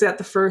he looks at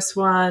the first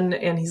one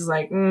and he's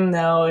like,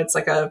 no, it's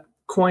like a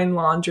coin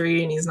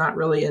laundry, and he's not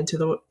really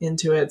into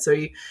it.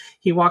 So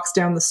he walks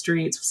down the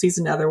streets, sees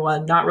another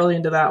one, not really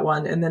into that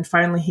one. And then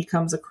finally he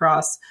comes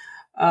across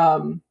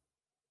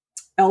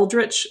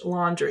Eldritch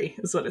Laundry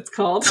is what it's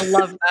called. I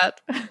love that.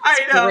 I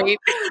know. Great.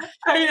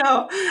 I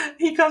know.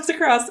 He comes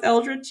across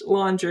Eldritch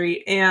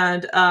Laundry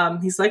and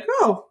he's like,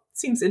 oh,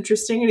 seems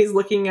interesting. And he's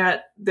looking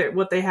at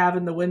what they have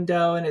in the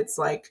window, and it's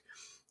like,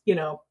 you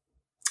know,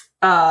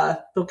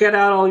 they'll get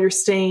out all your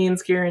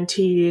stains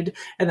guaranteed,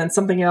 and then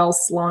something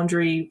else,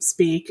 laundry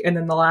speak, and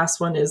then the last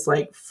one is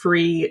like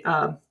free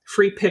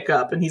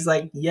pickup. And he's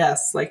like,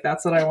 yes, like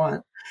that's what I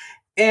want.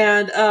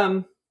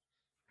 And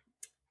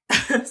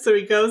so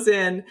he goes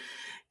in,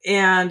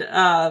 and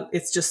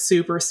it's just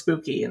super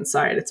spooky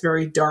inside. It's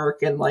very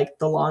dark, and like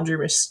the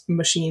laundry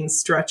machines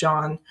stretch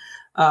on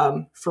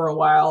for a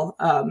while.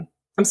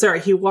 I'm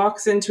sorry, he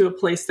walks into a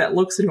place that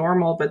looks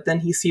normal, but then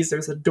he sees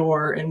there's a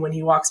door, and when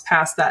he walks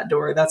past that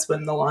door, that's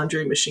when the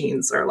laundry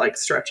machines are like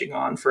stretching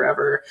on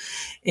forever,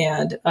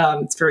 and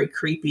it's very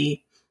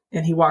creepy.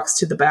 And he walks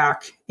to the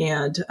back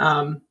and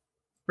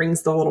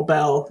rings the little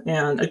bell,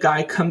 and a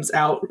guy comes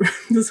out.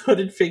 This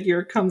hooded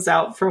figure comes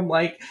out from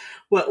like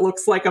what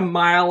looks like a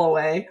mile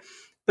away,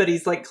 but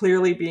he's like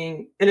clearly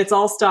being, and it's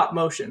all stop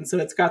motion, so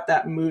it's got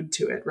that mood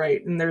to it,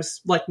 right? And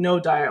there's like no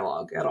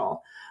dialogue at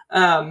all.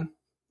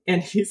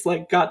 And he's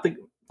like got the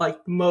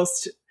like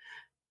most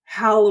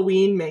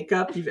Halloween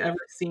makeup you've ever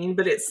seen,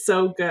 but it's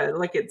so good.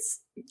 Like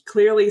it's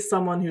clearly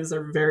someone who's a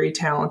very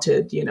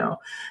talented,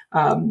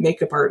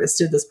 makeup artist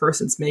did this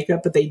person's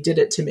makeup, but they did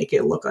it to make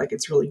it look like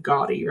it's really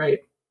gaudy, right?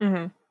 Mm-hmm.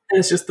 And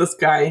it's just this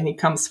guy, and he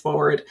comes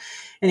forward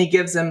and he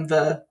gives him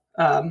the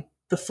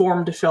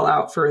form to fill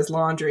out for his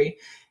laundry.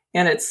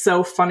 And it's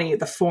so funny,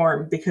 the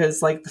form,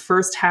 because like the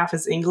first half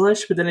is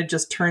English, but then it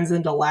just turns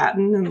into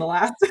Latin in the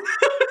last.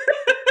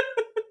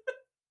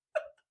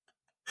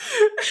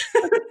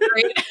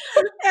 Great.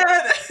 And,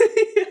 yeah.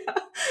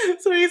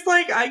 So he's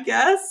like, I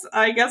guess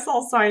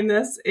I'll sign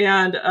this.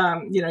 And,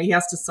 he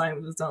has to sign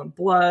with his own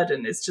blood.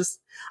 And it's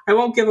just, I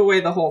won't give away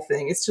the whole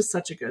thing. It's just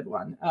such a good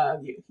one.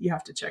 You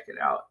have to check it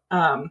out.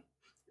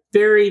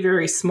 Very,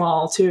 very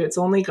small too. It's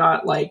only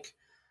got like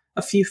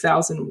a few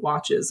thousand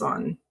watches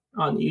on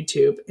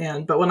YouTube.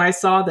 But when I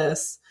saw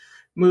this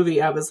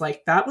movie, I was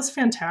like, that was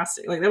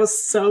fantastic. Like that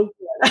was so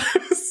good.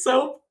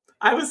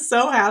 I was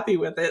so happy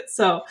with it.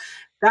 So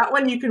that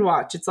one you can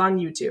watch. It's on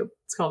YouTube.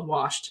 It's called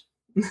Washed.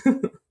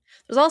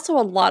 There's also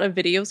a lot of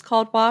videos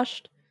called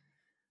Washed,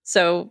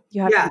 so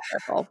you have to be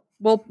careful.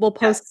 We'll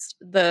post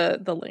the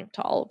link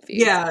to all of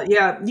these.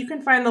 Yeah. You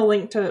can find the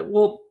link to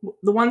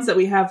the ones that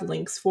we have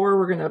links for.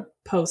 We're gonna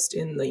post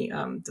in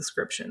the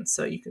description,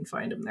 so you can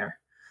find them there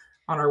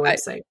on our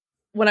website.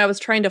 When I was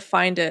trying to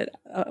find it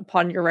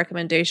upon your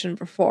recommendation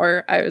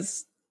before, I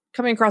was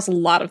coming across a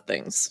lot of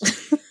things.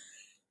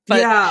 But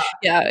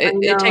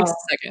it takes a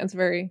second. It's a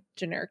very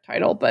generic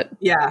title, but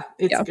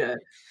it's good.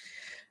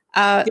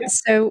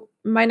 So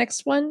my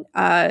next one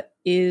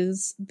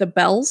is The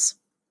Bells.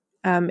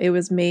 It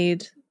was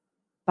made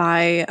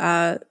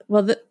by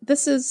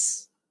this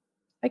is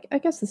I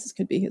guess this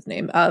could be his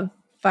name,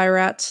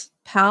 Virat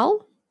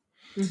Pal.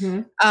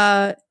 Mm-hmm.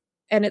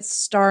 And it's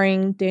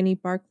starring Danny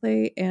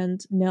Barclay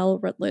and Nell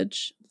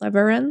Rutledge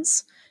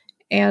Leverens.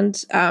 And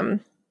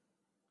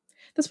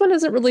this one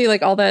isn't really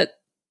like all that.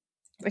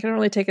 I don't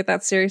really take it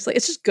that seriously.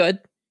 It's just good.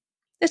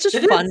 It's just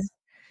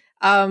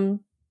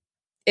fun.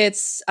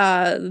 It's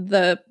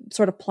the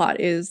sort of plot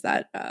is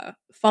that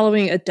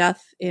following a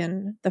death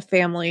in the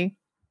family,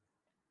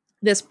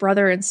 this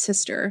brother and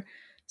sister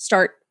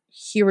start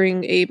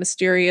hearing a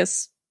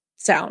mysterious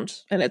sound,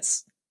 and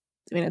it's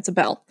a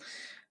bell.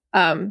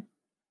 Um,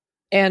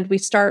 and we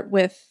start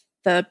with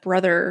the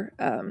brother.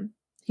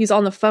 He's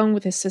on the phone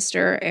with his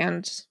sister,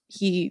 and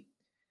it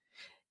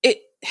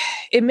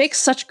it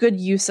makes such good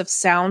use of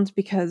sound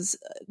because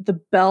the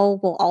bell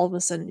will all of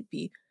a sudden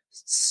be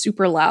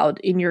super loud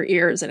in your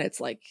ears, and it's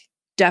like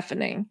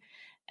deafening.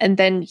 And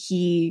then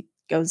he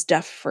goes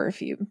deaf for a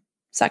few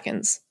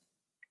seconds,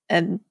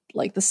 and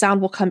like the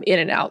sound will come in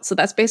and out. So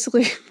that's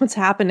basically what's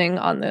happening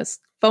on this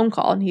phone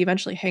call. And he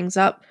eventually hangs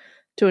up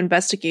to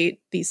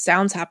investigate these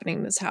sounds happening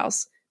in this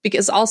house,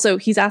 because also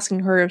he's asking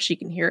her if she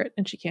can hear it,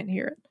 and she can't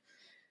hear it.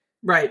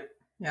 Right.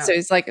 Yeah. So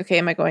he's like, okay,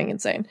 am I going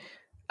insane?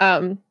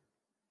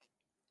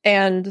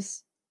 And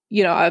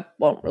I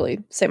won't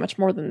really say much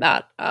more than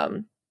that.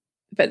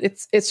 But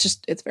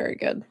it's very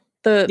good.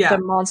 The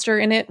monster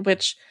in it,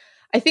 which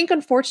I think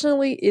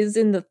unfortunately is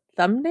in the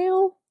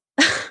thumbnail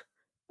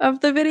of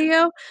the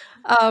video.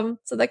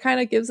 So that kind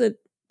of gives it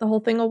the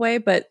whole thing away,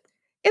 but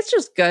it's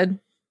just good.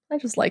 I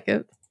just like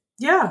it.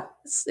 Yeah.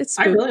 It's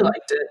I really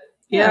liked it.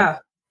 Yeah.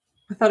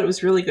 I thought it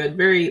was really good.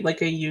 Very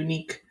like a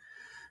unique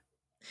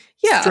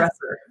stressor.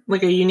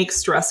 Like a unique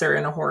stressor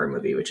in a horror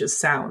movie, which is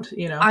sound,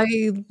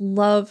 I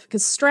love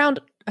because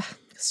sound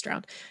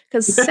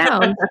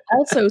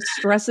also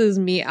stresses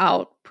me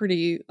out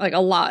pretty like a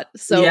lot.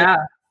 So yeah.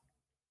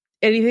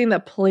 Anything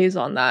that plays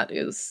on that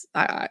is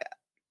I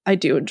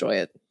do enjoy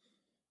it.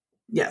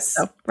 Yes.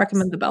 So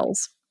recommend the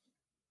bells.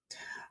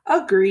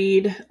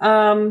 Agreed.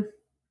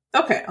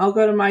 Okay, I'll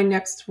go to my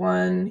next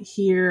one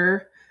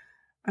here.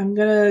 I'm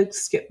gonna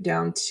skip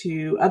down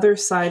to Other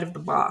Side of the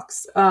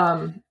Box.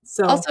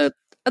 So also,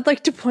 I'd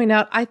like to point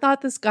out I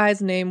thought this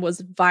guy's name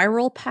was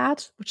Viral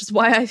Pat, which is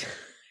why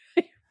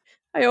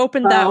I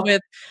opened that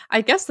with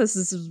I guess this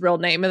is his real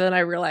name, and then I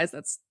realized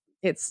it's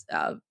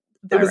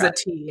it was a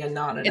T and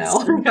not an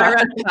L.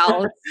 Viral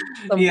Pal.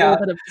 It's a little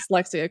bit of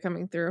dyslexia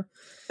coming through.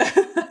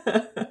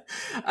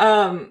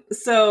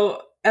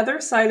 So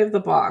Other Side of the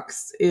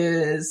Box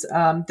is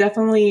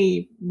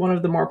definitely one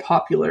of the more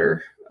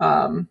popular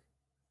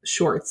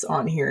shorts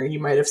on here. You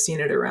might have seen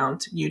it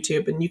around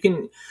YouTube,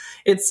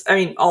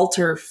 and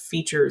Alter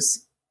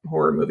features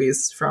horror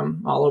movies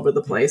from all over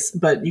the place,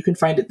 but you can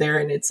find it there,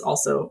 and it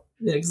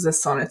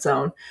exists on its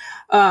own.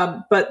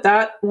 But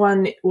that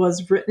one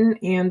was written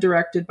and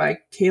directed by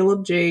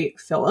Caleb J.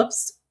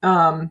 Phillips,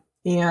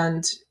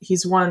 and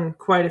he's won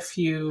quite a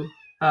few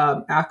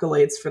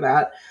accolades for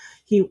that.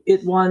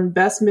 It won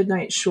Best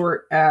Midnight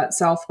Short at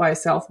South by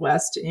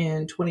Southwest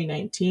in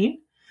 2019.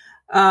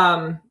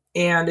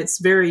 And it's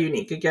very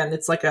unique. Again,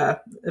 it's like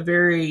a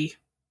very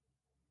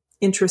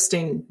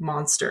interesting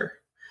monster.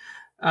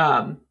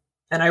 And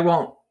I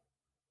don't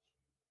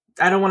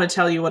want to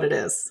tell you what it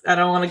is. I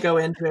don't want to go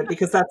into it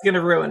because that's going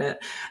to ruin it.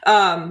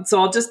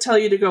 So I'll just tell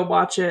you to go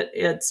watch it.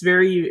 It's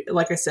very,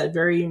 like I said,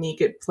 very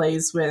unique. It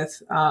plays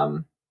with,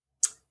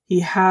 he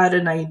had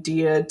an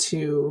idea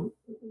to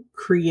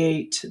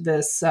create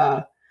this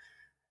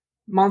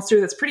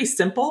monster that's pretty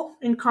simple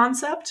in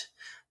concept,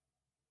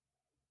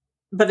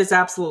 but it's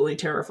absolutely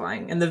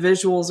terrifying. And the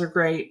visuals are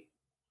great.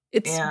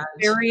 It's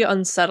very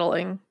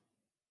unsettling.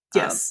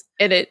 Yes.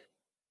 And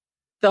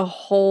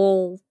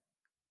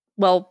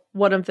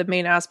one of the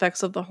main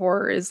aspects of the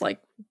horror is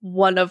like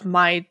one of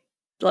my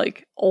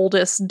like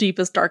oldest,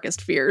 deepest,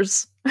 darkest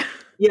fears.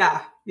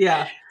 Yeah.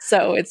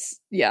 So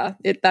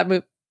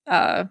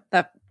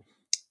that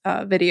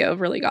video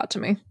really got to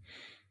me.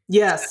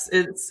 Yes,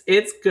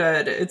 it's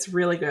good. It's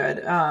really good.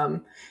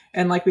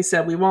 And like we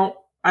said,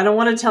 I don't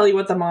want to tell you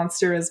what the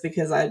monster is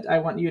because I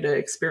want you to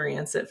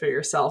experience it for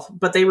yourself,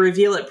 but they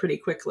reveal it pretty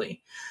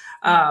quickly.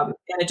 And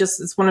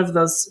it's one of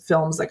those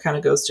films that kind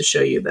of goes to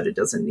show you that it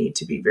doesn't need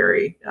to be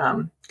very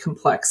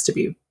complex to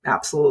be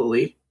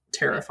absolutely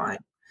terrifying.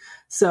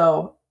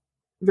 So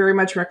very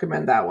much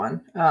recommend that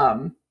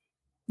one.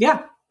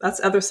 That's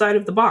Other Side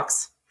of the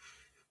Box.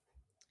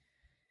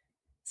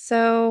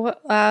 So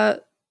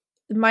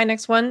my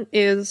next one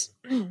is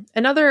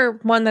another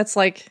one that's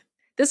like,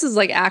 this is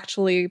like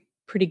actually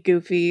pretty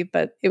goofy,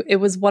 but it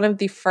was one of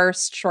the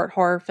first short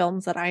horror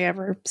films that I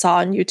ever saw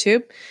on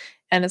YouTube,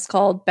 and it's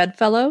called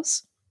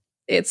Bedfellows.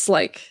 It's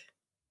like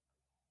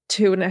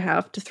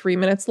 2.5 to 3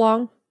 minutes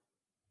long.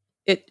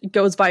 It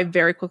goes by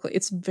very quickly.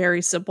 It's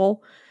very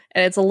simple,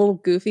 and it's a little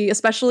goofy,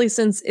 especially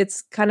since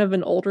it's kind of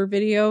an older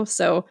video.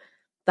 So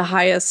the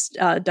highest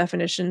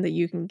definition that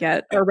you can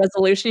get, or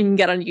resolution you can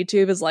get on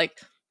YouTube, is like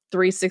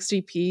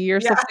 360p or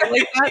something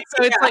like that.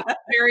 So it's like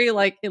very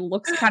like, it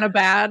looks kind of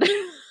bad,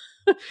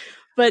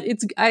 but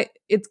it's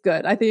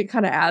good. I think it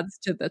kind of adds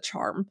to the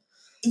charm.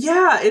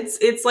 Yeah,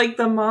 it's like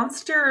the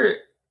monster.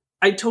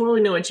 I totally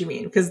know what you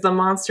mean, because the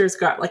monster's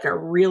got like a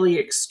really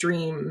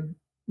extreme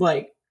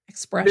like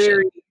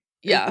expression.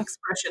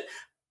 Expression,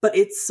 but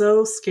it's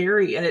so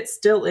scary, and it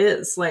still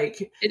is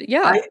like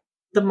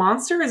the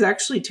monster is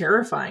actually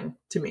terrifying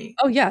to me.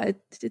 Oh yeah,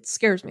 it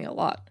scares me a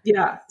lot.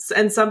 Yeah.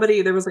 And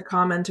there was a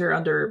commenter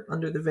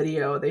under the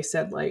video. They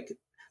said like,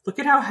 look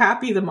at how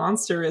happy the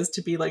monster is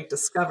to be like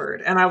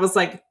discovered. And I was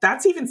like,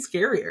 that's even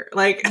scarier.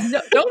 Like,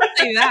 No, don't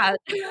say that.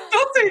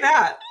 don't say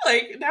that.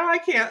 Like now I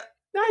can't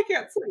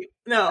sleep.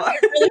 No. I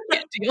really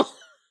can't deal.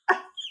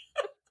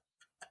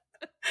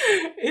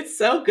 It's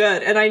so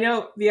good. And I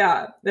know,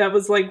 yeah, that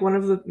was like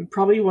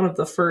probably one of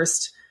the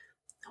first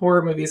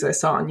horror movies I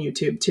saw on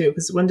YouTube too.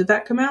 Because when did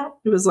that come out?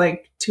 It was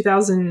like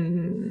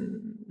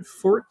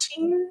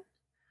 2014.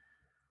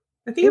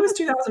 I think it was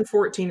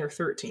 2014 or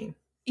 13.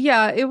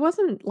 Yeah, it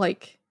wasn't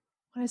like,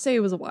 when I say it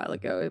was a while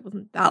ago, it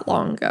wasn't that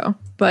long ago.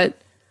 But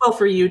well,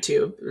 for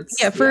YouTube,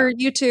 for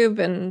YouTube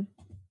and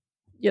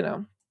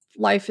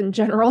life in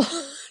general,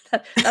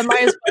 that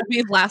might as well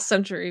be last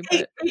century.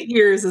 But 8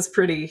 years is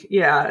pretty.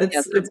 Yeah,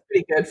 it's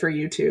pretty good for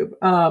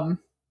YouTube.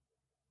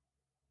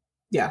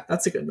 Yeah,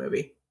 that's a good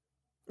movie.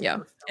 Yeah,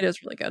 it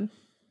is really good.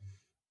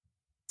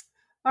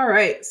 All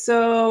right,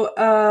 so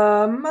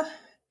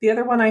the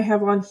other one I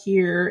have on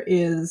here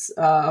is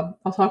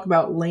I'll talk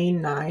about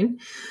Lane 9.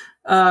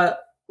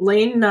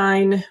 Lane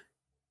 9,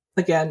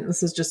 again,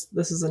 this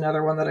is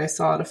another one that I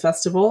saw at a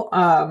festival,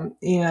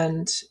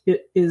 and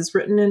it is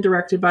written and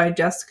directed by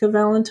Jessica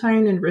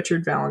Valentine and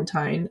Richard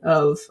Valentine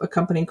of a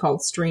company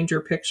called Stranger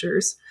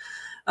Pictures.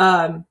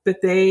 And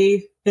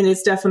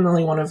it's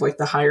definitely one of like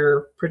the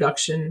higher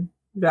production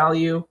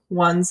value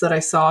ones that I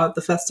saw at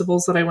the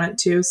festivals that I went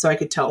to, so I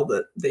could tell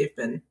that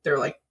they're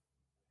like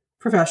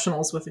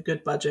professionals with a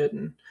good budget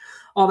and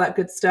all that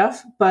good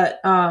stuff.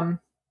 But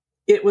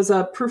it was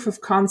a proof of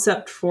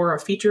concept for a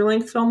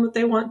feature-length film that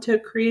they want to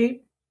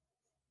create.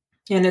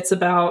 And it's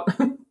about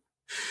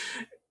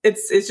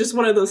it's just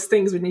one of those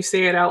things when you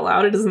say it out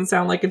loud, it doesn't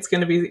sound like it's going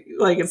to be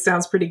like, it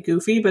sounds pretty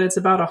goofy, but it's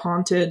about a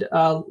haunted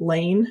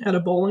lane at a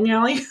bowling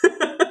alley.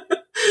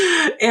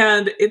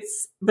 And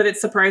it's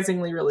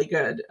surprisingly really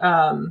good.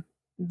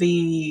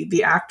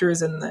 The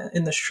actors in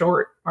the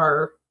short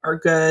are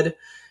good.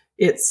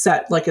 It's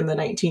set like in the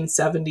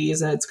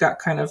 1970s, and it's got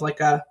kind of like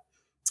a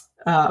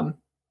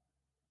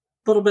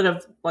little bit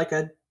of like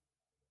a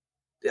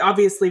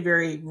obviously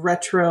very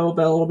retro,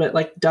 but a little bit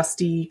like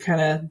dusty,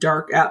 kind of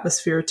dark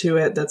atmosphere to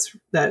it.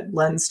 That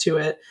lends to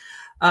it.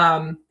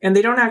 And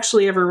they don't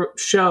actually ever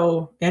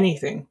show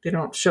anything. They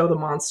don't show the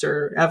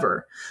monster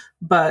ever.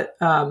 But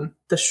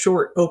the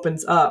short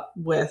opens up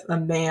with a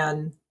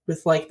man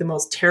with like the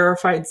most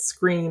terrified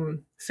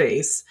scream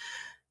face,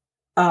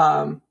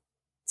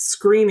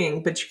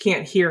 screaming, but you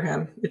can't hear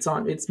him.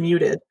 It's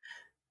muted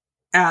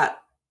at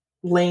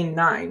Lane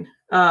 9.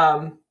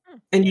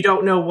 And you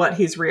don't know what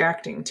he's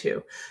reacting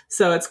to.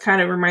 So it's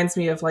kind of reminds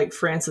me of like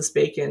Francis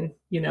Bacon,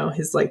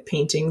 his like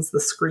paintings, the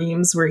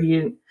screams, where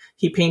he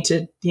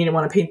painted, he didn't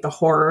want to paint the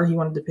horror. He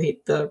wanted to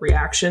paint the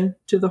reaction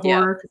to the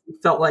horror. Yeah. He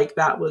felt like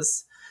that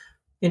was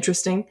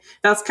interesting.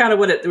 That's kind of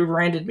what it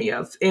reminded me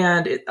of.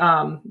 And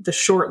the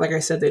short, like I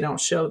said, they don't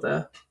show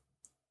the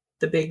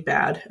big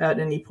bad at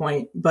any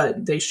point,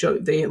 but they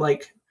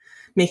like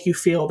make you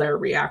feel their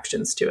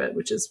reactions to it,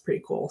 which is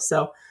pretty cool.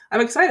 So I'm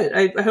excited.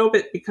 I hope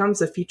it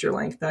becomes a feature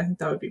length. I think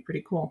that would be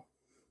pretty cool.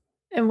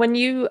 And when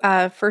you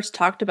first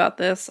talked about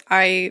this,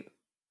 I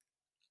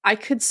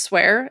could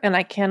swear, and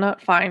I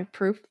cannot find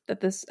proof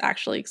that this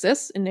actually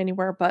exists in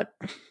anywhere but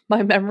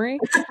my memory.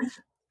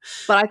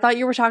 But I thought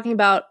you were talking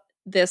about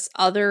this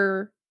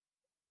other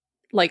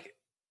like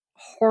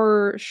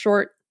horror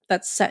short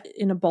that's set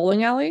in a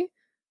bowling alley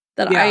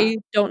that I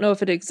don't know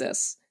if it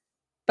exists,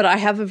 but I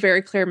have a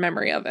very clear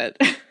memory of it.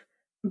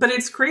 But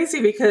it's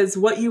crazy because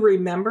what you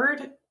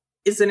remembered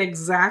is an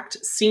exact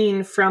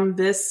scene from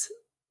this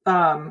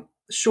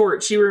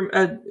short.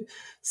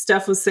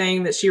 Steph was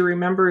saying that she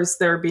remembers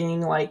there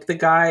being like the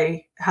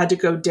guy had to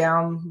go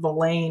down the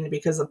lane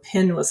because a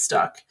pin was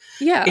stuck.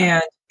 Yeah.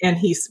 And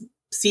he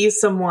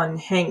sees someone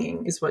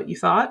hanging, is what you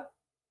thought?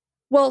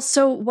 Well,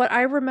 so what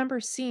I remember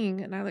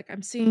seeing, and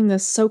I'm seeing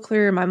this so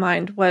clear in my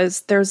mind,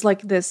 was there's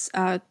like this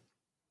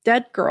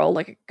dead girl,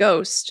 like a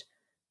ghost,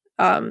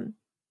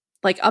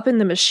 like up in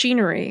the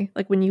machinery,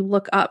 like when you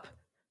look up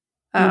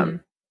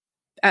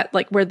at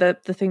like where the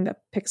thing that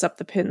picks up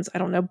the pins, I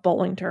don't know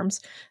bowling terms.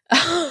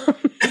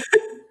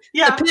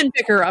 Yeah. The pin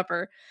picker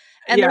upper.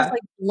 And there's like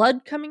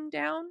blood coming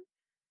down,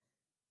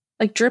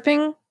 like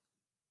dripping.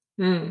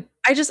 I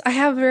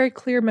have a very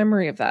clear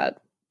memory of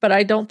that, but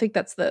I don't think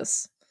that's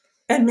this.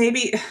 And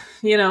maybe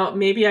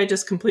I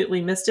just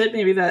completely missed it.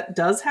 Maybe that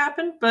does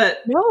happen, but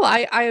no,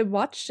 I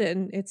watched it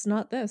and it's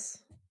not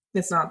this.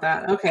 It's not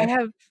that. Okay.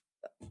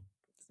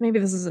 Maybe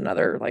this is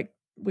another like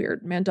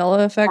weird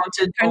Mandela effect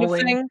haunted kind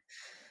bowling. Of thing.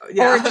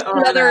 Yeah. Or just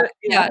another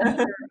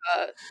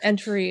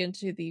entry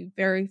into the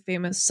very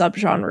famous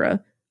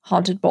subgenre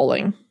haunted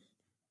bowling.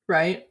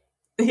 Right.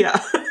 Yeah.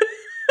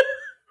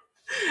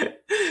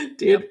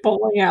 Dude,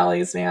 bowling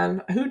alleys,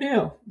 man. Who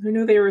knew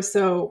they were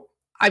so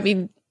I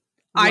mean,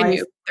 I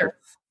knew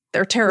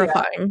they're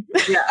terrifying.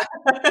 Yeah.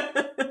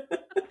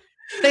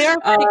 They are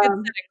pretty good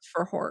settings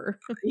for horror.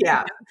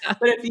 Yeah.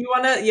 But if you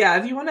want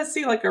to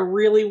see like a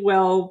really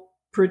well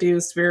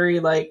produced, very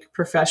like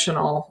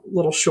professional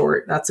little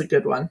short. That's a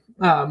good one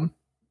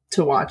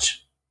to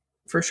watch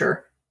for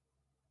sure.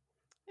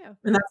 Yeah.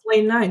 And that's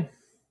Lane 9.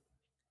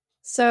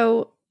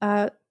 So,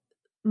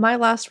 my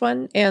last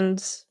one,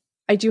 and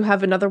I do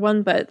have another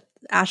one, but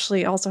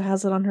Ashley also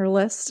has it on her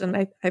list,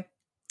 and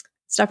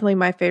it's definitely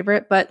my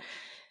favorite. But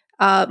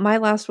my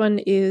last one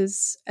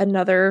is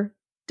another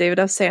David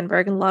F.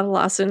 Sandberg and Lotta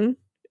Lawson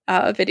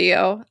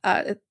video.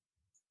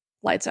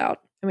 Lights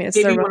Out. I mean, it's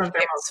their Maybe most one of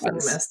their most famous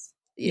ones. famous.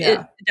 It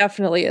Yeah.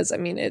 definitely is. I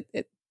mean,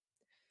 it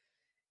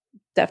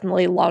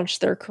definitely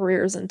launched their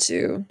careers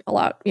into a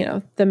lot,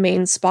 the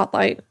main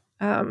spotlight.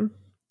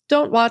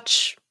 Don't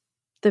watch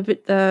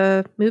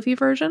the movie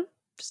version.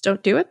 Just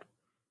don't do it.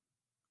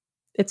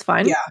 It's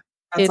fine. Yeah.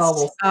 That's all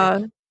we'll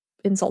say.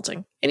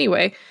 Insulting.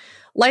 Anyway,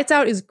 Lights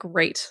Out is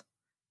great.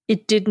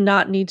 It did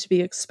not need to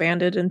be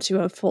expanded into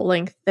a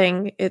full-length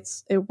thing.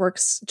 It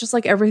works just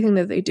like everything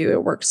that they do.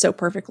 It works so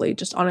perfectly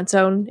just on its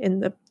own in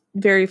the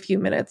very few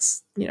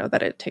minutes,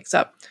 that it takes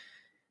up.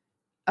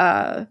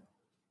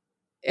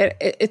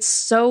 It's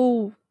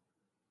so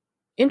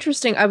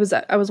interesting. I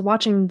was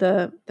watching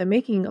the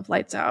making of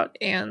Lights Out,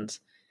 and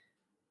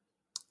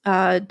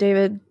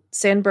David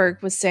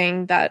Sandberg was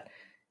saying that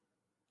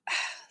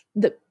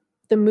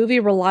the movie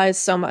relies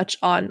so much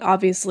on,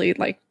 obviously,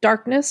 like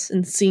darkness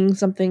and seeing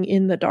something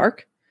in the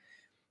dark,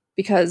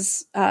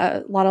 because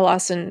Lotta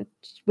Lawson,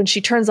 when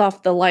she turns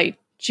off the light,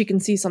 she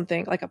can see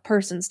something like a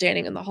person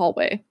standing in the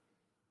hallway,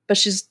 but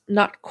she's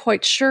not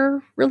quite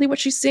sure really what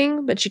she's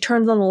seeing. But she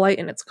turns on the light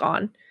and it's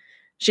gone.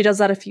 She does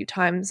that a few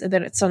times, and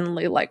then it's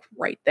suddenly like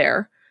right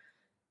there.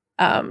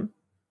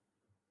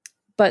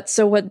 But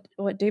so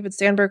what David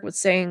Sandberg was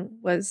saying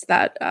was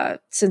that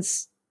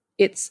since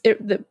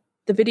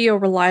the video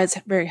relies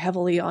very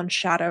heavily on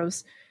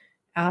shadows,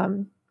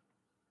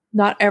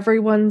 not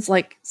everyone's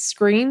like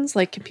screens,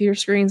 like computer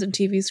screens and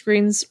TV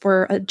screens,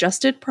 were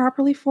adjusted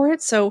properly for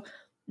it. So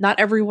not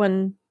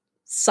everyone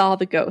saw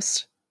the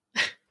ghost.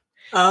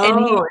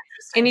 Oh,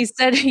 and he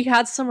said he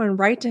had someone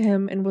write to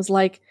him and was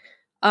like,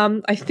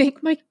 I think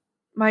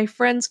my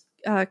friend's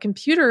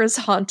computer is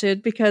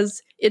haunted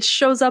because it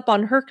shows up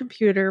on her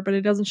computer, but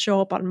it doesn't show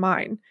up on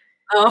mine.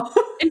 Oh.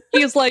 And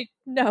he was like,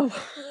 no.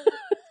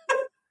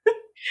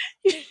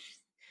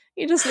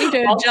 You just need to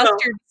adjust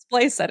your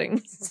display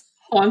settings.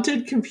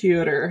 Haunted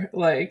computer,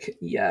 like,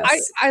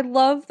 yes. I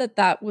love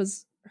that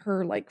was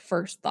her like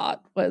first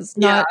thought, was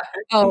not,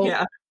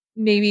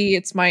 maybe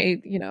it's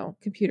my,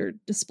 computer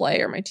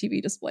display or my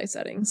TV display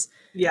settings.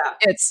 Yeah.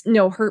 It's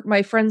no,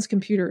 my friend's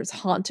computer is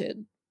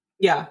haunted.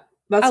 Yeah.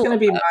 That's going to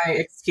be my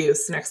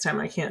excuse next time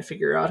I can't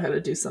figure out how to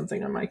do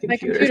something on my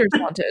computer. My computer's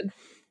haunted.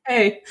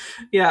 Hey.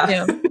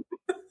 Yeah.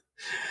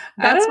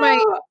 That's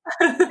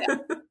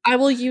I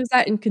will use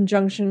that in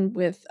conjunction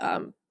with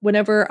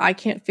whenever I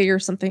can't figure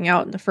something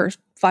out in the first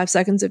 5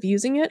 seconds of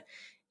using it.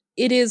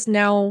 It is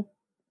now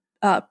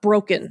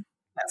broken.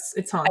 Yes,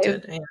 it's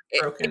haunted and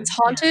broken. It's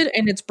haunted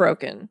and it's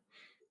broken.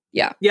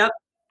 Yeah. Yep.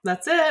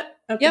 That's it.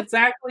 That's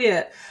exactly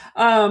it.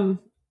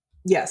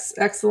 Yes,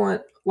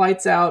 excellent.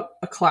 Lights Out,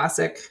 a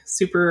classic,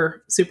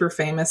 super, super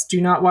famous. Do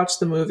not watch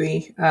the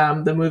movie.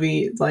 The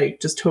movie like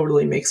just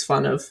totally makes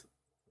fun of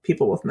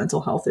people with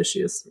mental health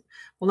issues.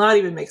 Well, not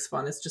even makes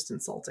fun. It's just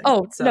insulting.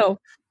 Oh, no.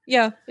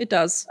 Yeah, it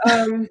does.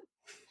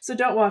 So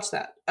don't watch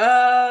that.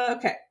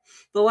 Okay.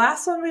 The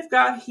last one we've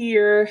got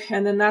here,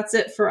 and then that's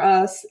it for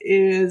us,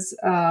 is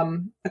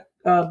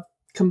a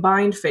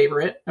combined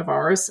favorite of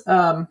ours,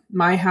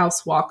 My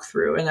House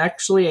Walkthrough. And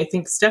actually, I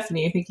think,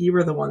 Stephanie, I think you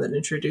were the one that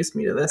introduced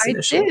me to this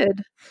initially. I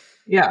did.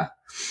 Yeah.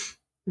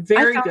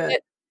 Very good.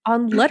 It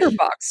on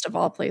Letterboxd, of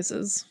all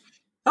places.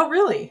 Oh,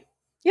 really?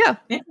 Yeah.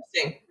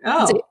 Interesting.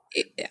 Oh.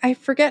 I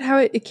forget how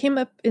it came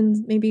up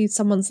in maybe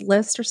someone's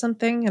list or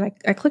something, and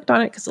I clicked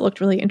on it because it looked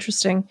really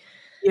interesting.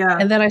 Yeah.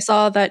 And then I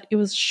saw that it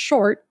was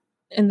short,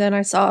 and then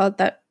I saw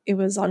that it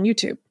was on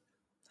YouTube.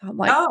 I'm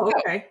like, oh,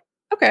 okay.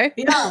 Okay.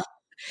 Yeah.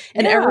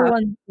 And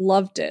everyone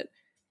loved it.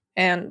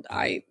 And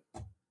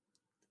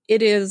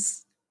it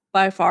is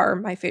by far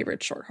my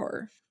favorite short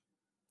horror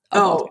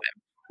of all time.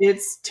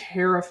 It's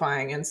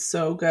terrifying and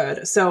so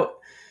good. So,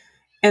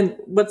 and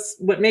what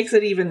makes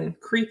it even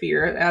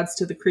creepier, it adds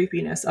to the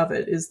creepiness of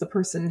it, is the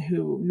person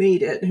who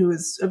made it, who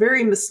is a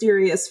very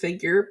mysterious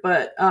figure,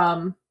 but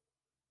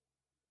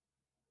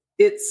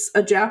it's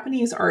a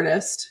Japanese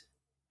artist,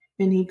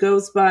 and he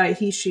goes by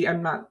she. I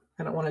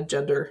don't want to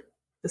gender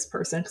this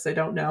person because I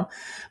don't know,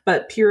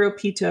 but Piro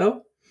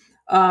Pito,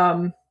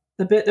 a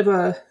bit of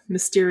a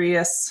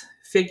mysterious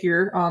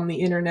figure on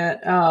the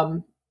internet.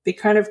 They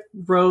kind of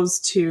rose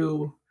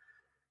to,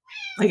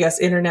 I guess,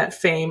 internet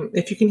fame.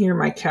 If you can hear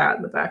my cat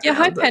in the background. Yeah,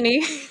 hi,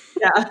 Penny.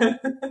 Yeah.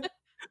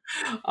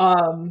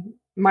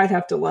 Might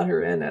have to let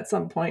her in at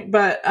some point.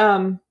 But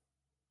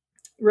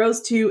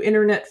rose to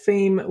internet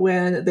fame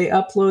when they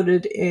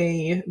uploaded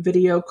a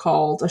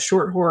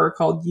short horror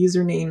called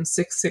Username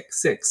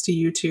 666 to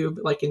YouTube,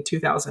 like in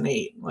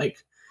 2008, like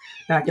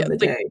back in the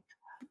day.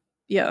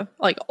 Yeah,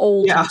 like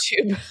old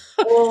YouTube.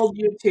 Old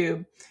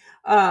YouTube.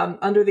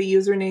 Under the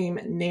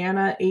username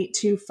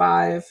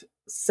Nana825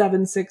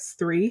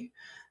 763.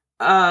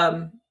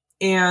 And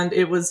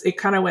it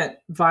kind of went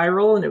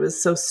viral, and it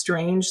was so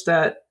strange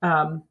that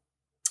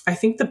I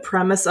think the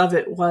premise of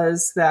it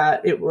was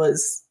that it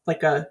was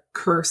like a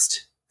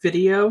cursed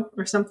video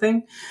or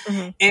something.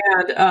 Mm-hmm.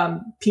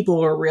 And people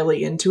were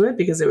really into it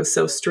because it was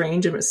so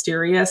strange and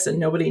mysterious, and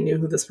nobody knew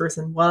who this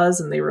person was.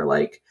 And they were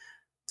like,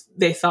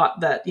 they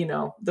thought that,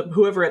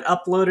 whoever had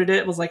uploaded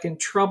it was like in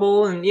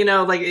trouble. And,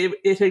 like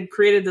it had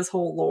created this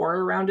whole lore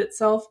around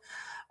itself.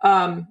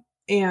 And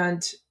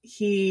I'm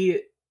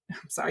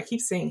sorry, I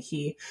keep saying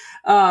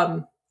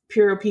Piropito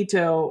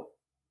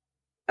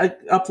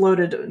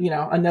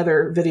uploaded,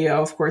 another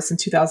video, of course, in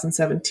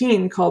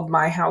 2017 called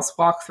My House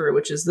Walkthrough,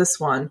 which is this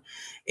one.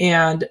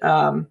 And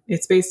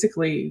it's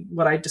basically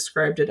what I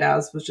described it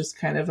as, was just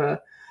kind of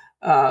a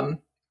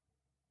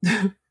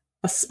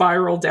a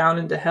spiral down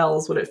into hell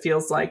is what it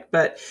feels like.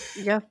 But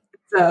yeah,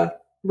 the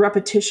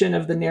repetition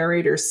of the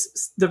narrator's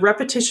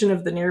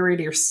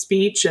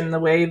speech, and the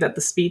way that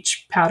the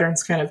speech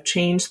patterns kind of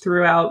change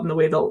throughout, and the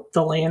way the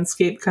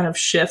landscape kind of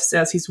shifts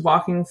as he's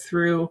walking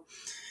through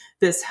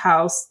this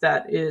house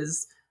that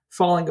is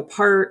falling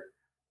apart,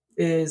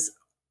 is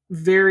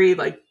very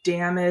like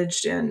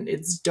damaged, and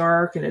it's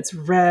dark and it's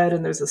red,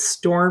 and there's a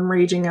storm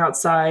raging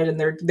outside, and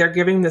they're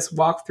giving this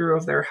walkthrough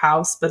of their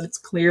house, but it's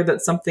clear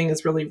that something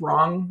is really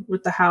wrong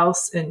with the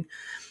house. And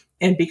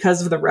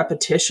because of the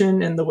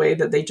repetition and the way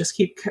that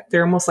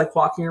they're almost like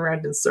walking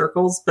around in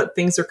circles, but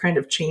things are kind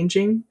of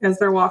changing as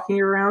they're walking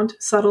around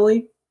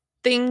subtly.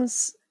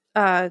 Things,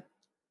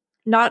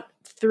 not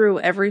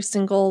through every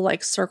single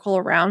like circle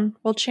around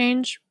will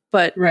change,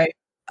 but right.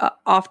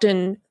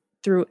 Often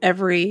through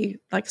every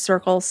like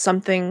circle,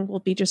 something will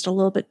be just a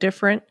little bit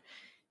different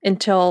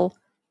until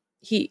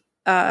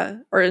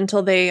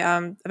until they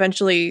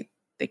eventually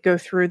they go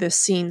through this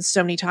scene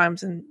so many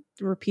times and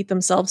repeat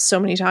themselves so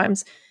many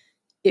times.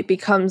 It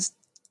becomes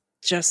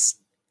just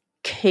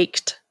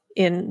caked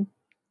in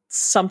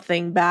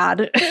something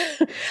bad.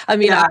 I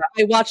mean, yeah.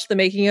 I watched the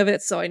making of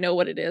it, so I know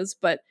what it is,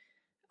 but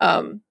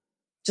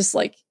just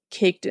like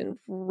caked in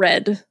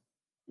red,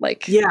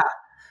 like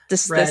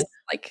this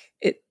like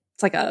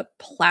it's like a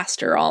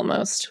plaster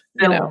almost,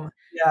 film.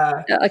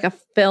 Yeah, like a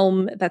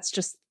film that's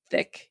just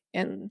thick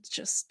and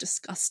just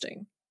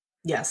disgusting.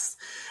 Yes.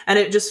 And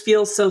it just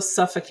feels so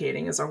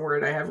suffocating is a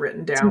word I have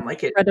written down.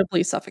 It's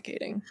incredibly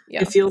suffocating.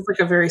 Yeah. It feels like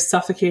a very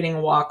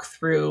suffocating walk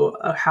through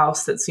a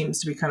house that seems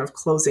to be kind of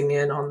closing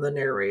in on the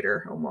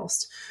narrator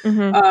almost.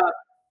 Mm-hmm.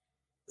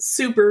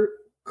 Super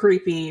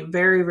creepy,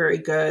 very, very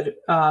good.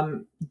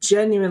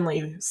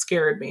 Genuinely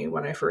scared me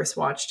when I first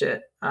watched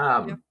it.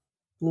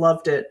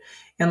 Loved it.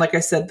 And like I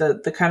said,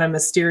 the kind of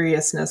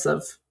mysteriousness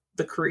of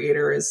the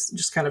creator is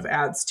just kind of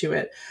adds to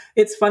it.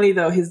 It's funny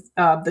though,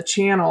 the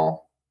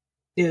channel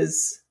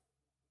is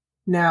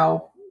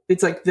now,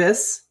 it's like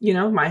this,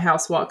 My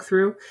House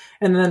Walkthrough,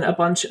 and then a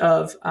bunch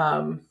of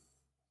Minecraft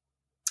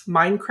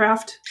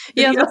videos.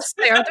 Yeah, let's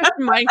say, are there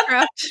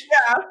Minecraft?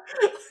 Yeah.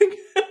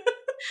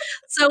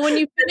 So when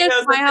you finish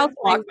My House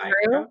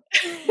Walkthrough,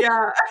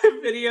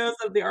 videos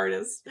of the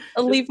artist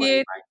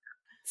alleviate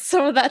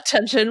some of that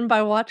tension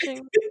by watching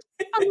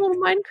a little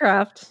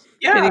Minecraft.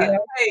 Yeah. video.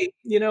 Hey,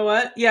 you know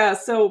what? Yeah.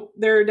 So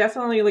they're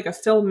definitely like a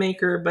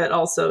filmmaker, but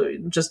also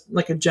just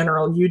like a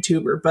general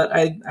YouTuber. But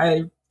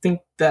I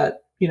think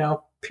that,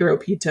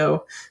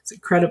 Piropito is an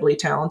incredibly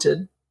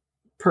talented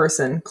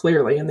person,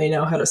 clearly, and they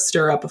know how to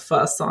stir up a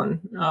fuss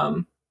on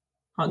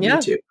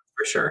YouTube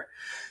for sure.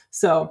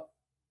 So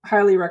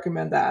highly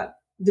recommend that.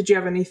 Did you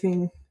have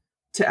anything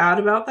to add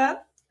about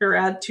that or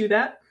add to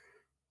that?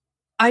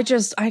 I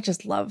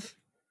just love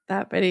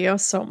that video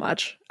so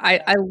much.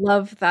 I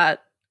love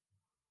that.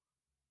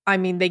 I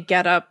mean, they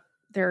get up,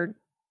 they're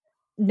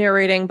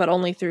narrating, but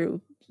only through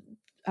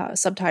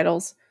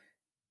subtitles,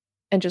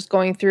 and just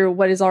going through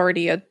what is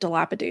already a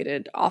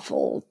dilapidated,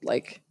 awful,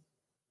 like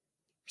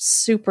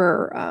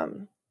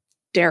super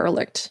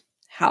derelict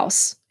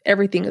house.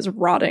 Everything is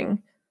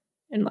rotting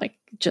and like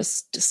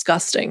just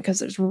disgusting because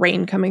there's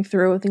rain coming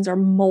through. Things are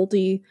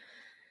moldy,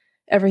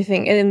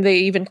 everything. And they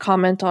even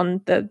comment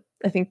on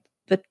I think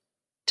the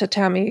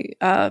tatami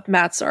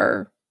mats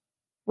are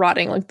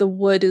rotting, like the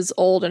wood is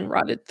old and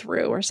rotted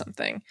through or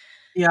something.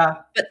 Yeah.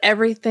 But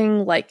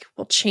everything like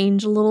will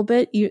change a little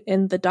bit.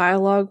 And the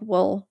dialogue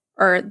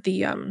or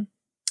the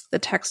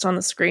text on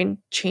the screen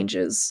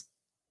changes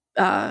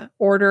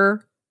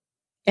order,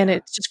 and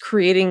it's just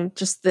creating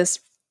just this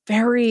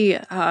very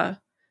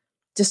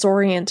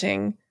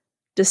disorienting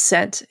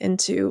descent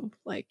into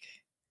like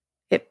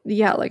it.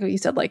 Yeah, like what you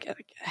said, like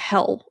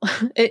hell,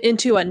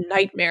 into a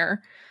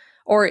nightmare,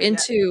 or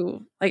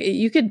into like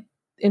you could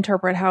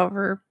interpret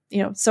however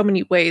so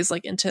many ways,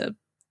 like into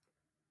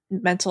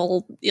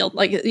mental,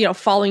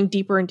 falling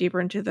deeper and deeper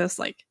into this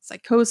like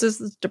psychosis,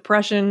 this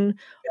depression,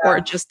 or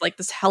just like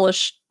this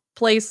hellish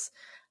place.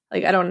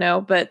 Like I don't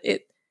know, but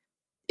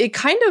it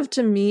kind of,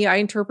 to me, I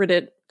interpret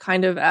it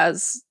kind of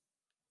as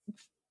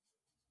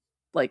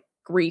like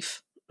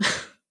grief.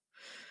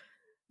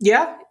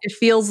 Yeah. It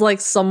feels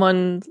like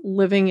someone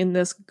living in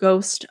this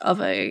ghost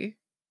of a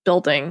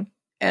building,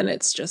 and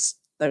it's just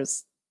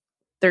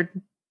they're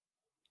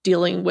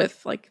dealing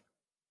with like,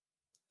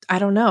 I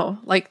don't know,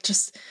 like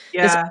just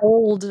this Yeah.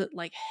 old,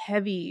 like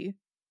heavy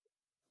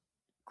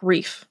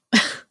grief.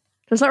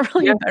 There's not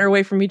really Yeah. a better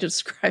way for me to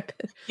describe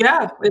it.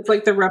 Yeah. It's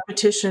like the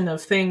repetition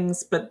of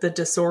things, but the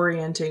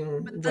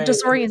disorienting The way in which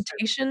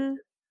disorientation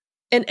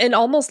and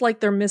almost like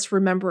they're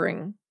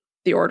misremembering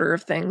the order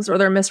of things, or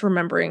they're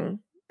misremembering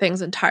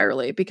things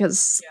entirely,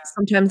 because yeah.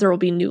 sometimes there will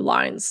be new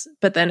lines,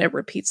 but then it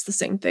repeats the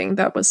same thing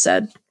that was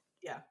said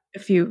Yeah. a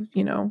few,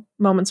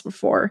 moments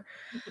before.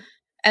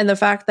 And the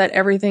fact that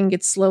everything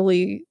gets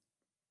slowly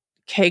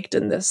caked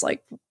in this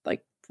like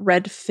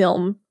red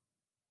film,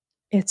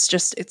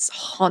 it's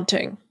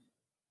haunting.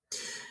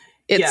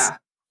 It's Yeah.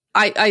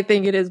 I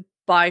think it is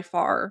by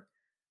far,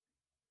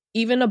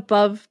 even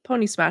above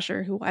Pony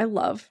Smasher, who I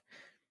love,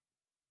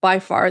 by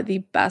far the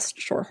best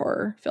short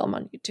horror film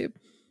on YouTube.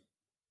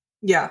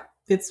 Yeah.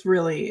 It's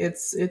really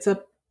it's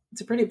a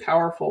pretty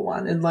powerful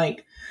one. And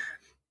like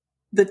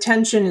the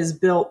tension is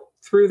built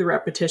through the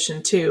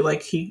repetition too.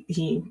 Like he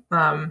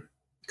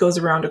goes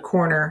around a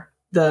corner,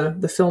 the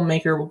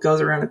filmmaker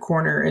goes around a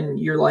corner, and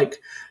you're like,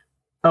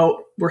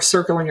 oh, we're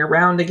circling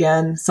around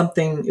again,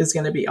 something is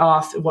going to be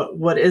off.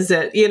 What is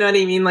it? You know what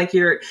I mean? Like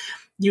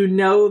you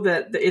know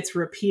that it's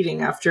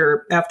repeating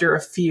after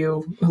a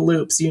few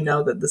loops. You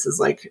know that this is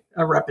like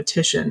a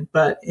repetition,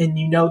 and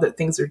you know that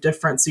things are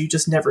different, so you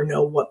just never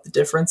know what the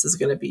difference is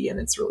going to be, and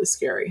it's really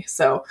scary.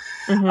 So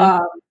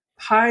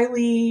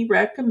highly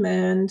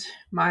recommend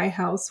My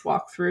House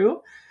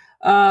Walkthrough.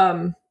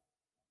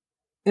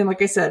 And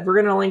like I said, we're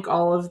going to link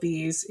all of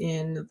these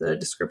in the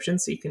description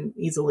so you can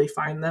easily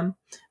find them,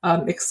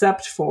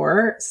 except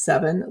for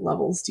 7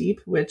 Levels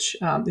Deep, which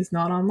is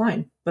not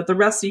online, but the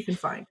rest you can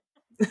find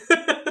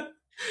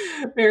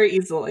very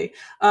easily.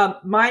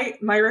 My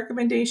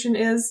recommendation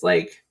is,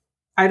 like,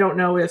 I don't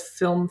know if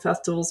film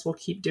festivals will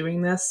keep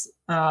doing this,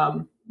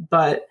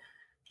 but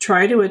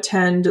try to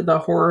attend the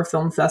horror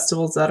film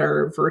festivals that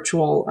are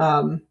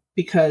virtual,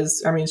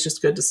 because I mean it's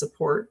just good to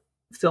support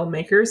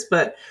filmmakers,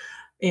 but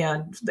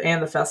and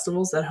the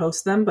festivals that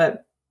host them.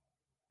 But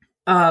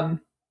a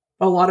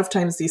lot of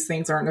times these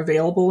things aren't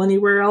available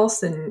anywhere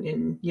else,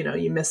 and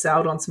you miss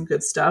out on some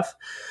good stuff.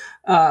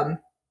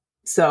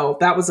 So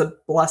that was a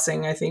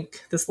blessing. I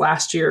think this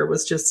last year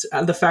was just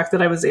the fact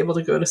that I was able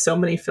to go to so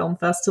many film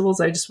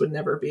festivals I just would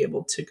never be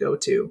able to go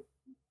to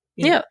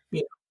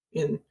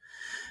in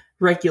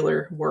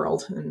regular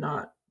world, and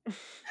not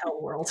hell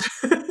world.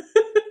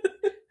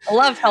 I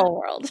love Hell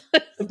World.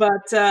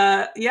 But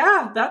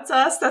yeah, that's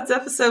us. That's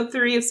episode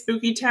 3 of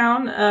Spooky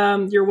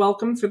Town. You're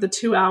welcome for the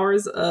 2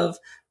 hours of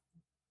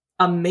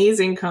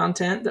amazing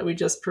content that we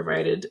just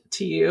provided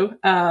to you.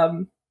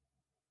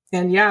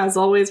 And yeah, as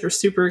always, we're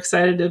super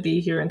excited to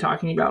be here and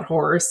talking about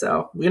horror.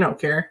 So we don't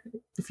care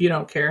if you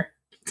don't care.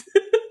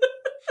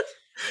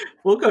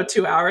 We'll go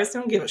 2 hours.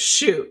 Don't give a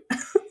shoot.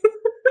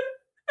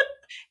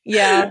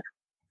 Yeah.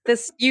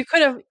 You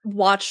could have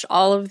watched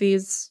all of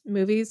these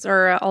movies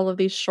or all of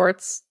these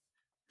shorts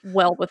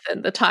well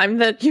within the time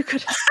that you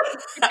could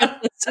have been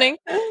listening,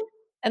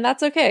 and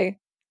that's okay.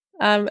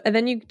 And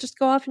then you just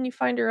go off and you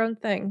find your own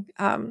thing.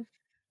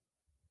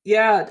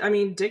 Yeah, I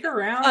mean, dig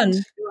around. Fun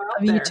go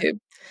out of there. YouTube.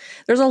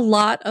 There's a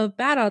lot of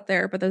bad out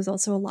there, but there's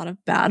also a lot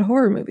of bad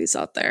horror movies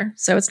out there.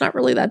 So it's not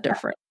really that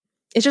different.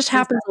 It just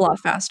happens a lot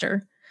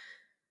faster.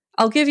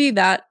 I'll give you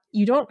that.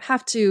 You don't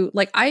have to,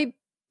 like, I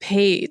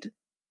paid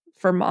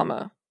for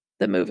Mama,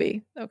 the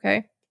movie,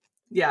 okay?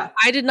 Yeah.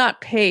 I did not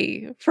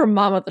pay for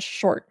Mama, the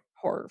short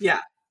horror film.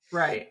 Yeah,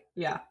 right.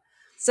 Yeah.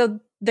 So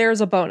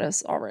there's a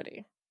bonus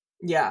already.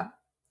 Yeah,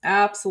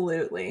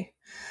 absolutely.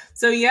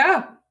 So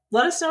yeah,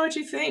 let us know what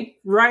you think.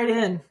 Write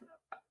in.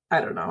 I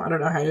don't know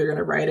how you're going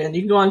to write in.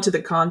 You can go onto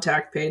the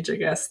contact page, I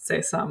guess,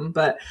 say something.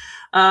 But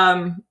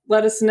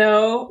let us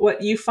know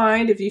what you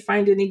find. If you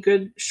find any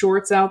good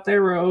shorts out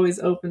there, we're always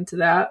open to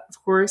that, of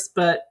course.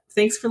 But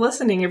thanks for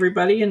listening,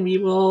 everybody. And we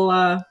will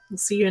we'll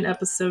see you in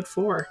episode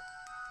 4.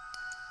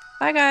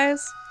 Bye,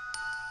 guys.